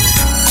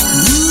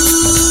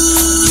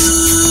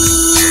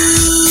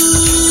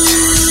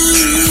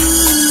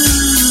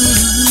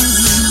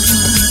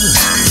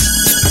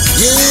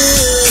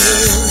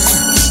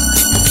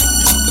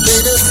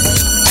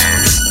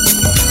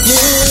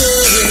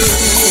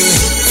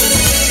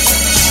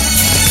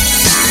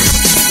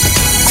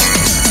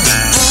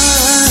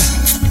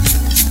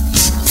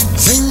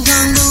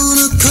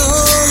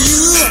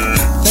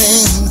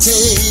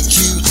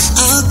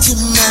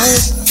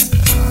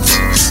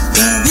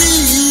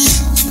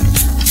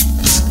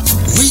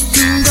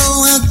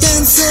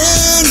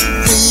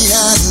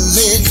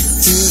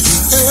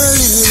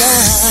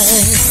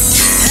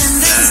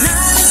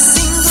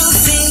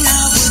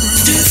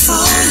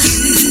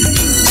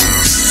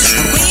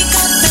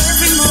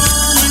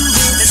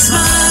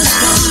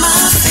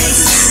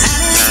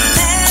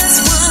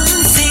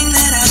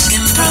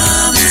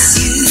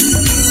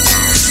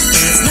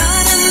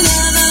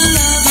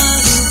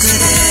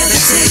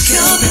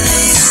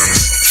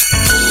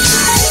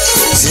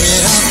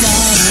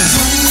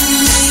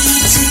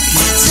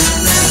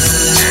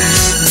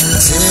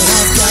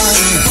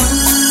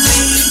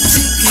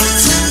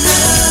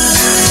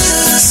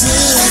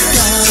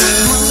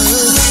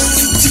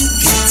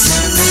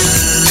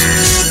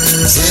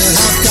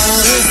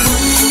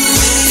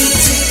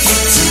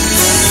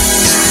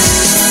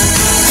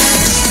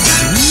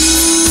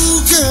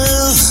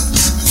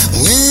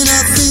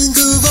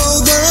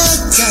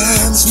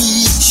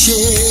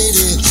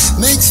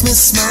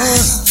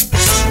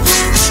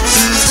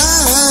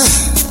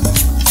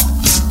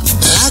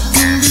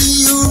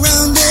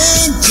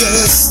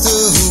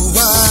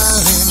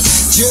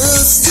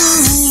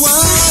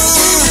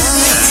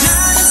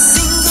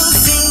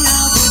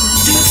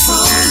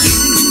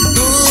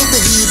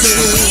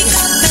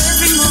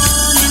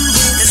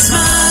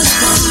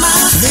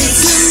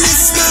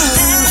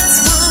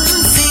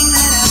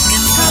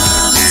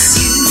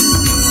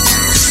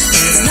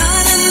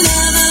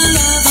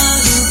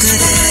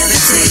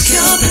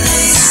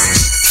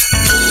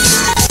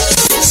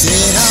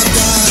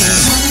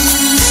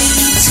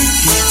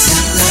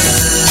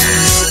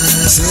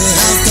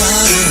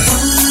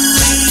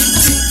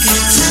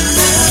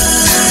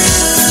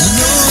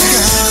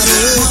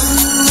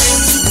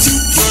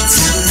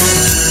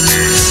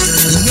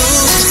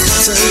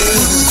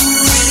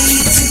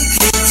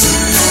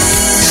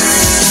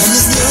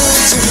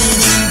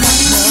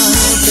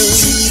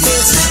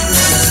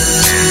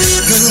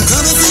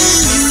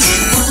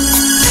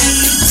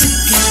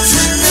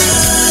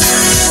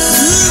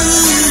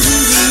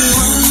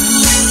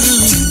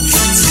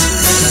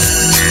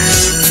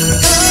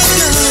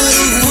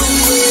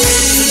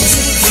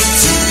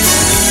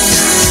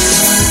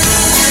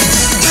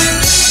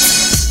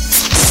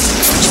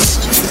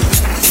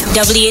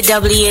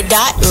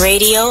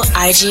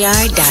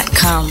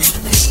 www.radioigr.com.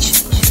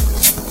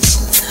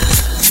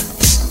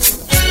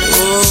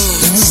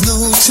 There's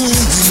no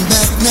turning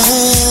back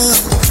now,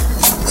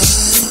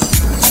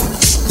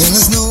 and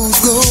there's no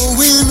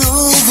going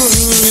over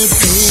it,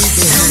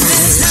 baby. And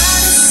there's not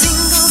a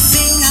single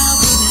thing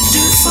I wouldn't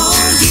do for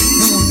you.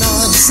 No,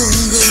 not a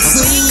single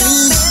thing. I wake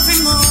up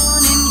every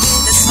morning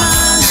with a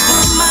smile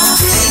upon my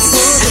face.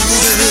 Oh,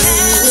 baby.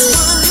 There's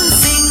one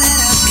thing that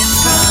I can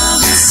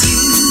promise you.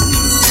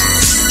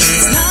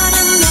 There's not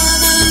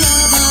another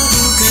lover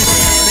who could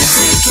ever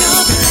take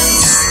your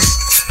place.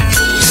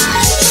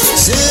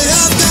 Said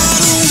I've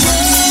got a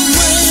one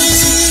way.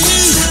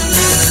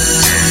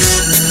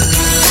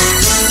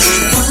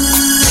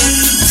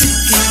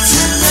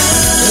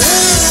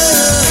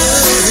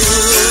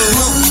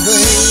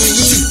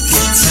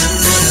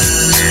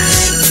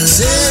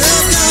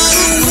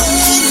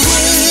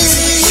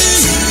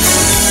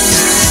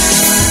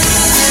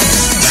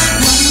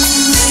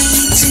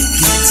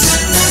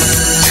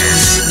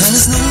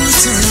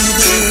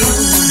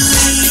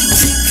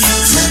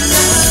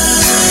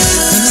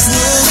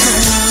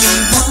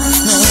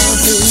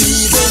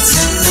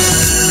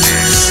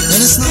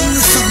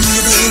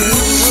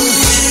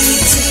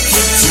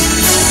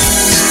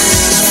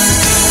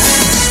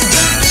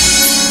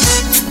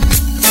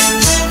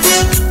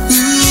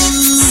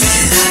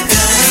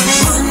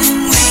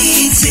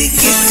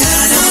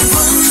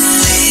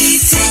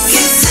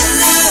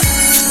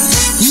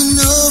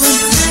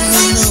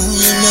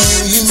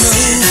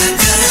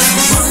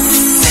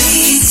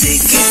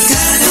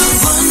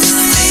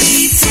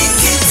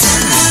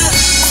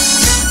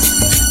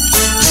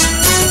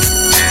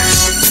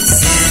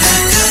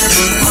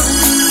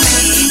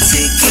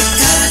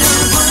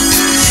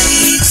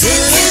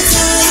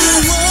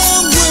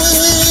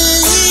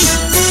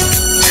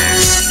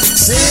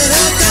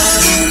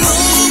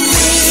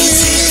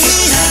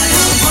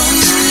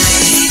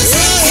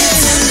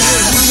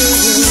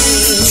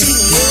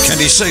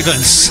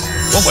 Stevens,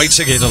 One Way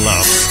Ticket to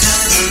Love.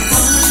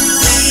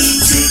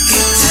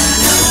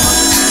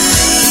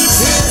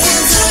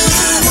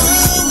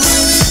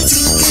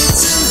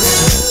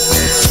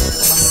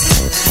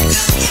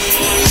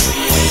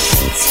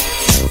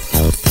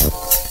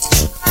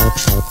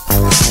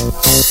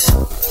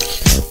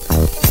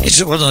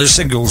 It's one of those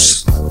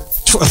singles,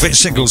 12-inch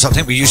singles. I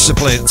think we used to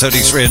play at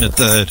 33 and a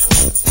third.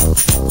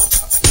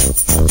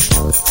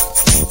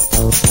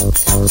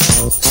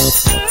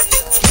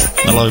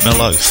 Mellow,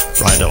 mellow,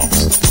 right on.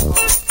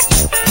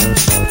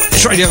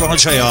 It's Radio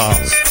RJR,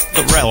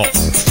 The Realm.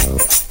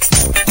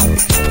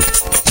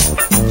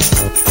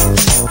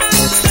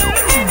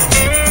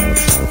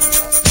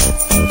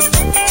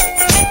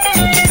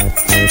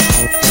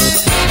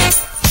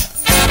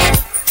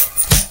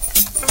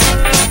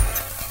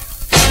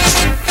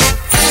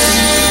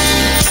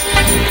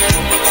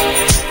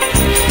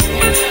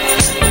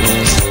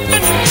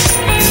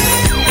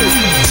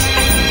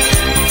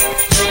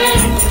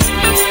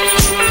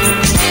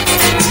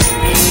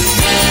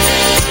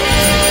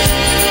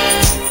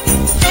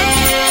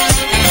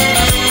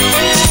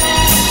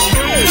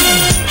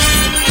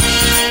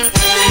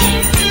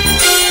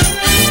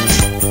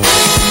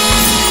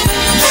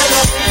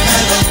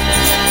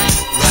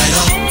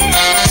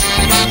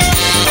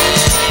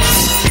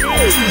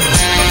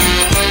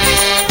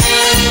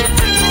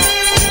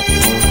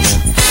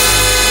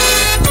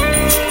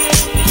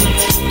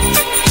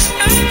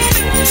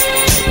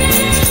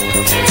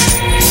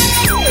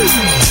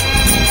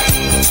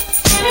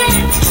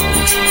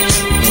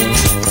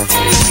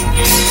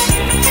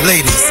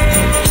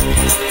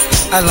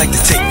 I'd like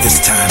to take this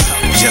time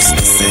out just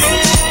to say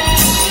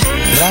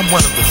that I'm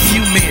one of the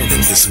few men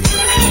in this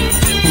world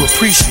who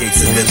appreciates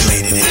a good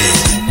lady today.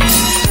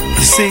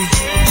 You see,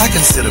 I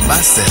consider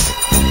myself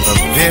a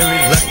very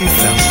lucky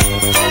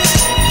fellow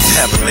to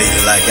have a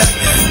lady like I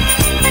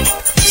got.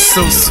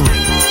 So sweet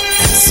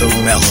and so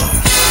mellow.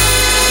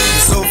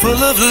 So full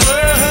of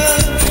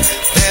love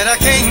that I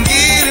can't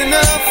get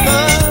enough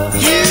of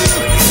you.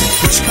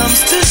 Which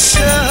comes to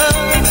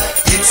shove,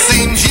 it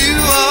seems you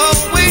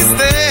always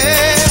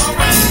there.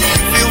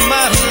 Fill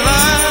my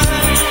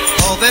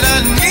life, all that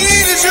I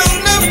need is your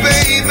love,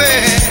 baby.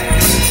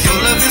 Your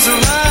love is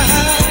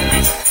right,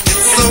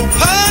 it's so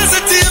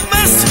positive,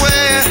 I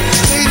swear.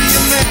 Lady,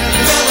 you're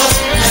mellow,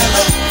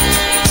 mellow,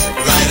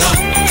 right on.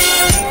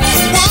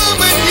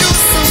 Woman, you're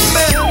so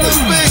mellow,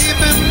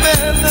 baby,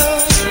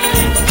 mellow.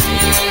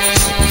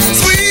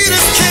 Sweet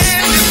as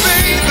candy,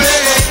 baby,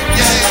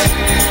 yeah.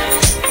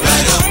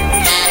 Right on.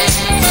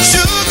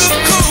 Sugar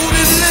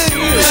coated lady,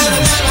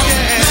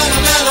 mellow,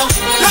 mellow,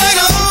 right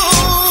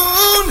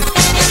on.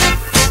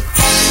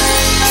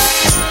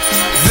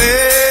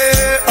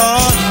 There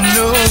are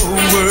no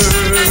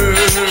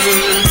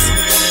words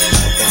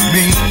that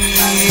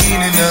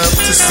mean enough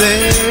to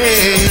say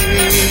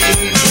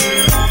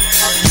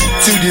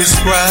to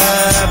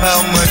describe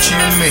how much you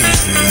mean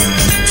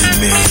to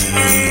me.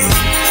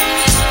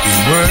 You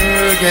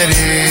work at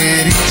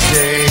it each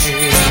day.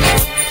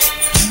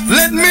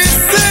 Let me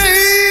say,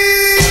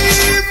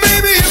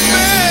 baby, you're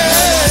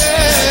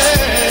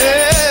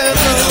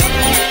mellow.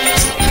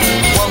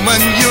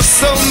 Woman, you're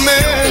so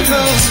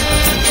mellow.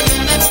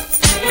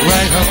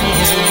 Right on.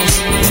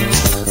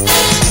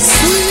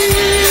 Sweet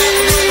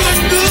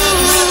and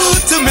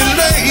good to me,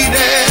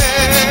 lady.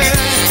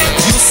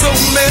 You're so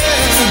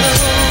mellow.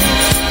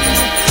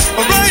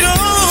 Right on.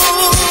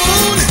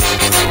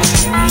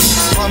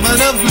 Woman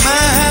of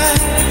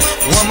mine,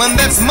 woman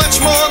that's much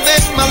more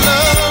than my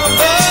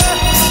lover.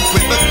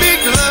 With a big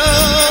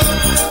love,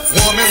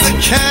 warm as a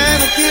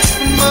kind of gift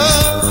from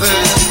mother.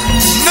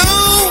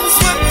 Knows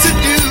what to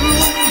do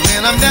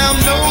when I'm down,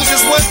 knows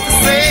just what to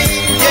say.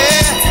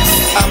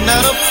 Yeah, I'm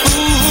not a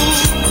fool.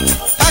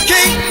 I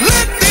can't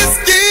let this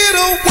get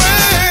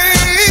away.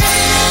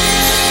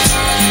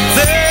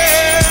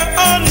 There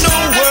are no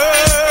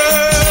words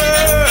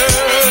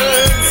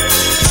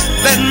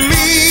that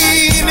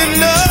mean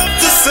enough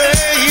to say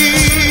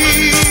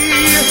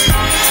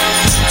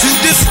to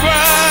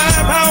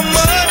describe how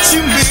much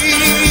you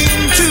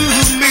mean to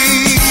me.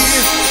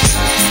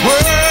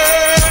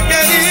 Work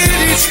at it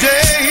each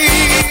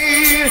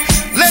day.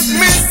 Let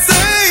me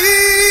say,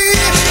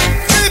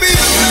 baby,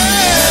 you're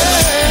mellow.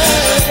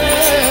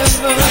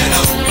 Right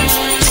on.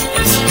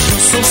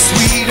 You're so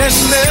sweet and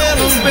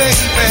mellow,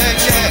 baby,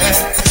 yeah.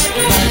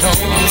 Right on.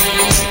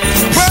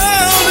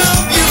 Proud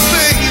of you,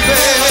 baby.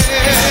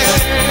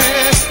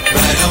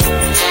 Right on.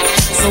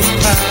 So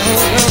proud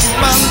of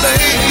my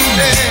lady,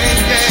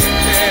 yeah.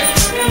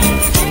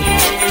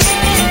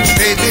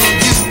 Baby,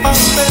 you are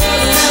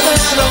mellow,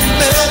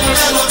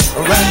 mellow,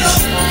 right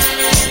on.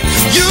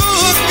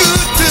 You're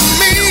good to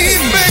me,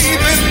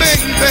 baby,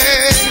 baby.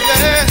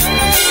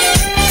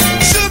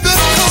 Sugar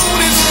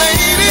coated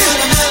lady,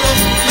 mellow,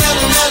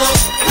 mellow,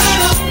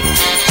 right on.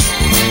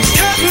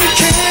 Cotton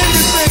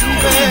candy,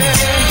 baby,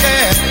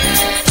 yeah.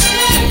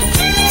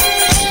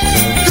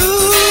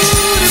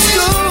 Good as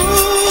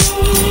gold.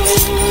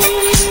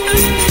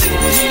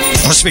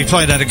 Must be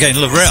playing that again.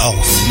 Lorel,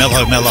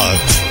 Mellow Mellow.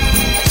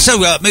 So,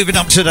 moving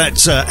up to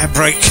that ad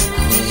break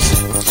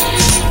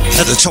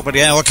at the top of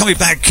the hour. Coming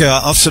back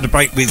after the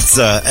break with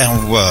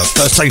our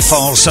birthday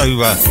file. So,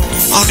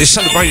 artists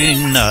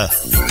celebrating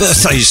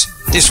birthdays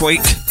this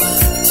week,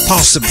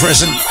 past and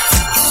present.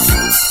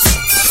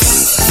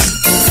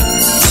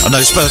 And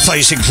those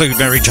birthdays include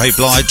Mary J.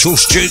 Blige,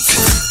 George Duke,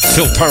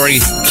 Phil Perry,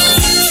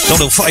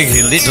 Donald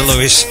Fagen, Linda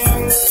Lewis,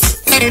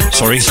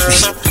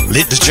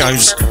 Linda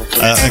Jones,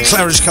 and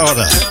Clarence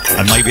Carter,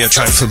 and maybe a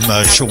track from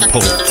Sean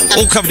Paul.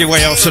 All coming your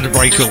way after the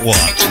break at 1.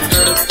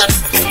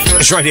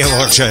 It's Radio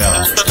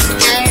RJR.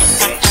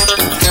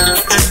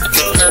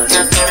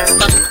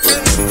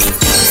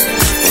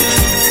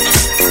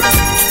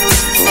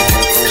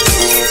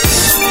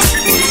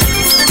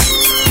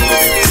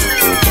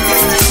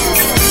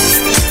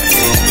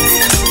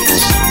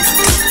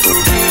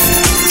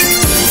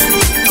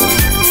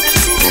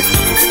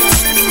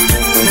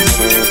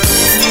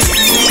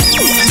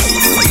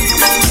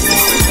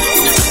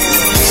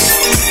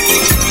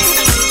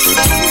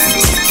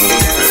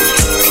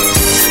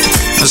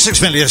 The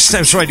 6 million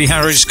steps, Radie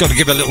Harris. Got to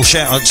give a little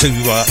shout out to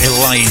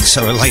Elaine.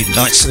 So Elaine,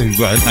 nice to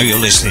know you're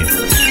listening.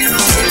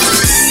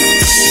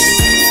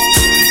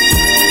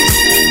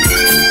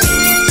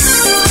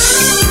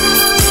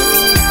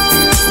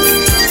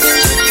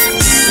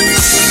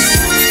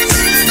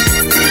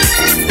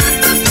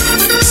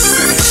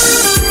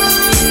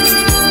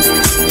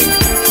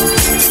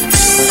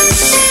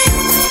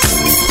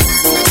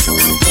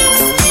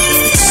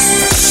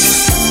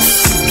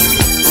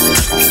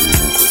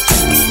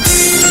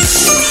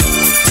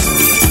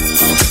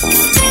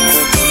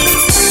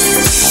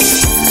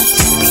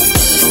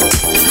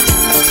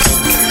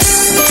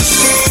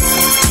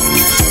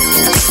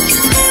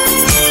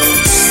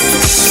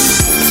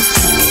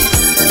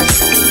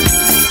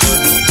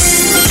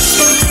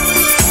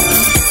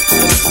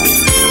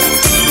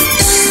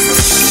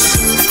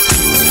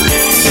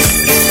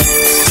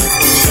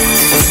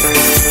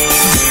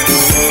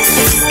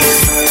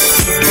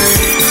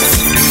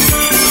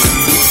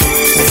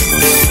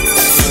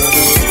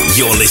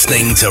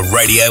 Listening to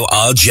Radio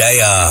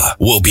RJR.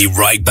 We'll be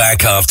right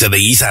back after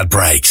these ad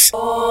breaks.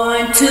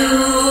 Born to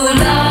love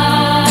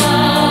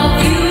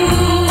you.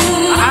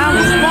 I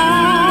was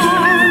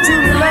born to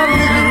love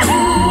you.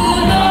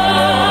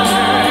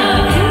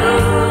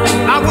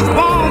 I was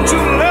born to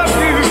love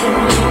you.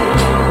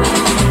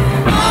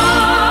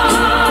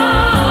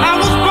 I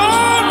was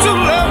born to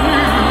love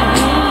you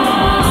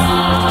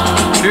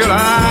till I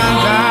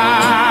die.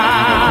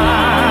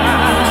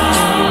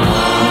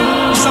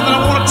 Something I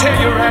want to tell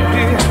you right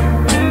here.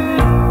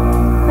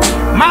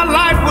 My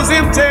life was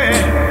empty,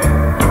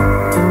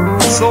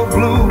 so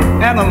blue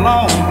and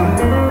alone.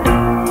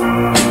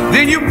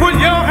 Then you put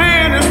your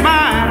hand in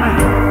mine,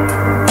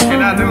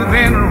 and I knew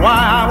then why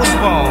I was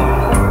born.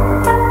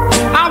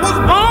 I was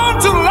born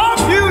to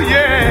love you,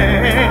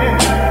 yeah,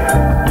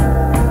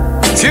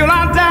 till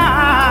I die.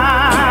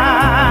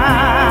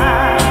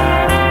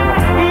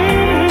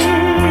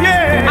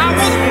 Yeah, I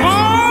was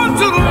born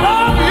to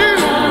love you.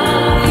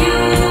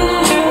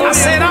 I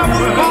said I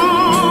was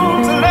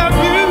born to love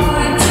you.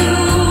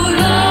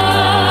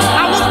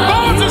 I was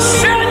born to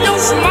share your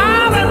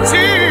smile and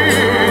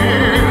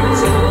tears.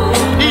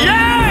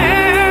 Yeah,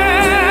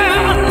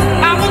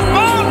 I was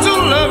born to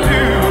love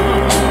you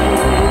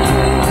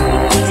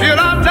till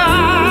I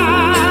die.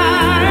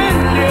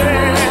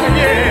 Yeah,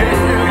 yeah.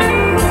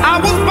 I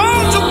was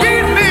born to be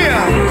near.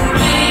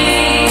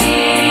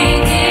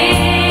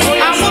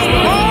 I was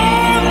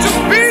born to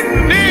be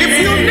near. If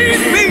you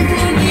need me,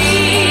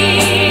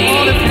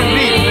 or if you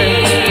need me,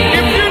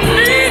 if you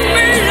need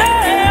me,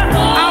 yeah.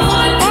 I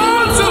was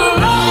born to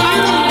love. I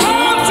was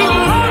born to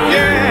love,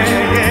 yeah,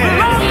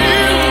 yeah. Love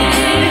you,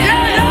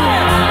 yeah, yeah,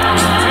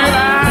 till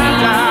I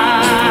die.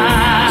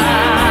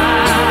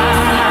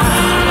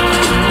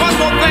 One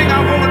more thing I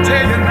want to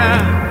tell you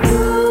now.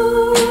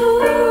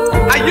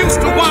 I used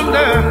to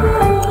wonder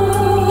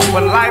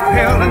what life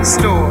held in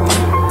store.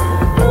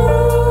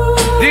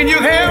 Then you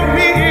held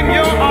me in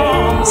your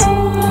arms.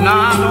 Now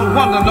I don't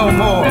wonder no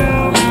more.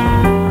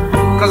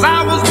 'Cause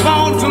I was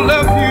born to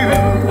love you.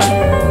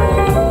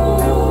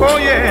 Oh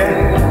yeah,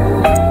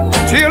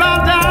 till I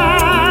die.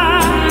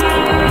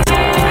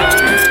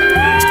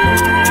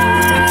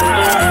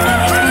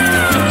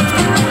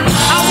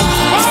 I was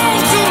born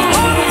to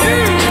love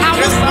you. I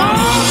was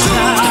born to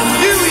love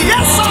you.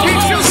 Yes, sir.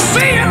 Can't you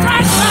see it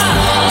right now?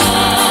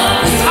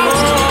 I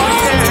was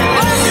born to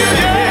love you.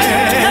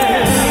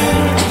 Yeah.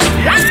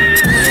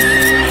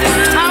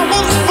 I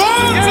was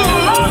born to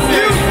love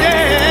you.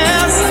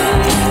 Yes.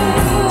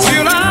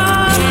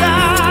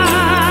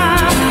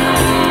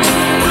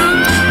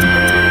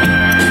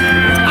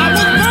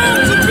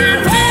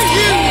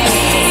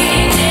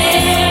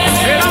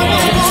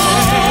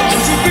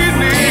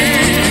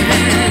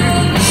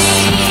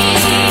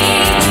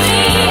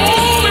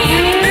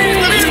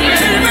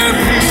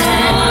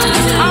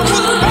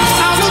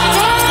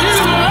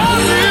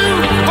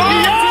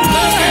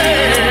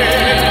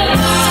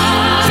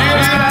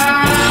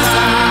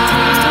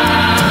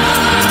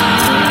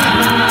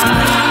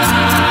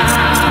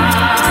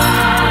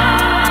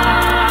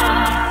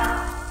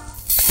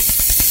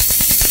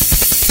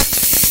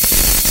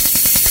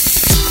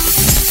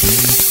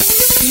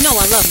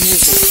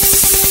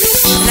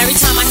 crazy. And every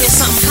time I hear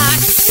something hot,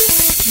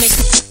 makes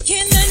me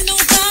can't let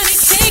nobody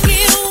take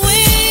it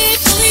away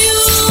from you,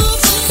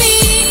 from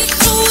me,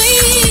 from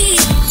we.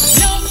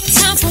 No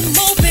time for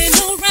moping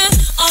around.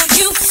 Are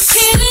you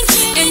kidding?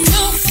 And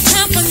no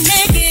time for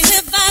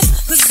negative vibes,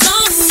 'cause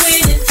I'm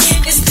winning.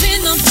 It's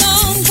been a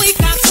long week.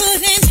 I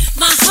put in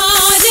my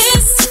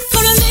hardest.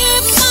 Gonna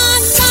live my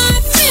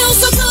life. Feel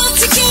so good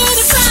to get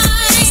it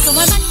right. So I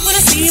like what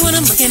I see when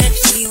I'm looking at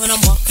me, when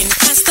I'm walking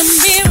past the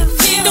mirror.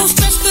 Don't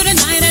stress through the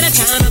night at a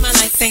time in my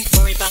life. Ain't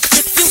worry about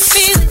if you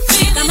feel it.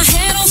 Got my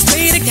head on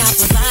straight, I got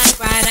my vibe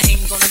right. I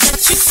ain't gonna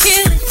let you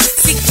kill it.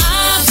 See,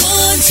 I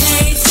would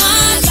change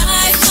my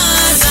life,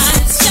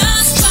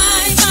 just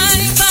fine, fine, fine,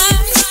 fine, fine,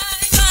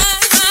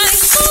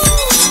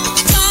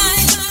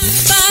 fine, fine,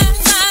 fine,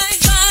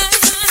 fine,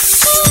 just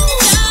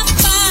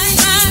fine,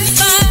 fine,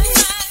 fine,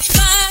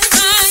 fine,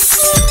 fine.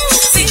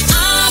 See, I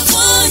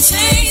would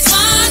change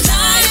my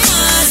life,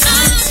 just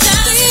fine.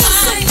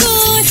 So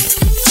good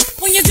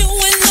when you're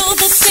doing all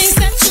the things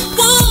that you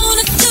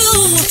wanna do.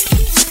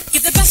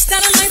 Get the best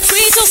out of life,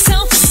 treat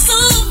yourself to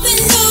something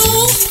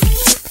new.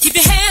 Keep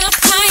your head up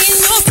high in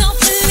yourself,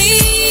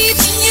 believe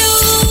in you,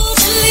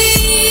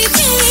 believe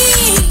in me.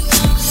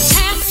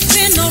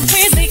 Having a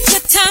really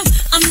good time,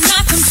 I'm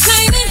not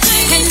complaining,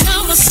 and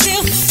I'ma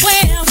still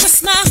wear a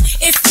smile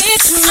if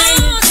it's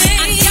raining.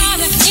 I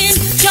gotta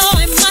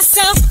enjoy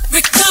myself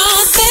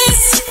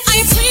regardless. I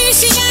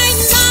appreciate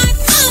life,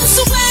 I'm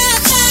so glad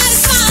that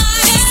it's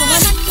fine. So I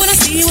like what I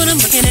see when I'm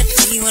looking at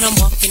me, when I'm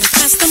walking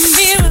past the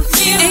mirror.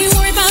 Ain't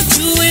worried about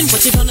doing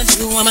what you're gonna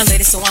do. I'm a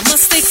lady, so I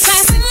must stay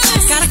classy.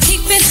 Gotta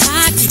keep it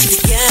high, keep it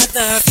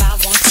together if I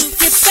want to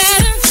get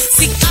better.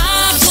 See, I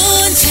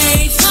would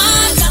change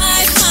my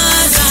life,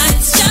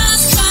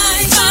 just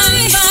fine,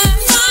 fine, fine,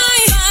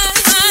 fine,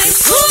 fine,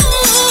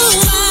 ooh,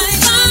 fine,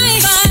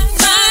 fine, fine,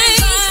 fine,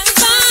 fine,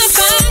 fine,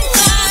 fine,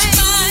 fine,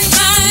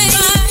 fine,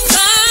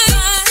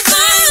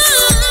 fine.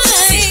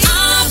 See, I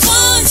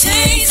would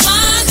change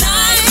my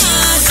life, I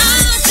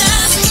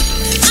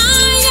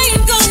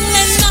ain't gonna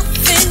let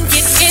nothing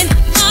get in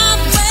my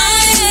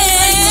way.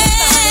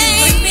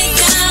 Bring me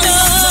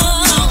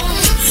down,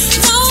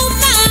 no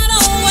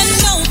matter what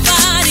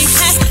nobody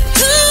has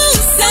to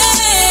say. I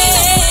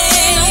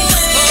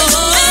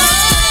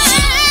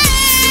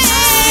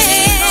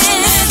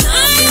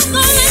ain't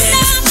gonna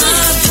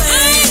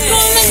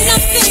let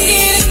nothing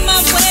get in my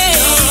way.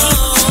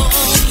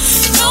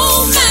 No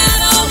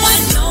matter what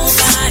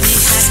nobody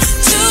has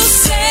to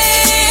say.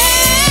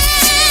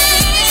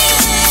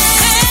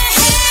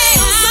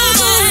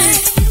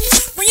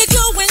 When you're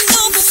doing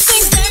all the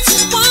things that you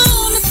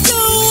wanna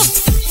do,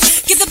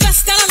 get the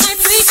best out of life,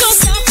 treat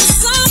yourself to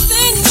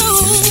something new.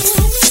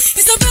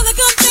 It's a really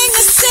good thing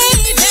to say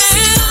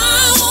that I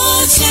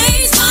will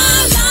change my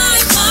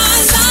life,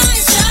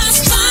 just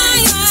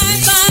fine,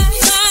 fine, fine, fine,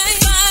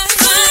 fine, fine,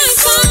 fine,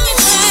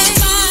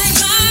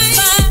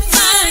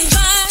 fine,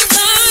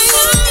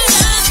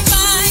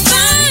 fine, fine, fine,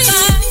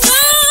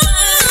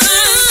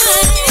 fine,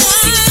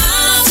 see, I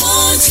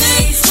will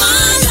change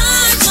my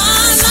life,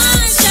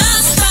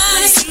 just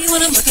fine. See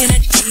when I'm looking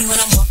at me, when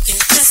I'm walking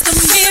past the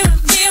mirror.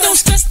 Don't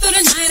stress through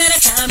the night at a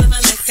time in my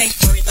life. Ain't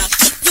worry about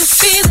if you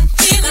feel it.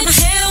 Got my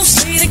head on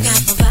straight, I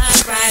got my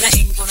vibe right. I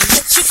ain't gonna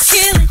let you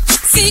kill it.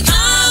 See,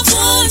 I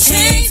will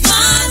change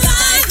my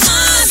life,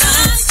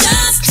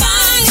 just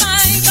fine,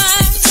 fine, fine,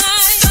 fine,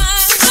 fine,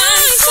 fine,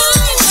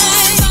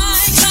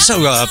 fine.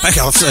 So, back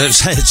after those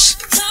heads,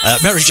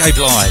 Mary J.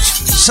 Blige,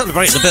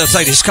 celebrating the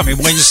birthday this coming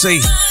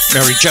Wednesday.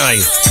 Mary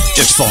J,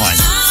 just fine.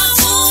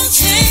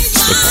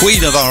 The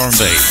Queen of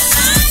R&B.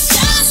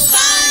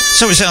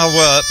 So it's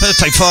our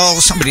birthday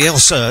file. Somebody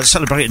else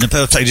celebrating the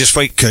birthday this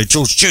week.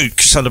 George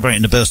Duke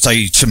celebrating the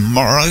birthday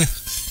tomorrow.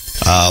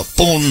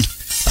 Born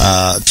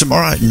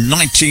tomorrow,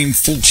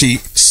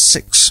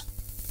 1946.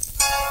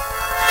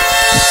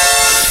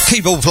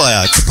 Keyboard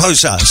player,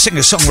 composer,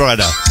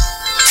 singer-songwriter.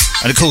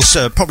 And of course,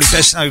 probably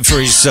best known for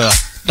his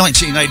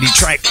 1980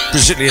 track,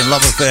 Brazilian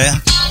Love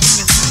Affair.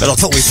 But I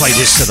thought we'd play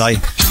this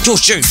today.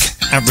 George Duke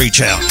and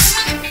Reach Out.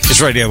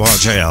 It's Radio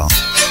RJR.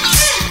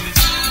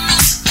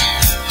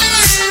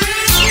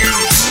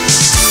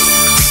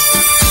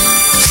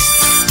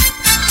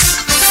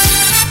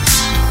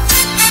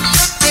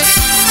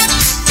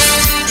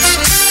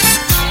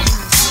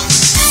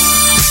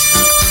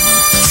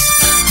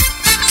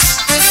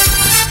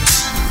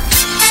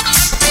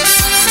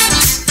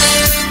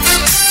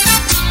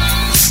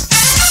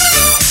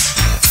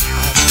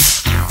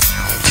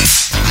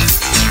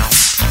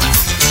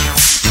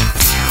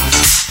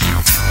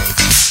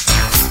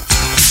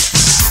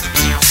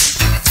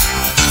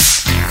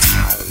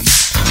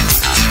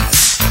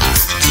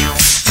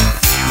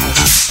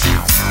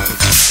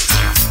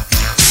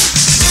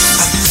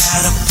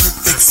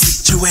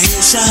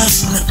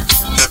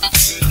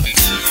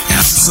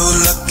 I'm so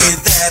lucky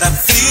that I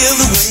feel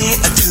the way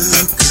I do,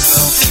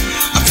 girl.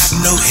 I've got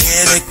no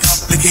headache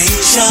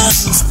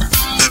complications.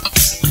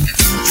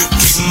 You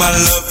keep my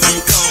love from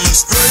coming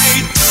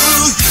straight to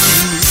you.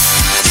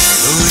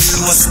 Though you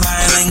are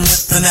smiling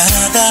with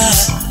another,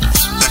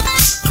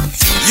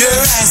 Your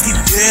eyes keep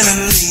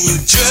telling me you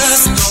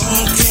just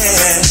don't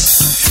care.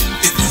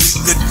 If we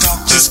could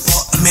talk just for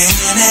a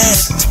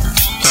minute,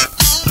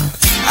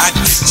 I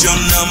get your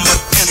number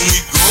and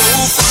we go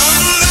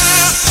from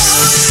there.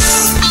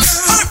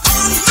 You are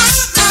on my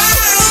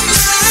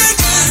mind,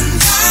 and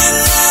I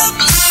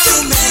love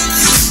to make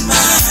you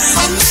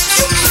mine. I'll make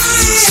you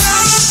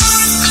mine.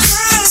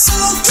 Girl, so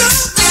to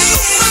me,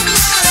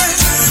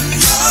 turn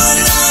your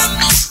love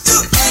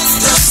to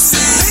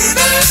ecstasy.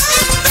 Baby,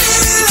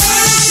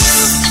 you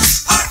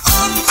are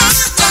on my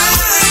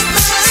mind,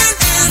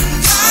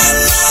 and I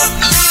love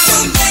to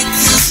make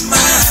you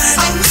mine.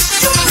 I'll make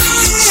you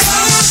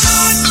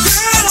mine.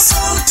 Girl,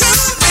 so to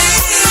me,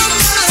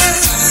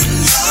 turn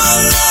your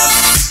love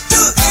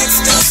to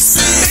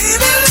ecstasy.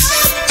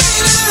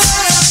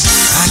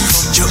 I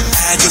caught your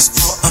eye just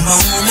for a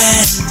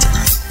moment,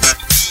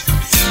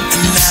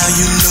 and now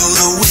you know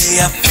the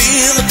way I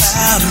feel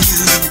about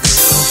you,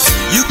 girl.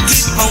 You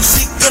keep on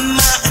seeking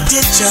my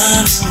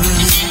attention.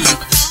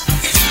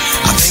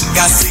 I think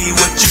I see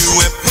what you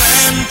have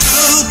planned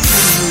to do.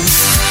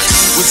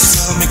 With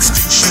some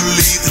excuse you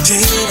leave the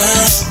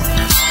table.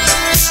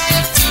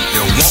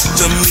 You want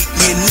to meet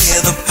me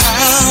near the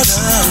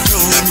powder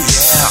room,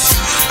 yeah.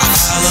 I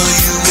follow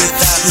you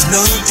without his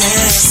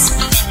notice.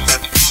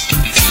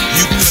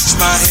 You touch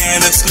my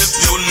hand and slip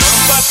your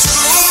number to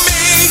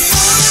me.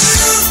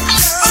 You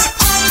are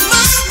on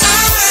my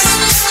mind,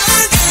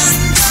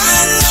 and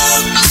I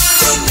love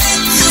to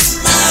make you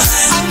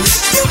mine. I'll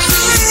make you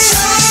mine.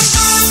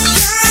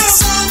 Girl,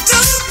 so to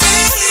me,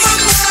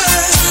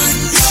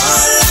 turn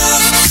your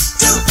love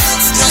to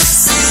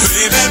ecstasy.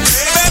 Baby,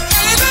 baby,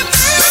 baby,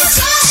 baby,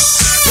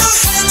 your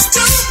hands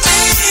to me.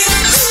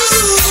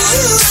 Ooh,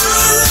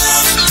 your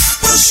love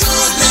will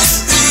surely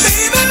be.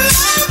 Baby, baby,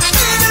 your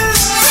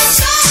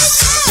hands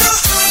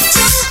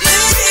to me.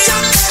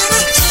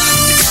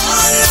 Turn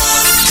your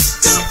love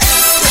to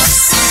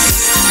ecstasy.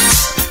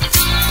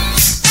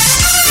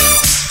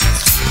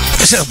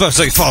 It's our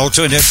birthday file,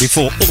 doing it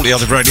before all the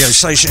other radio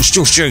stations.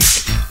 George Duke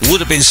would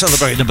have been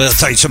celebrating a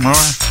birthday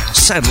tomorrow.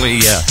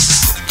 Sadly,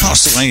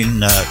 passed away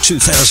in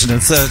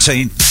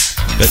 2013.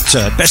 But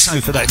best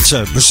known for that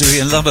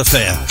Brazilian love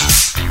affair.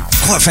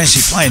 Quite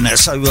fancy playing that,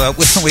 so we'll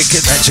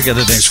get that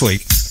together next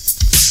week.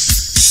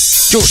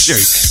 George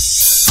Duke.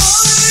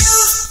 You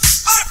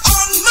are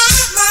on my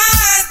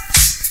mind,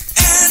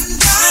 and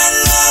I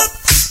love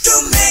to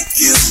make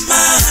you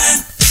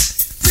mine.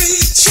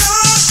 Reach your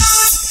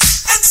heart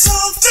and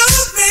soul to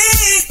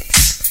me.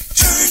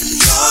 Turn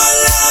your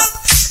love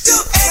to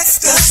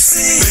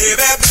ecstasy. Baby,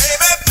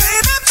 baby,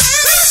 baby,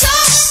 baby,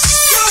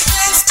 your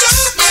hands to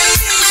me.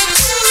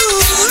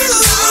 Ooh,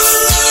 your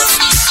love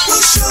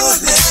will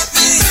surely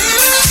be.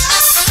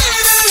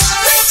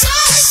 Reach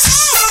your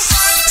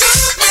heart to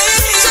me.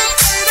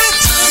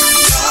 Turn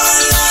your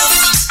love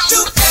to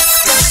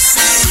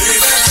ecstasy.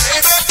 Baby,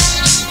 baby.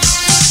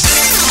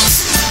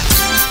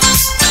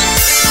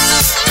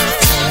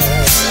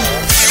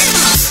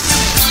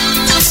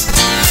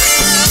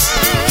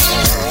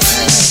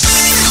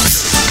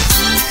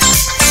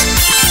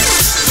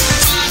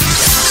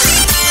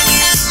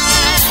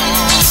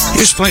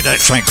 Used to play that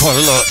track quite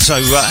a lot, so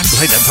I haven't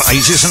played that for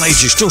ages and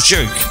ages. George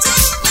Duke.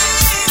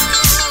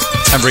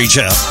 And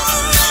Reach Out.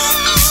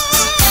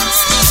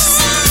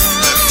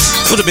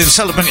 Would have been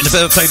celebrating the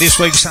birthday this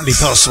week. Sadly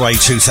passed away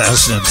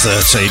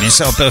 2013.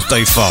 It's our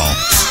birthday file.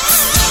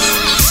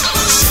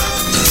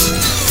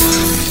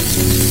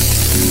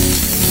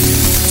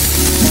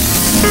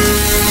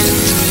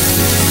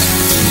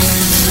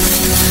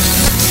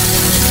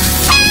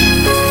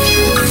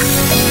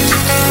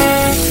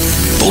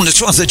 Born the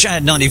 12th of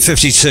Jan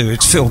 1952,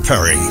 it's Phil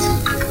Perry.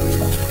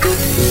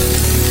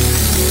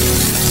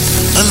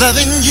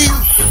 Loving you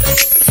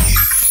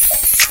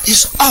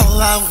is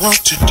all I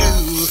want to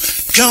do.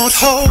 Don't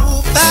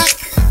hold back.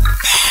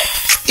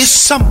 Is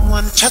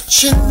someone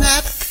touching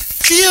that?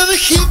 Feel the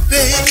heat,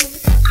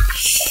 babe.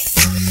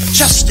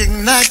 Just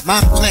ignite my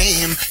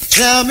flame.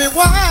 Tell me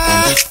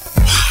why.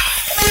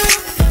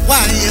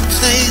 Why you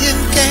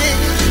playing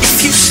games?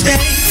 If you stay,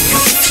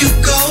 if you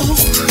go,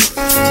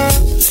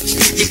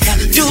 you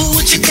gotta do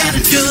what you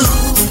gotta do.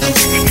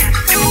 You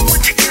gotta do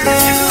what you gotta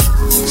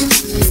do.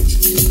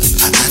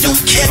 I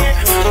don't care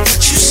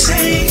what you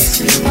say.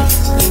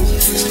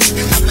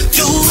 I'ma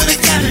do what I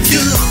gotta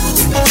do.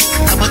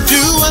 I'ma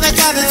do what I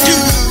gotta do.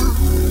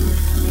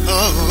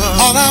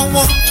 All I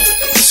want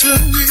is for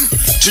you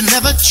to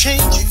never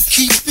change and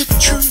keep it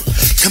true.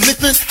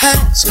 Commitment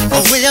has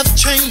a way of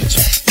change.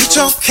 It's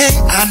okay,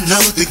 I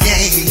know the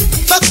game.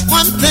 But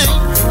one thing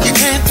you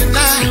can't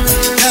deny,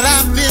 that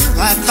I've been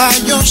right by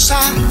your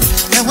side.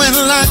 And when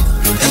life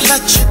has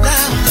let you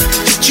down,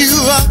 pick you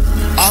up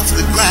off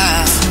the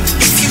ground.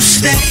 If you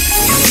stay,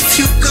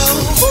 if you go,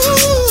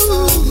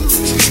 ooh,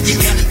 you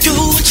gotta do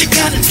what you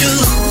gotta do.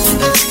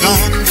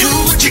 Gonna do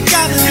what you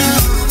gotta do.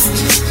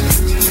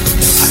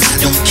 I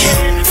don't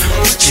care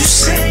what you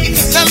say.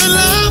 Fell in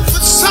love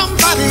with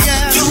somebody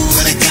else. Do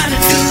what I gotta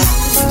do.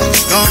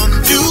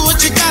 Gonna do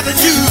what you gotta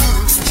do.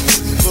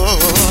 Oh.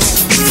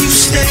 If you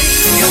stay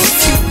or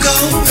if you go,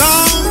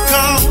 gonna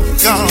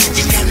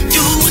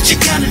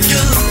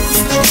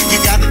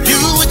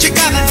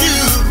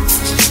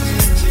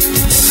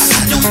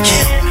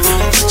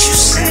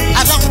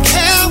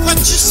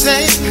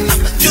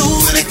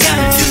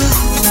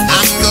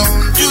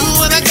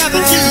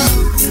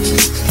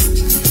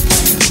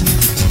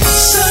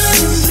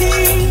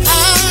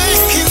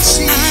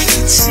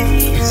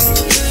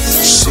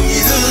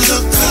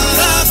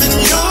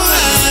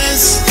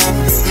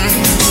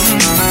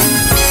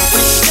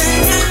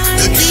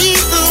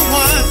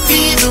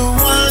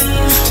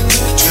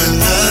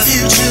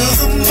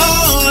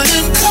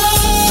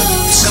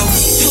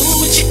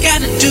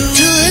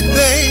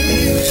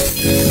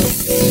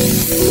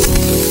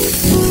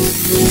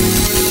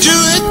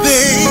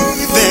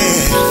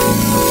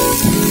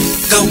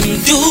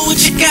Do what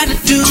you gotta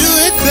do. Do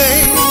it,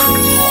 babe.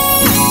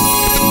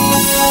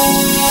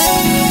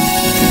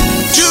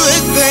 Do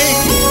it,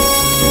 babe.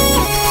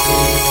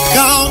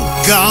 Gone,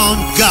 gone,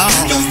 gone.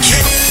 I don't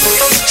care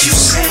what you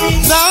say.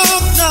 No,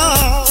 no.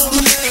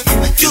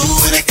 Do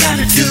what I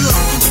gotta do.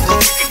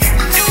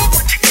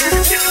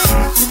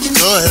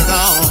 Go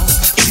on.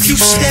 If you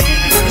stay,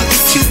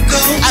 if you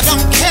go, I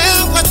don't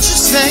care what you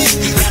say.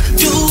 you gotta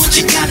do what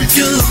you gotta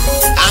do.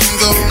 I'm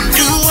gonna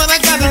do what I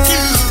gotta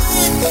do.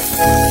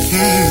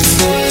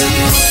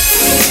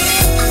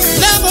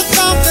 Never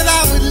thought that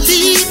I would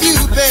leave you,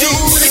 babe. Do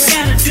what I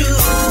gotta do.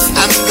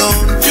 I'm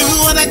gonna do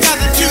what I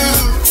gotta do.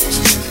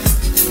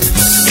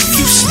 If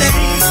you stay,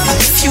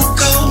 if you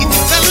go, If you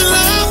fell in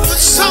love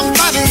with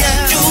somebody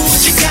else, do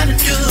what you gotta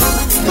do.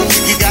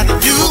 you gotta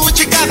do what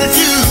you gotta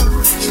do.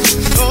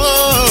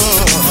 Oh,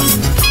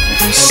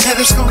 said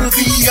it's gonna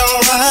be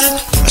alright.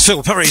 That's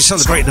Phil Perry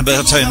celebrating the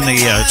birthday on the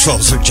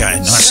 12th of Jan.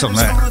 Nice on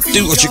that.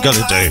 Do what you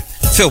gotta do.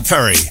 Phil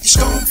Perry. It's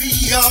gonna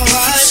be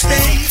alright.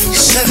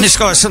 Said And this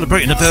guy's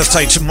celebrating a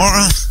birthday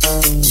tomorrow.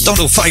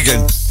 Donald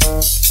Fagan.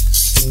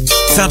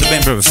 Found a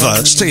member of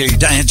Steely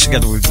Dan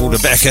together with Walter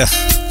Becker.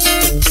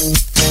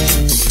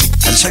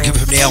 And taken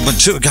from the album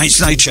Two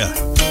Against Nature.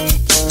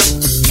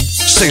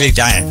 Steely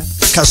Dan,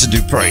 Cousin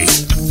Dupree.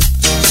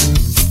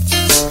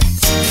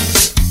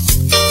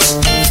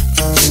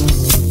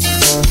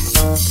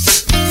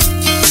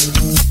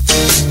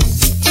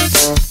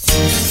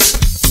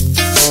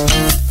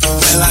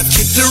 Well, I've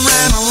kicked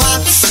around a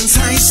lot since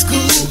high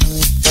school.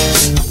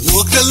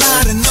 Worked a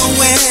lot of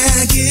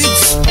nowhere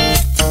gigs.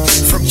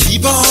 From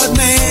keyboard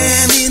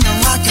man in a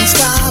rock and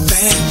star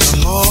band to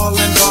hall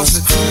and boss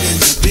recruiting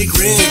the big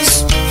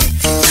rigs.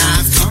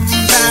 Now I've come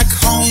back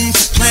home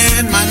to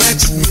plan my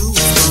next move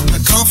from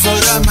the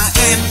comfort of my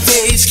Aunt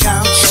Faye's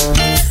couch.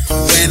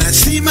 When I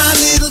see my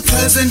little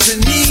cousin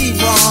Janine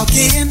walk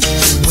in,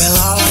 well,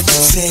 all I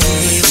could say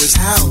was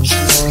ouch.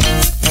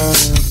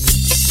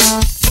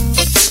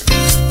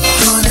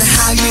 Wonder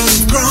how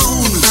you've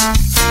grown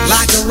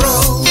like a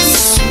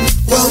rose.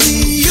 Well,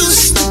 we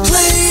used to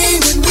play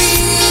when we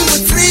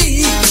were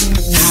 3.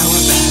 How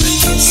about a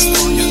kiss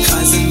for your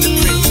cousin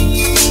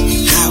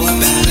Dupree? How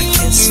about a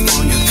kiss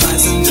for your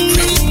cousin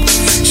Dupree?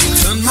 She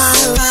turned my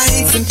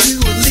life into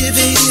a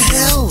living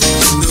hell.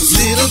 Those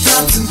little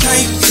drops and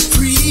tight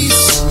capris.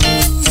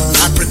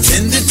 I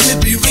pretended to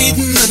be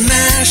reading the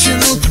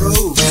National Pro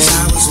as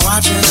I was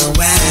watching her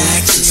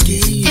wax and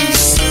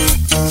skis.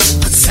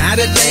 On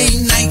Saturday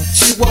night,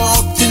 she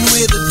walked in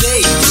with a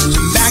date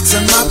and backs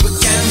him up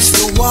against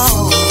the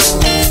wall.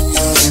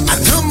 I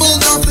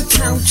tumbled off the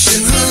couch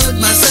and heard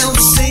myself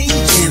sing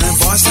in a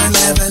voice I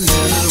never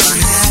knew I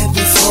had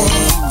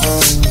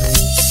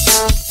before.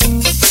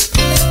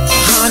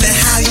 Honey,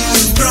 how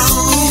you've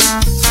grown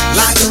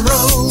like a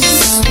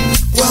rose.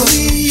 Well,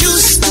 we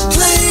used to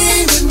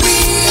play when we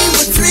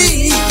were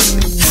 3.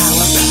 How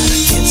about a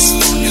kiss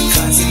for your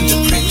cousin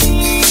Dupree?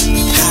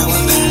 How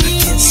about a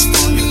kiss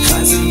for your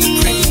cousin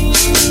Dupree?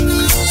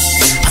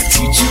 I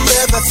teach you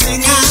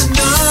everything I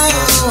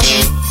know.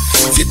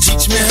 If you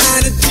teach me how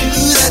to do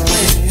that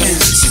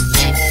dance.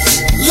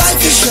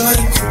 Life is short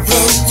and quid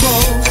pro quo.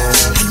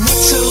 And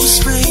what's so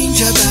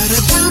strange about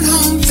a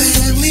down-home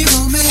family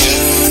romance?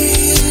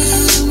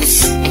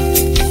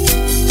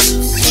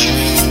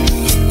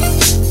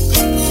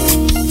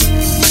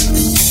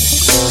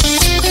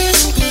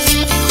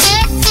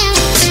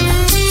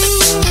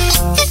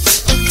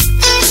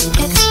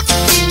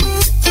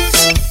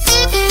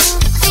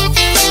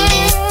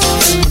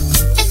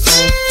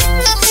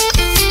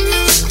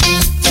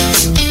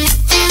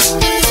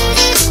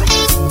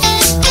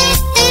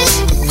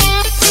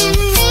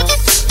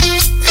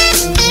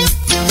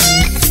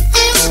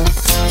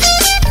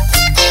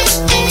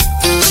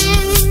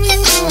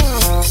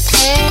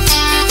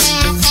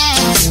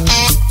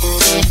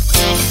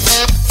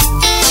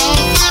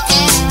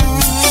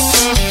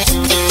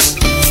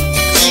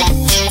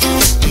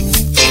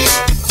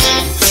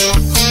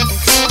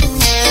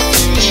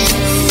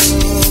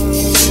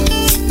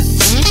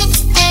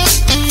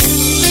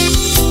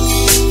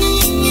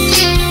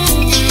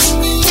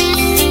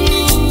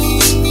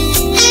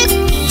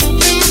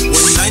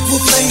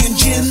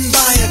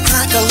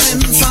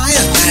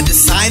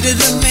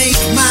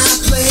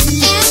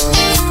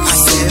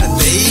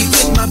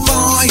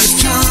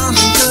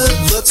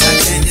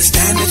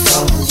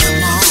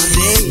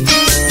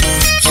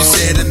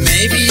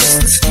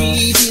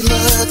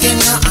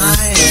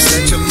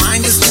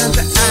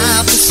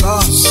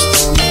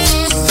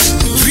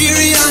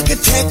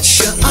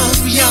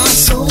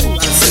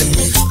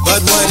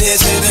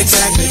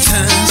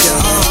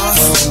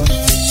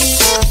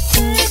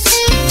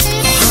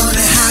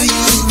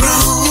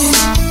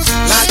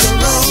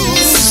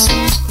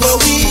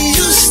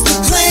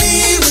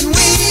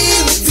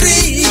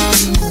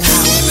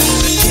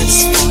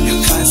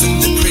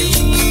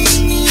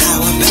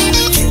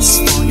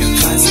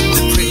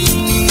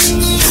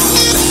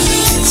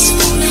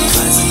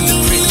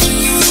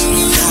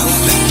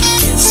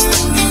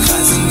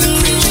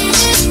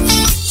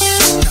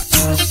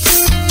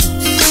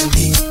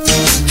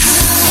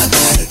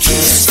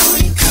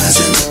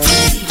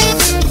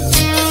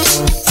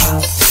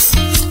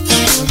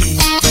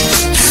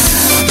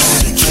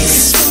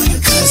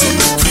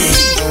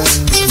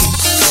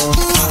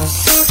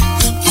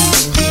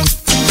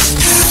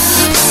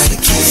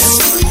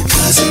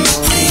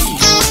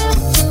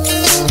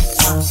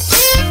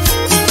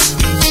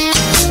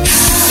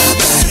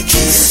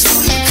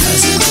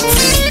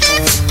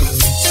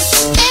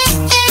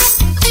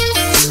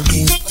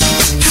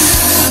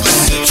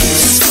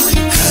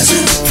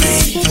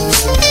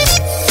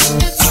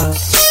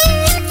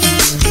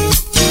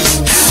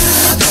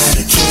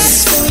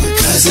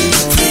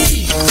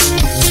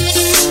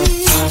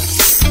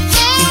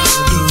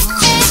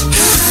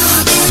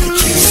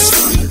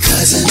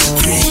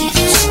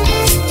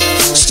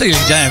 Steely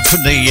Dan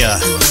from the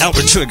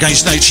album Two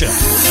Against Nature,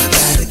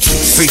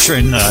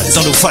 featuring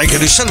Donald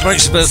Fagen, who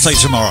celebrates his birthday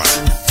tomorrow.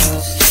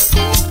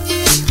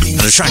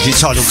 And the track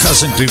entitled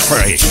Cousin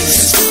Dupre.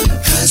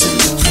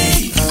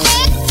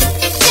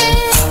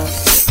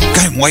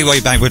 Going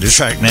way back with the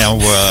track now,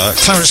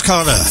 Clarence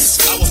Carter.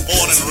 I was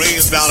born and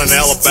raised down in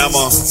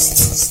Alabama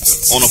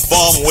on a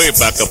farm way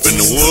back up in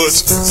the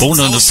woods.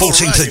 Born on the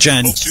 14th of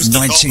Jan,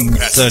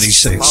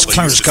 1936.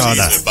 Clarence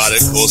Carter. About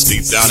it, of course,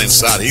 deep down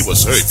inside, he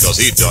was hurt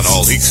because he'd done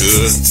all he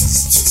could.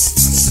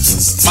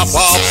 My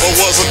papa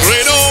was a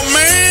great old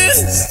man.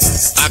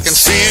 I can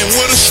see him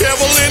with a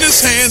shovel in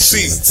his hand.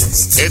 See,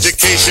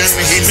 education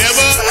he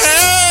never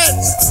had.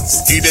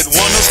 He did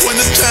wonders when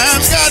the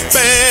times got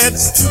bad.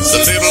 The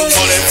little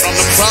money from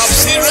the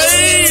crops he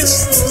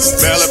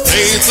raised barely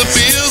paid the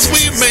bills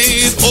we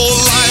made.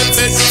 Old life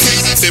had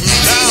kicked him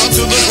down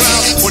to the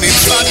ground. When he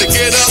tried to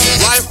get up,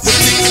 life would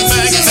kick him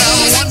back down.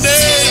 One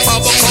day,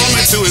 Papa called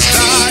me to his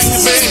dying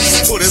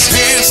bed, put his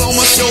hands on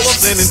my shoulder,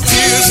 then in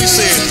tears he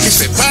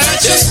said,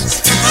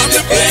 Patches, I'm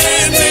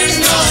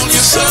depending on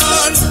your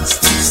son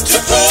to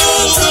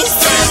pull the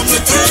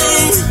family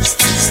through.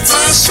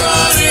 My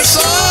son, it's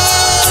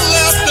all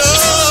left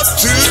up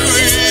to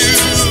you.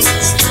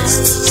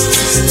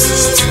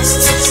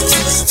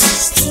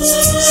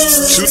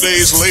 2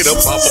 days later,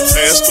 Papa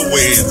passed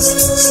away.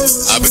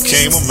 I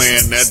became a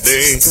man that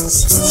day.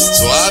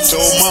 So I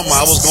told Mama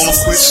I was gonna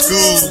quit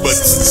school, but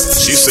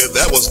she said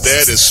that was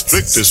Daddy's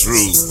strictest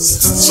rule.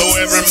 So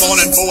every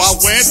morning before I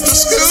went to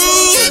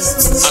school,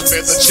 I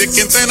fed the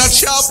chickens and I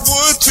chopped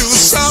wood too.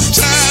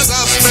 Sometimes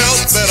I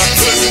felt that I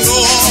couldn't go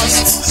on.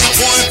 I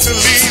wanted to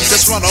leave,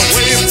 just run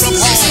away from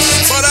home.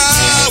 But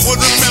I would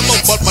remember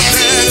what my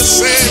daddy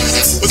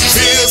said, with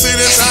tears in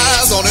his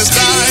eyes on his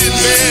dying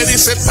bed. He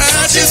said,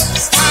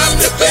 Patches, I'm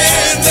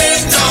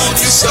depending on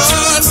you,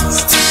 son.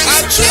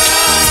 I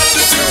tried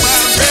to do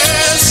my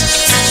best.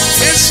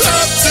 It's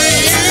up to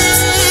you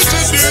to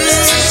do the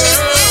rest.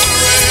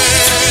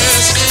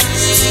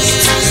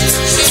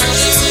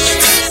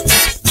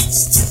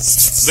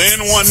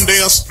 Then one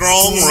day a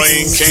strong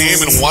rain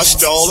came and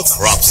washed all the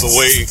crops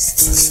away.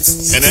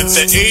 And at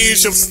the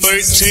age of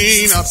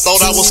 13, I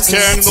thought I was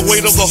carrying the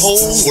weight of the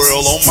whole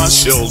world on my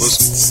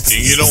shoulders.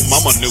 And you know,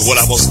 Mama knew what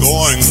I was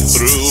going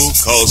through,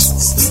 cause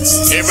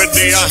every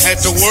day I had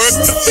to work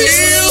the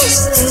fields,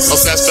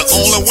 cause that's the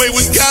only way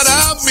we got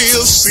our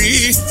meals.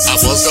 See, I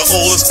was the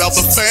oldest of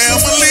the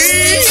family,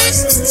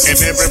 and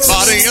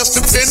everybody else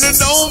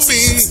depended on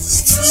me.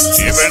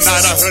 Every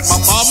night I heard my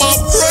mama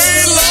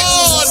pray,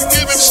 Lord,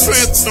 give him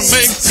strength to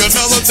make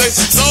another day.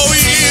 Though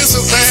years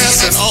have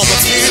passed and all the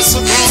kids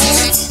are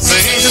grown, the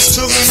angels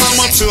took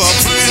Mama to a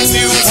brand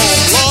new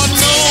home. Lord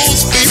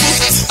knows, people,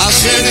 I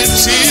shed in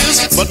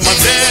tears, but my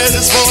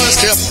daddy's voice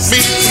kept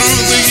me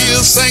through the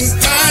years. Saying,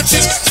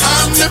 Patches,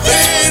 I'm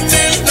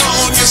depending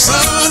on your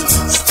son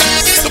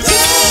to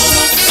pull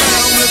the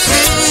family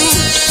through.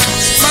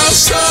 My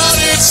son,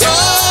 it's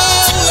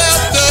all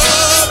left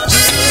up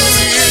to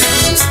you.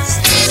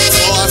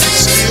 Oh, I can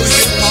still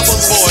hear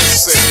Papa's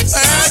voice say,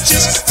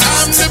 Patches,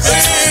 I'm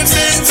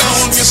depending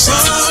on your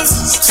son.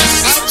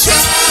 I've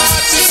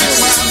tried to do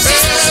my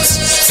best.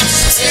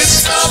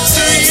 It's up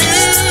to you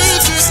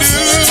to do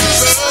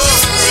the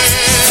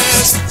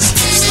rest.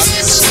 I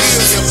can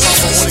still hear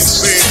Papa when he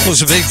said, It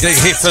was a big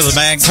hit for the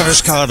man,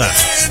 Clarence Carter.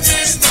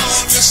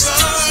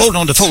 Born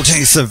on the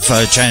 14th of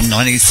Jan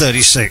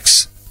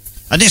 1936.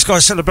 And this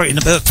guy's celebrating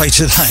a birthday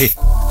today.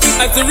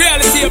 I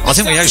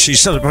think we actually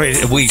celebrated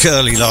it a week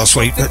early last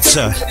week, but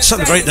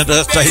celebrating the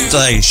birthday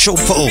today. Sean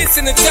Paul,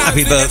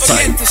 happy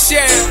birthday.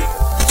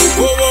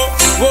 Whoa, whoa,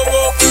 whoa,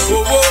 whoa,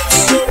 whoa,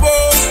 whoa,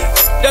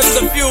 whoa.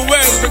 Just a few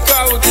words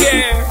because we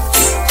care.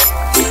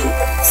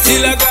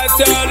 Still I got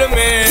all the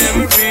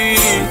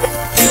memories.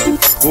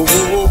 Whoa,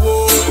 whoa,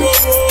 whoa, whoa,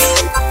 whoa.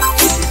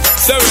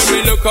 So when we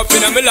look up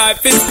in my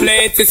life, it's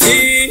plain to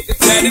see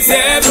that it's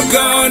never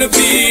gonna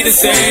be the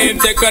same.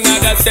 Take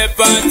another step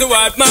on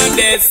toward my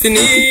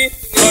destiny,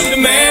 but the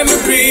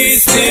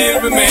memories still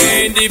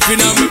remain deep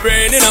in my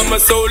brain and on my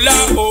soul.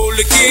 I hold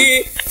the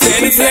key.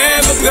 Then it's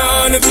never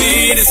gonna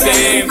be the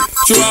same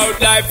throughout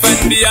life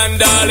and beyond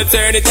all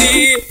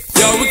eternity.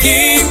 Yo, we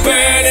keep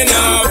burning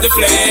up the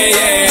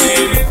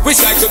flame.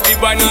 Wish I could be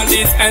one on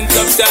these ends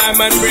of time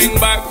and bring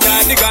back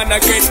that the God, a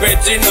great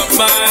virgin of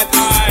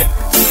mine.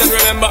 And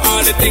remember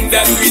all the things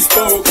that we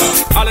spoke of,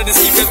 all of the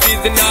secrets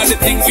and all the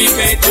things we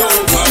made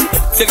joke of.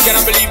 Still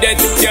cannot believe they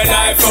took your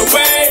life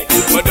away,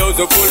 but those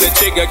who pull the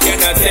trigger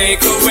cannot take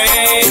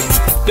away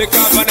the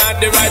covenant,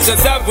 the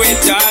righteous have with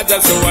charge.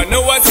 So I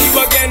know I see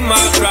again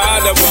my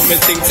brother. What me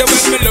think, so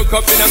when me look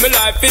up in my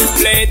life, it's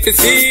plain to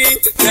see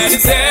that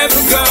it's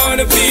never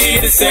gonna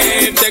be the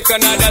same. Take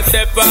another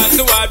step on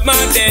toward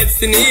my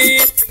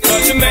destiny,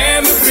 but the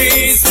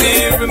memories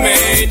still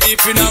remain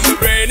deep in my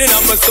brain and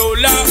on my soul.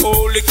 I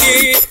hold the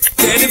key.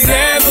 Then it's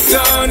never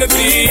gonna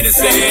be the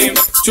same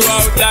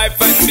throughout life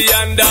and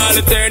beyond all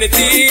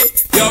eternity.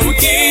 Yo, we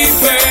keep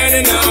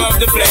burning up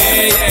the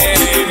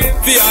flame.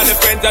 For all the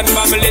friends and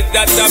families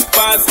that have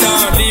passed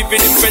on,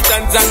 leaving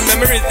impressions and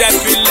memories that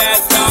will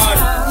last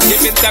on.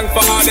 Giving thanks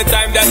for all the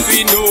time that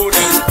we know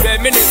them.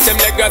 Reminisce them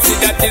legacy,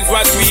 that is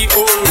what we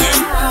owe them.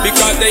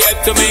 Because they had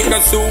to make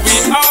us who we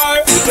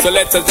are. So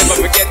let us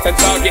never forget and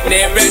target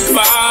near and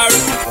far.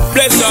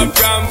 Bless up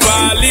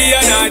Grandpa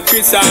Leonard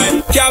Chris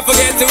I can't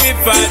forget to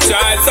if I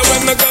try. So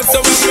when I go, so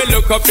when we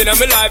look up in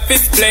my life,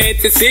 it's plain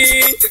to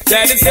see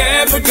that it's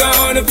never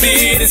gonna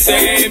be the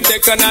same.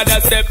 Take another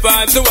step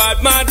on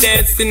toward my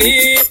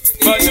destiny,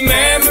 but the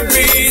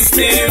memories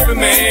still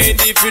remain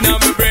deep in my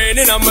brain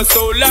and on my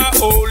soul. I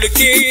hold the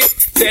key.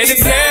 Said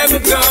it's never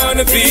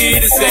gonna be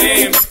the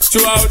same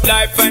throughout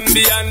life and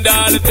beyond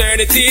all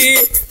eternity.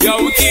 Yo,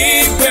 we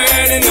keep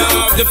burning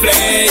up the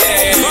flame.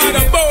 Yeah. On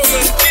the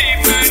bubble, keep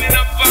burning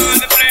up on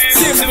the flame.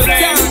 Simple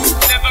time,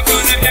 never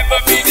gonna ever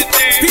be the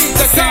same.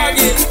 Peter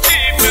Target,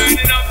 keep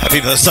burning up.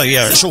 Happy birthday,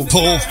 Sean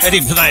Paul.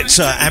 Heading for that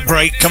ad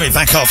break. Coming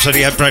back after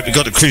the ad break, we've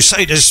got the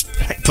Crusaders,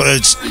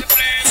 Blackbirds.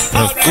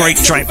 A great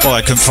track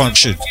by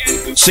Confunction.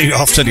 See you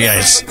after the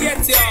ads.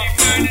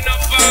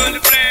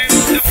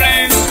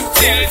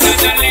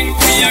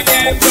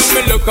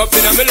 When we look up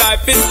in my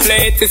life, it's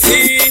plain to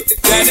see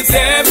that it's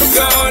never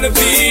gonna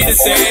be the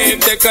same.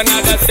 Take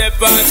another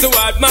step on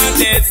toward my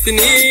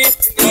destiny,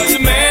 but the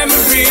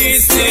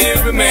memories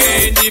still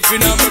remain deep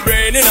in my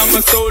brain and on my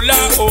soul.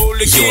 I hold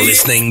the key. You're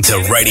listening to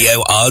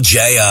Radio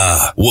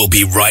RJR. We'll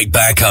be right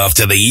back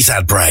after these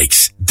ad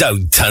breaks.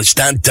 Don't touch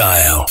that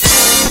dial.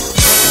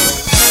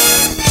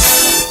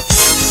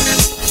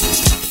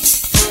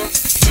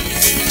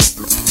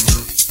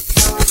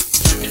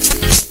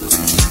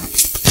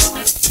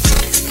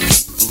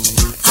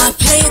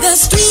 Play the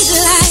street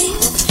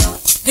light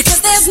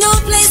because there's no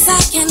place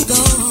I can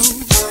go.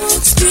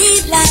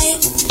 Street light,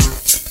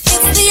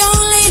 it's the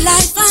only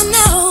life I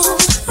know.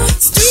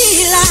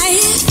 Street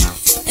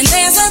light, and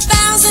there's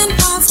 1,000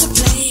 parts to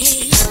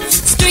play.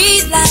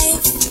 Street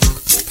light,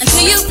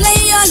 until you play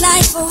your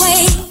life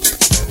away.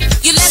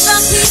 You let the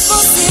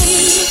people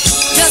see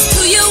just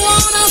who you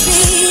wanna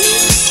be,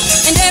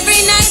 and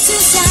every night you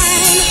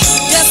shine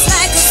just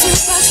like a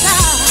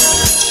superstar.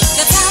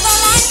 That's how the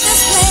life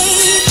is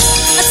played.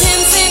 A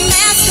ten-cent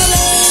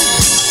masquerade.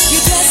 You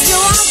dress, you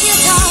walk, you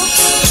talk.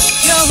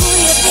 You're who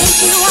you think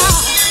you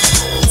are.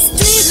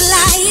 Street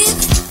life,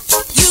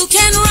 you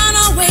can run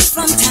away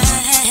from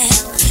time.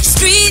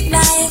 Street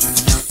life,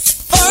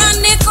 for a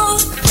nickel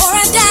or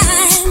a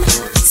dime.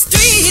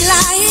 Street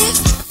life,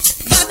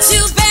 but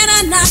you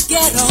better not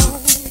get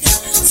old.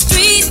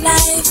 Street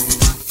life,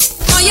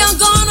 or you're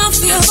gonna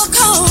feel the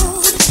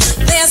cold.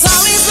 There's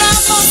always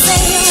love for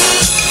sale,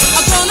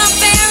 a grown-up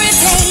fairy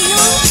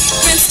tale.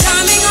 Prince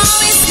Charming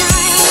always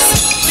smiles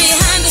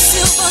behind a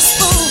silver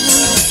spoon.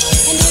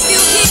 And if you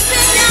keep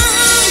it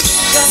young,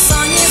 your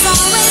song is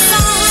always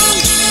on.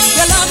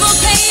 Your love will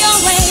pay your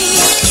way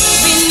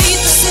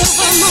beneath the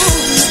silver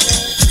moon.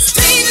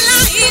 Street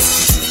life,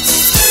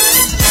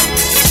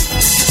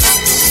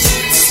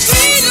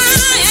 street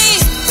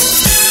life,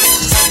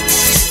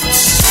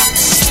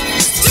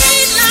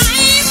 street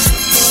life.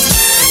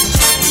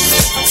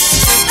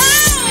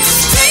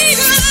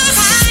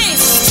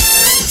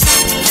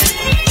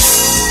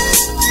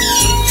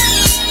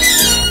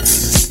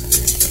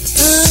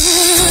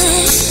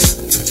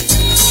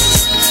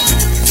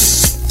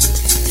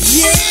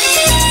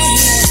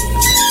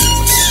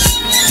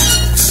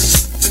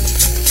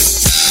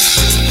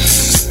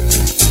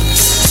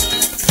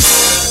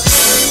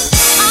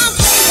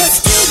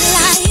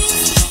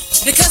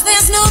 Because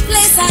there's no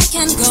place I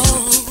can go.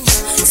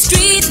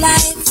 Street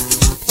life,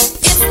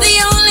 it's the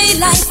only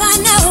life I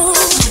know.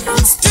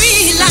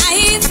 Street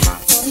life,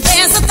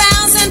 there's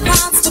 1,000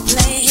 parts to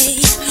play.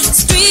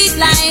 Street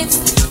life,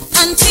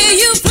 until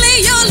you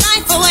play your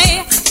life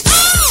away.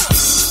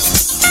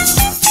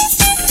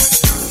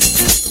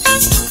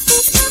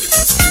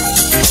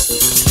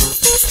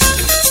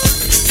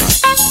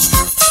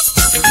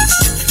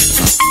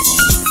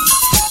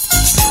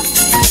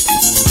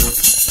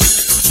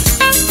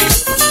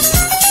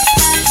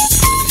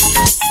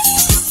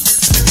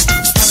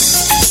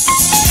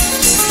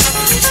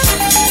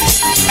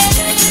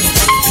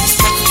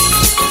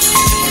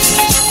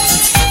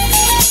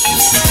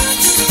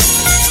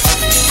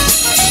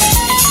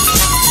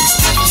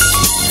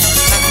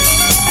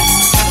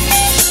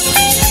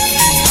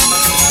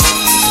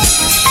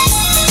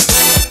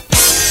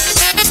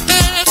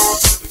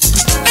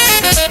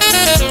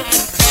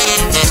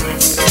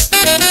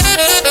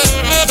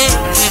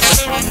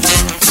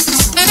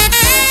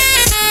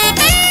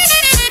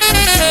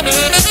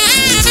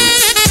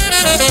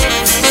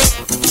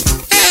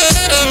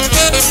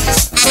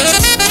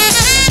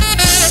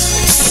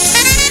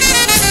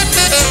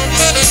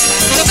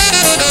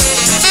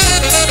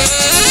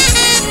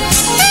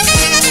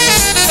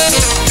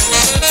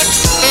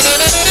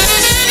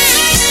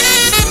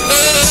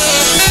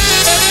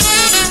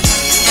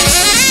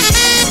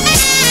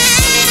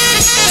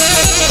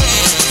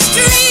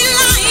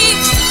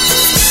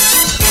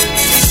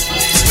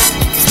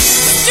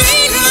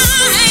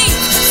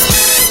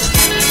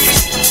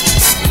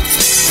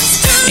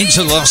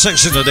 Into the last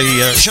section of the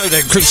show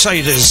then,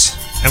 Crusaders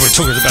And we're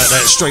talking about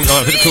that street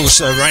life, and of course,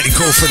 Randy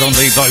Crawford on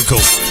the vocal.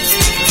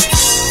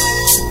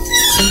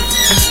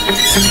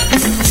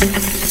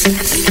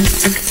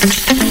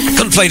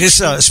 Gonna play this,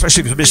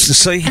 especially for Mr.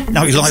 C.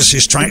 No, he likes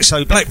this track,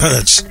 so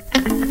Blackbirds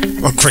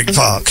on Creek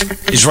Park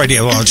is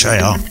Radio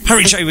RJR.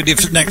 Harry J with you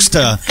for the next,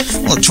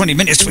 20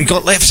 minutes we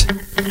got left.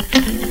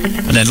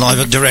 And then live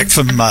and direct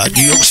from New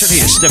York City,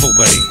 it's Devil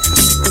Bay.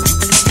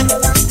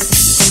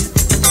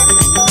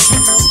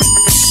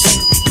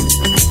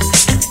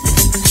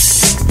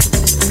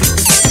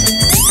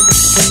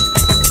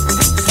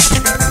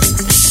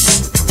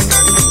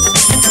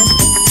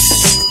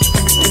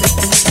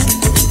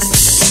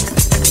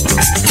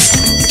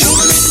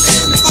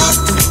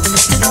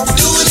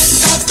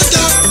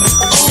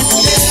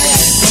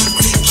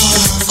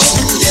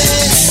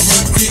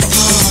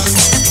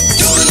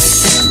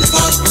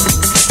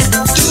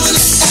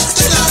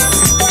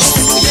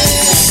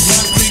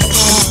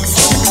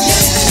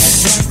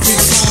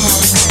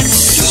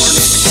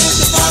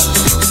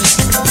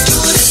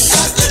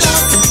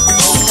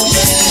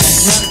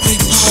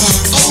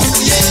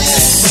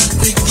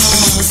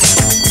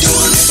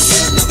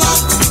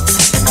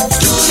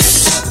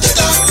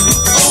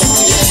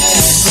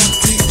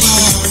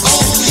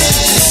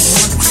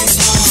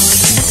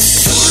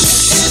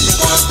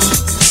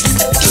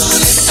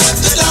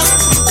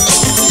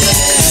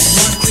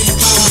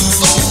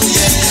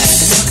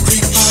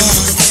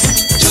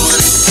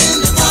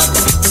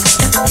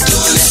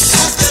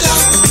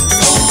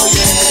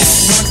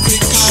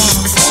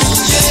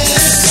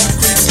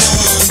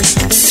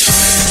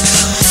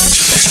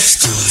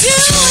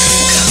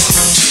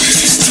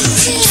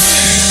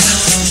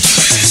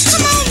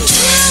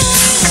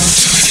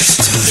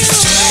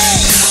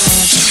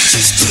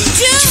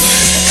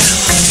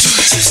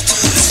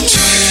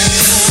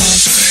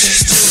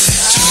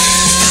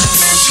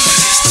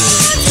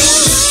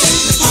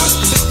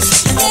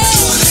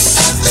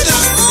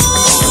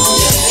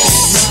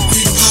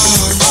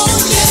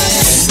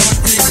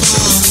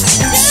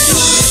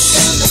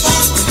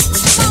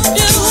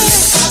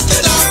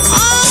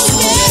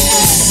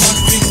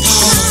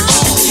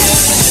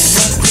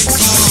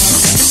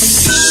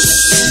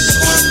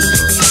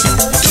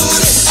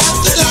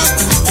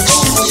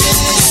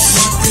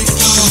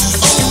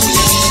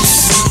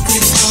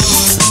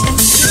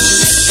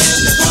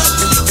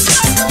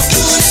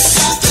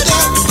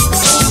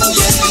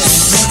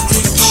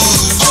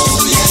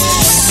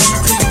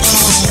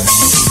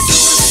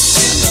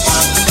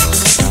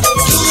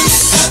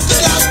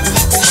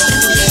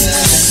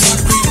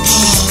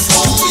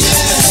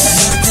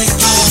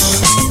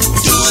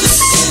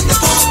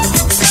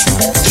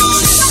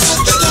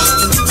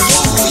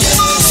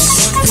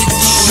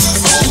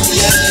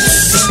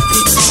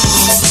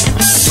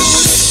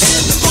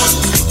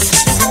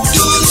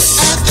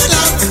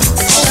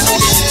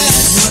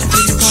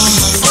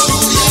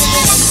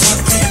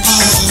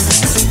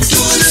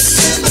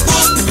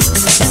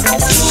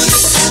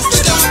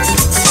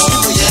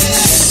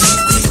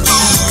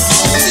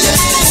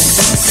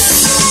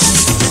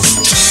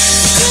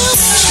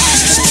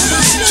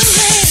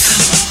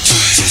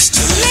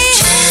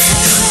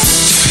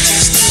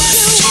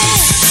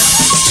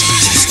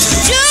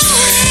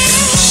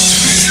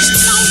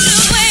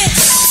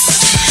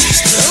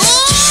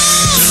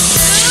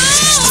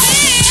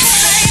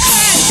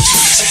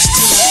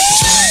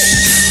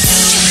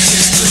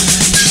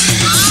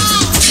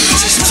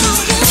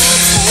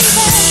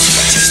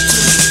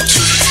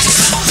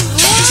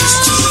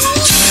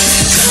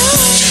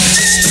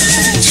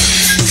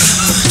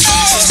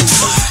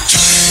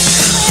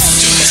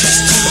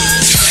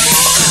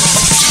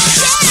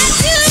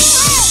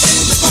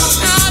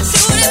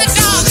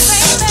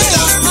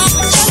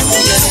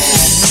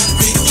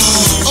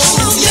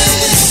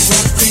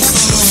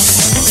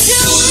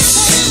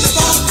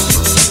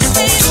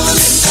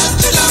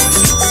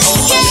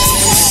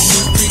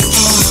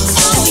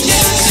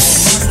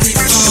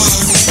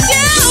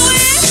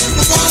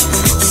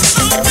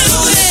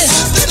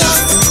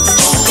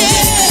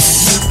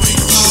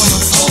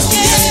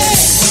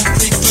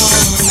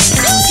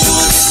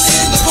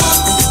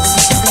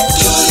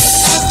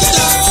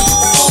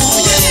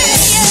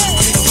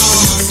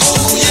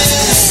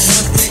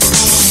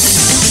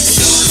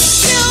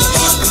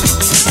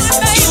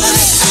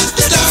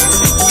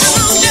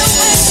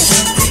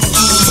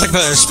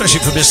 Especially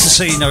for Mr.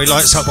 C, you know, he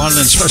likes that one,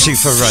 and especially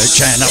for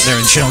chatting up there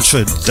in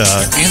Chelmsford,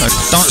 you know,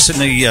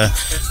 dancing the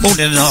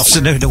morning and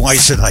afternoon away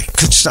today.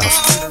 Good stuff.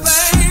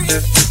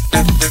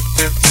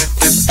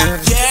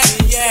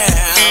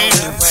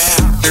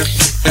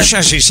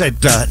 As she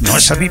said,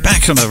 nice to have me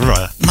back on a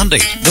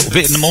Monday. A little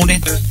bit in the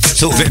morning, a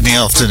little bit in the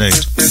afternoon,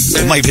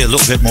 or maybe a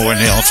little bit more in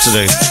the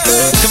afternoon.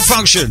 Can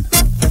function.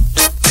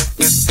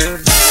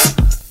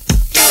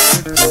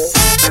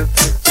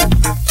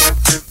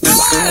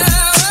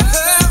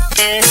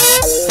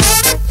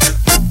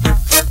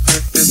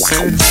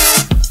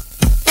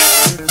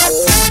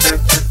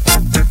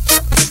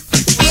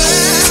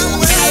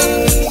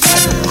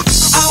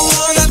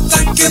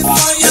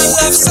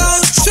 So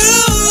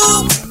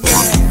true,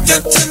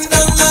 your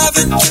tender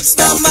loving keeps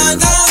my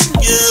mind on.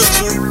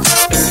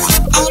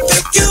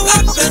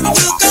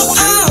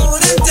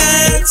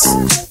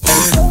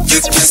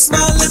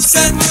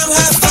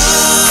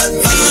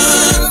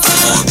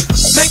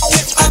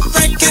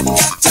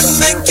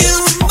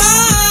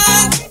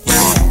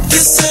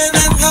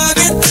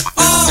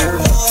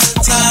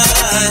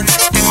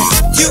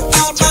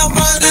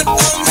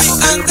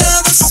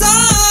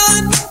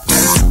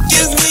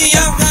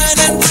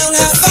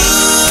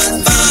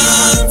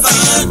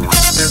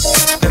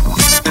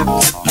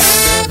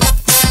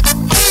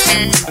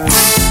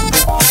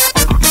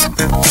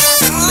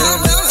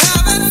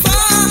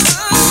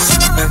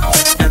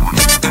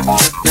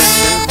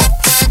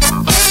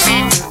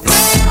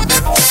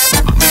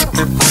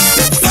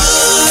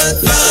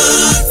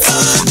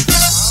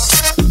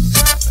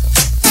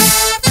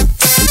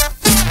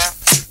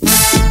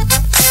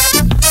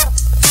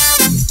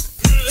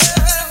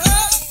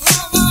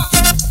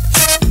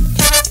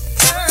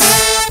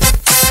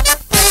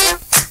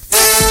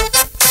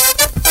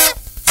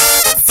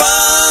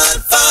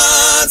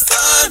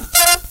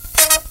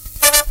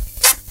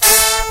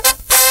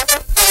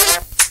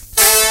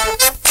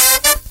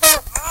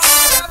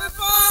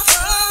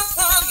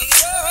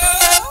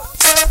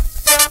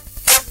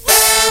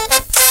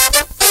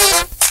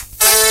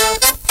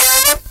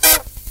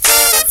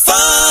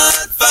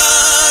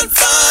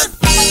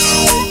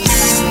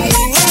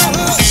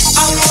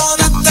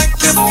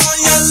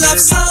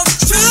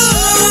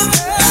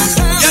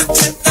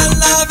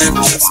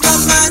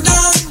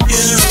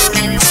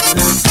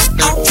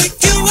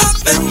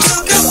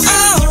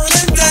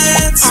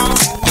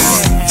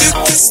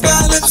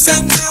 said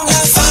we'll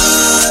have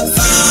fun,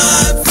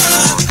 fun,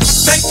 fun.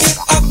 Break it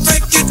or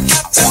break it,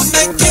 got to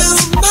make you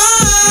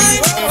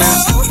mine.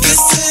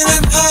 Kissing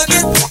and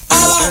hugging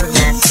all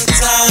the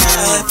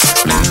time.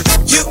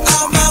 You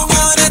are my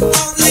one and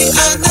only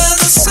under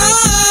the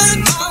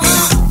sun.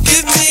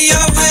 Give me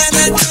your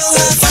hand and we'll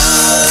have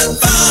fun,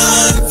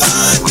 fun, fun.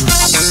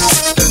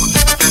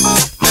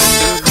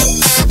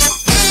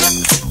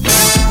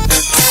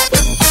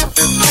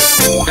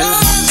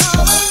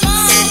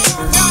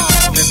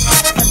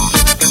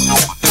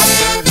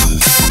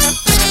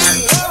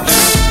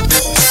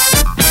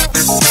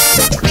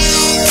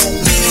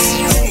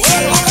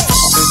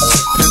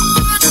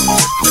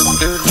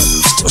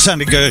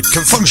 Sounding good.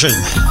 Can function.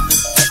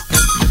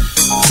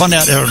 Fun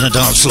out there on the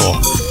dance floor.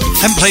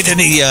 Haven't played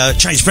any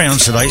James Brown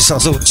today, so I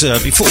thought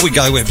before we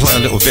go, we'd play a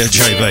little bit of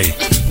JB.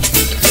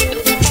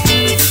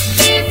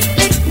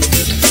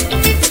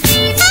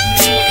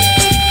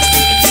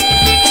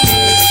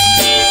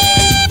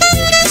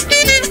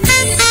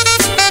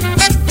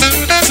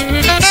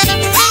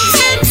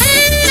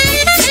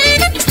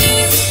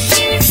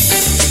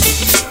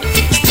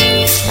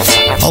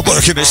 I'll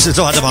work with Mr.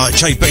 Dynamite,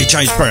 JB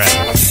James Brown.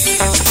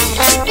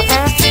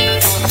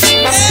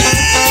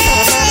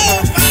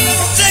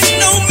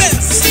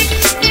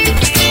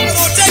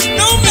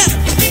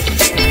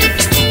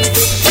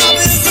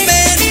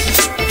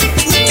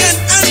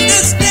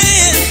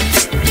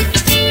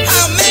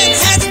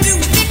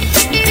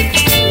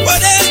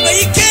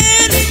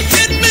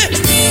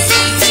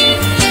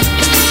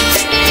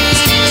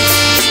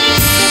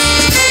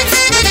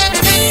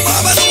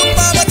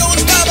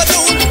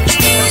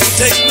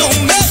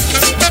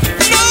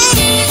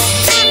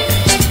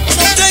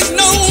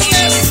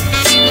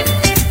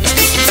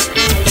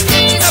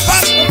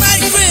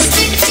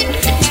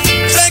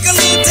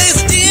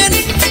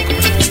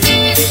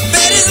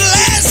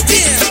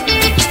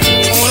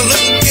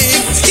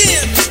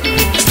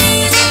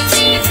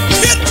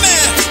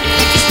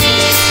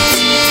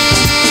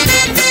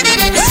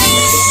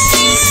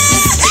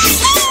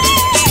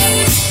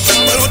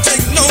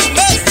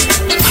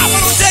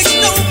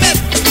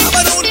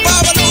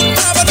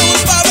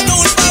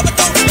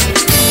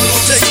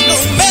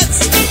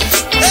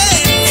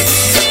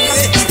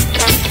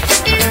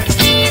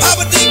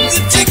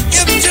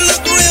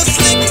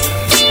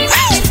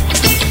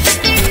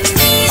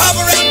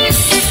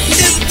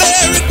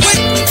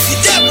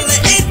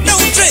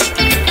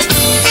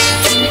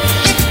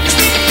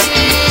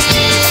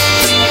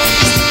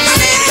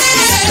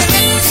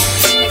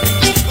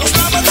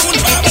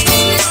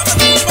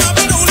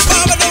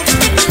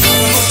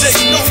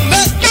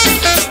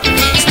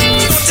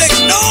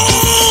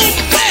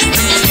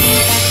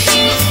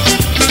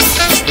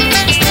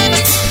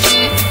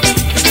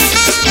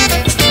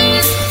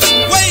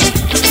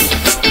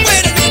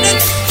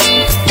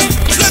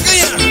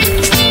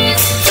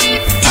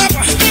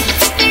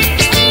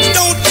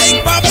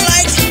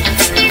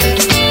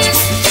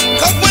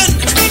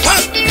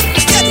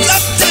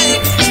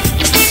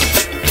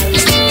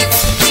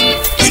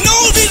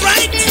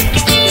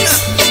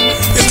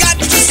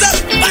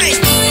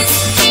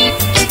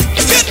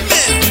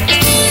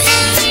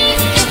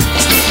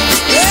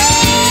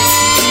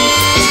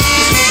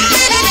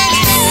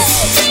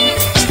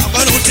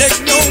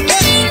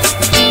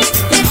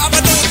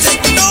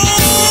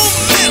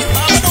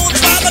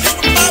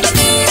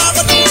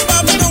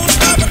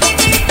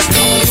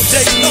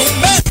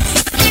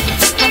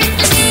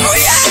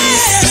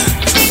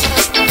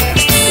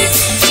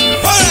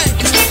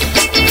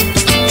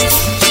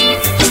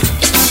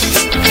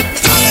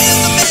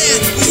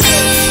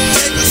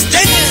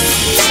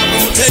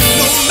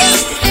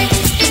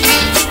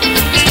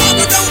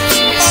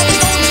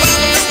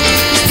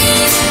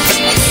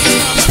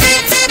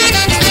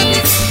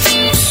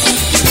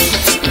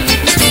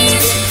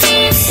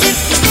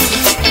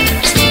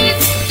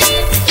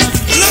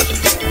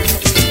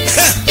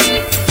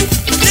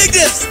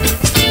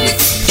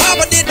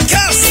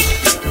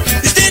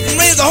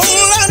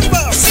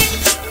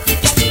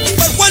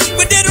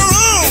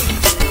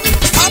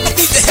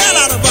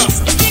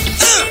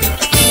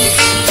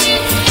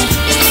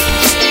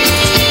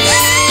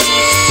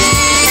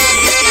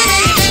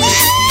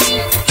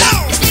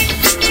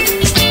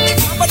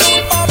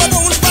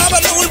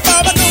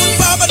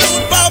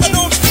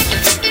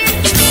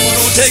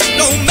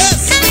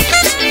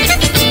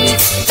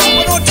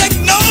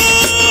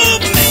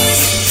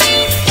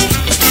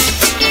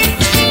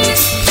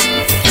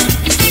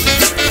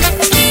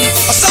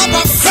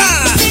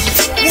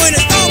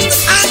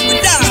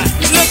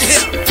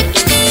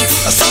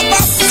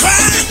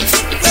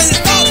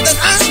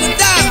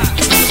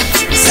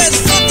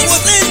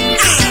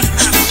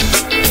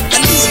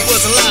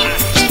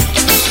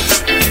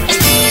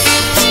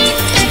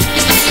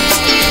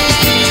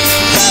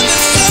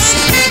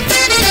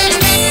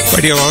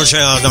 Radio Roger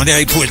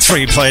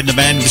 98.3 playing the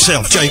man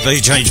himself,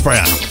 JB James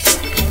Brown.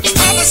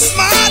 Papa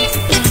smart.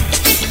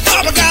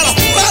 Papa got a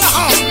whole lot of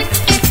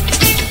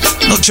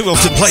heart. Not too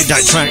often played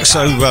that track,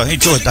 so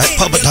enjoyed that.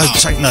 Papa don't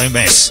take no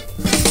mess.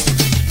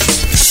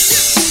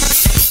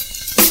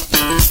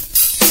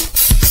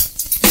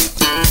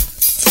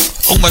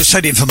 Almost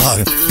heading from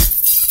home.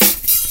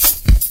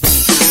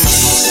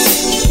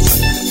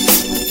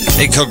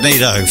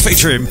 Incognito,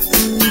 featuring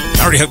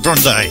Mario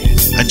Grande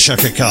and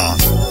Chaka Khan.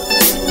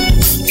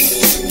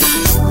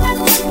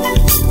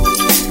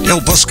 The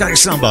old Bosco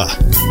Samba,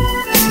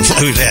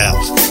 flowed out.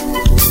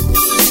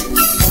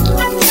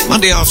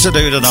 Monday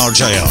afternoon at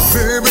RJR.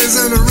 Babies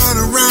in a run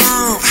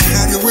around,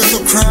 hanging with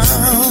the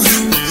crowd,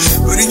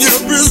 putting your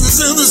business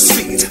in the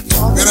street,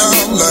 talking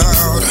out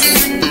loud,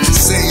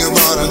 saying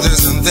about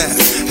this and that,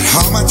 and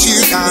how much you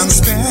can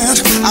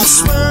spend. I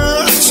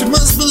swear she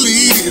must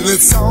believe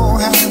it's all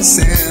hand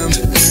sent.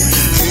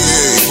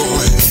 Hey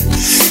boy,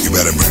 you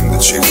better bring the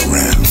chick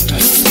around.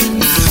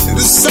 It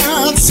is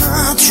sad,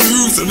 sad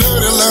truth, a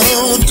little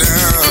low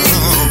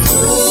down.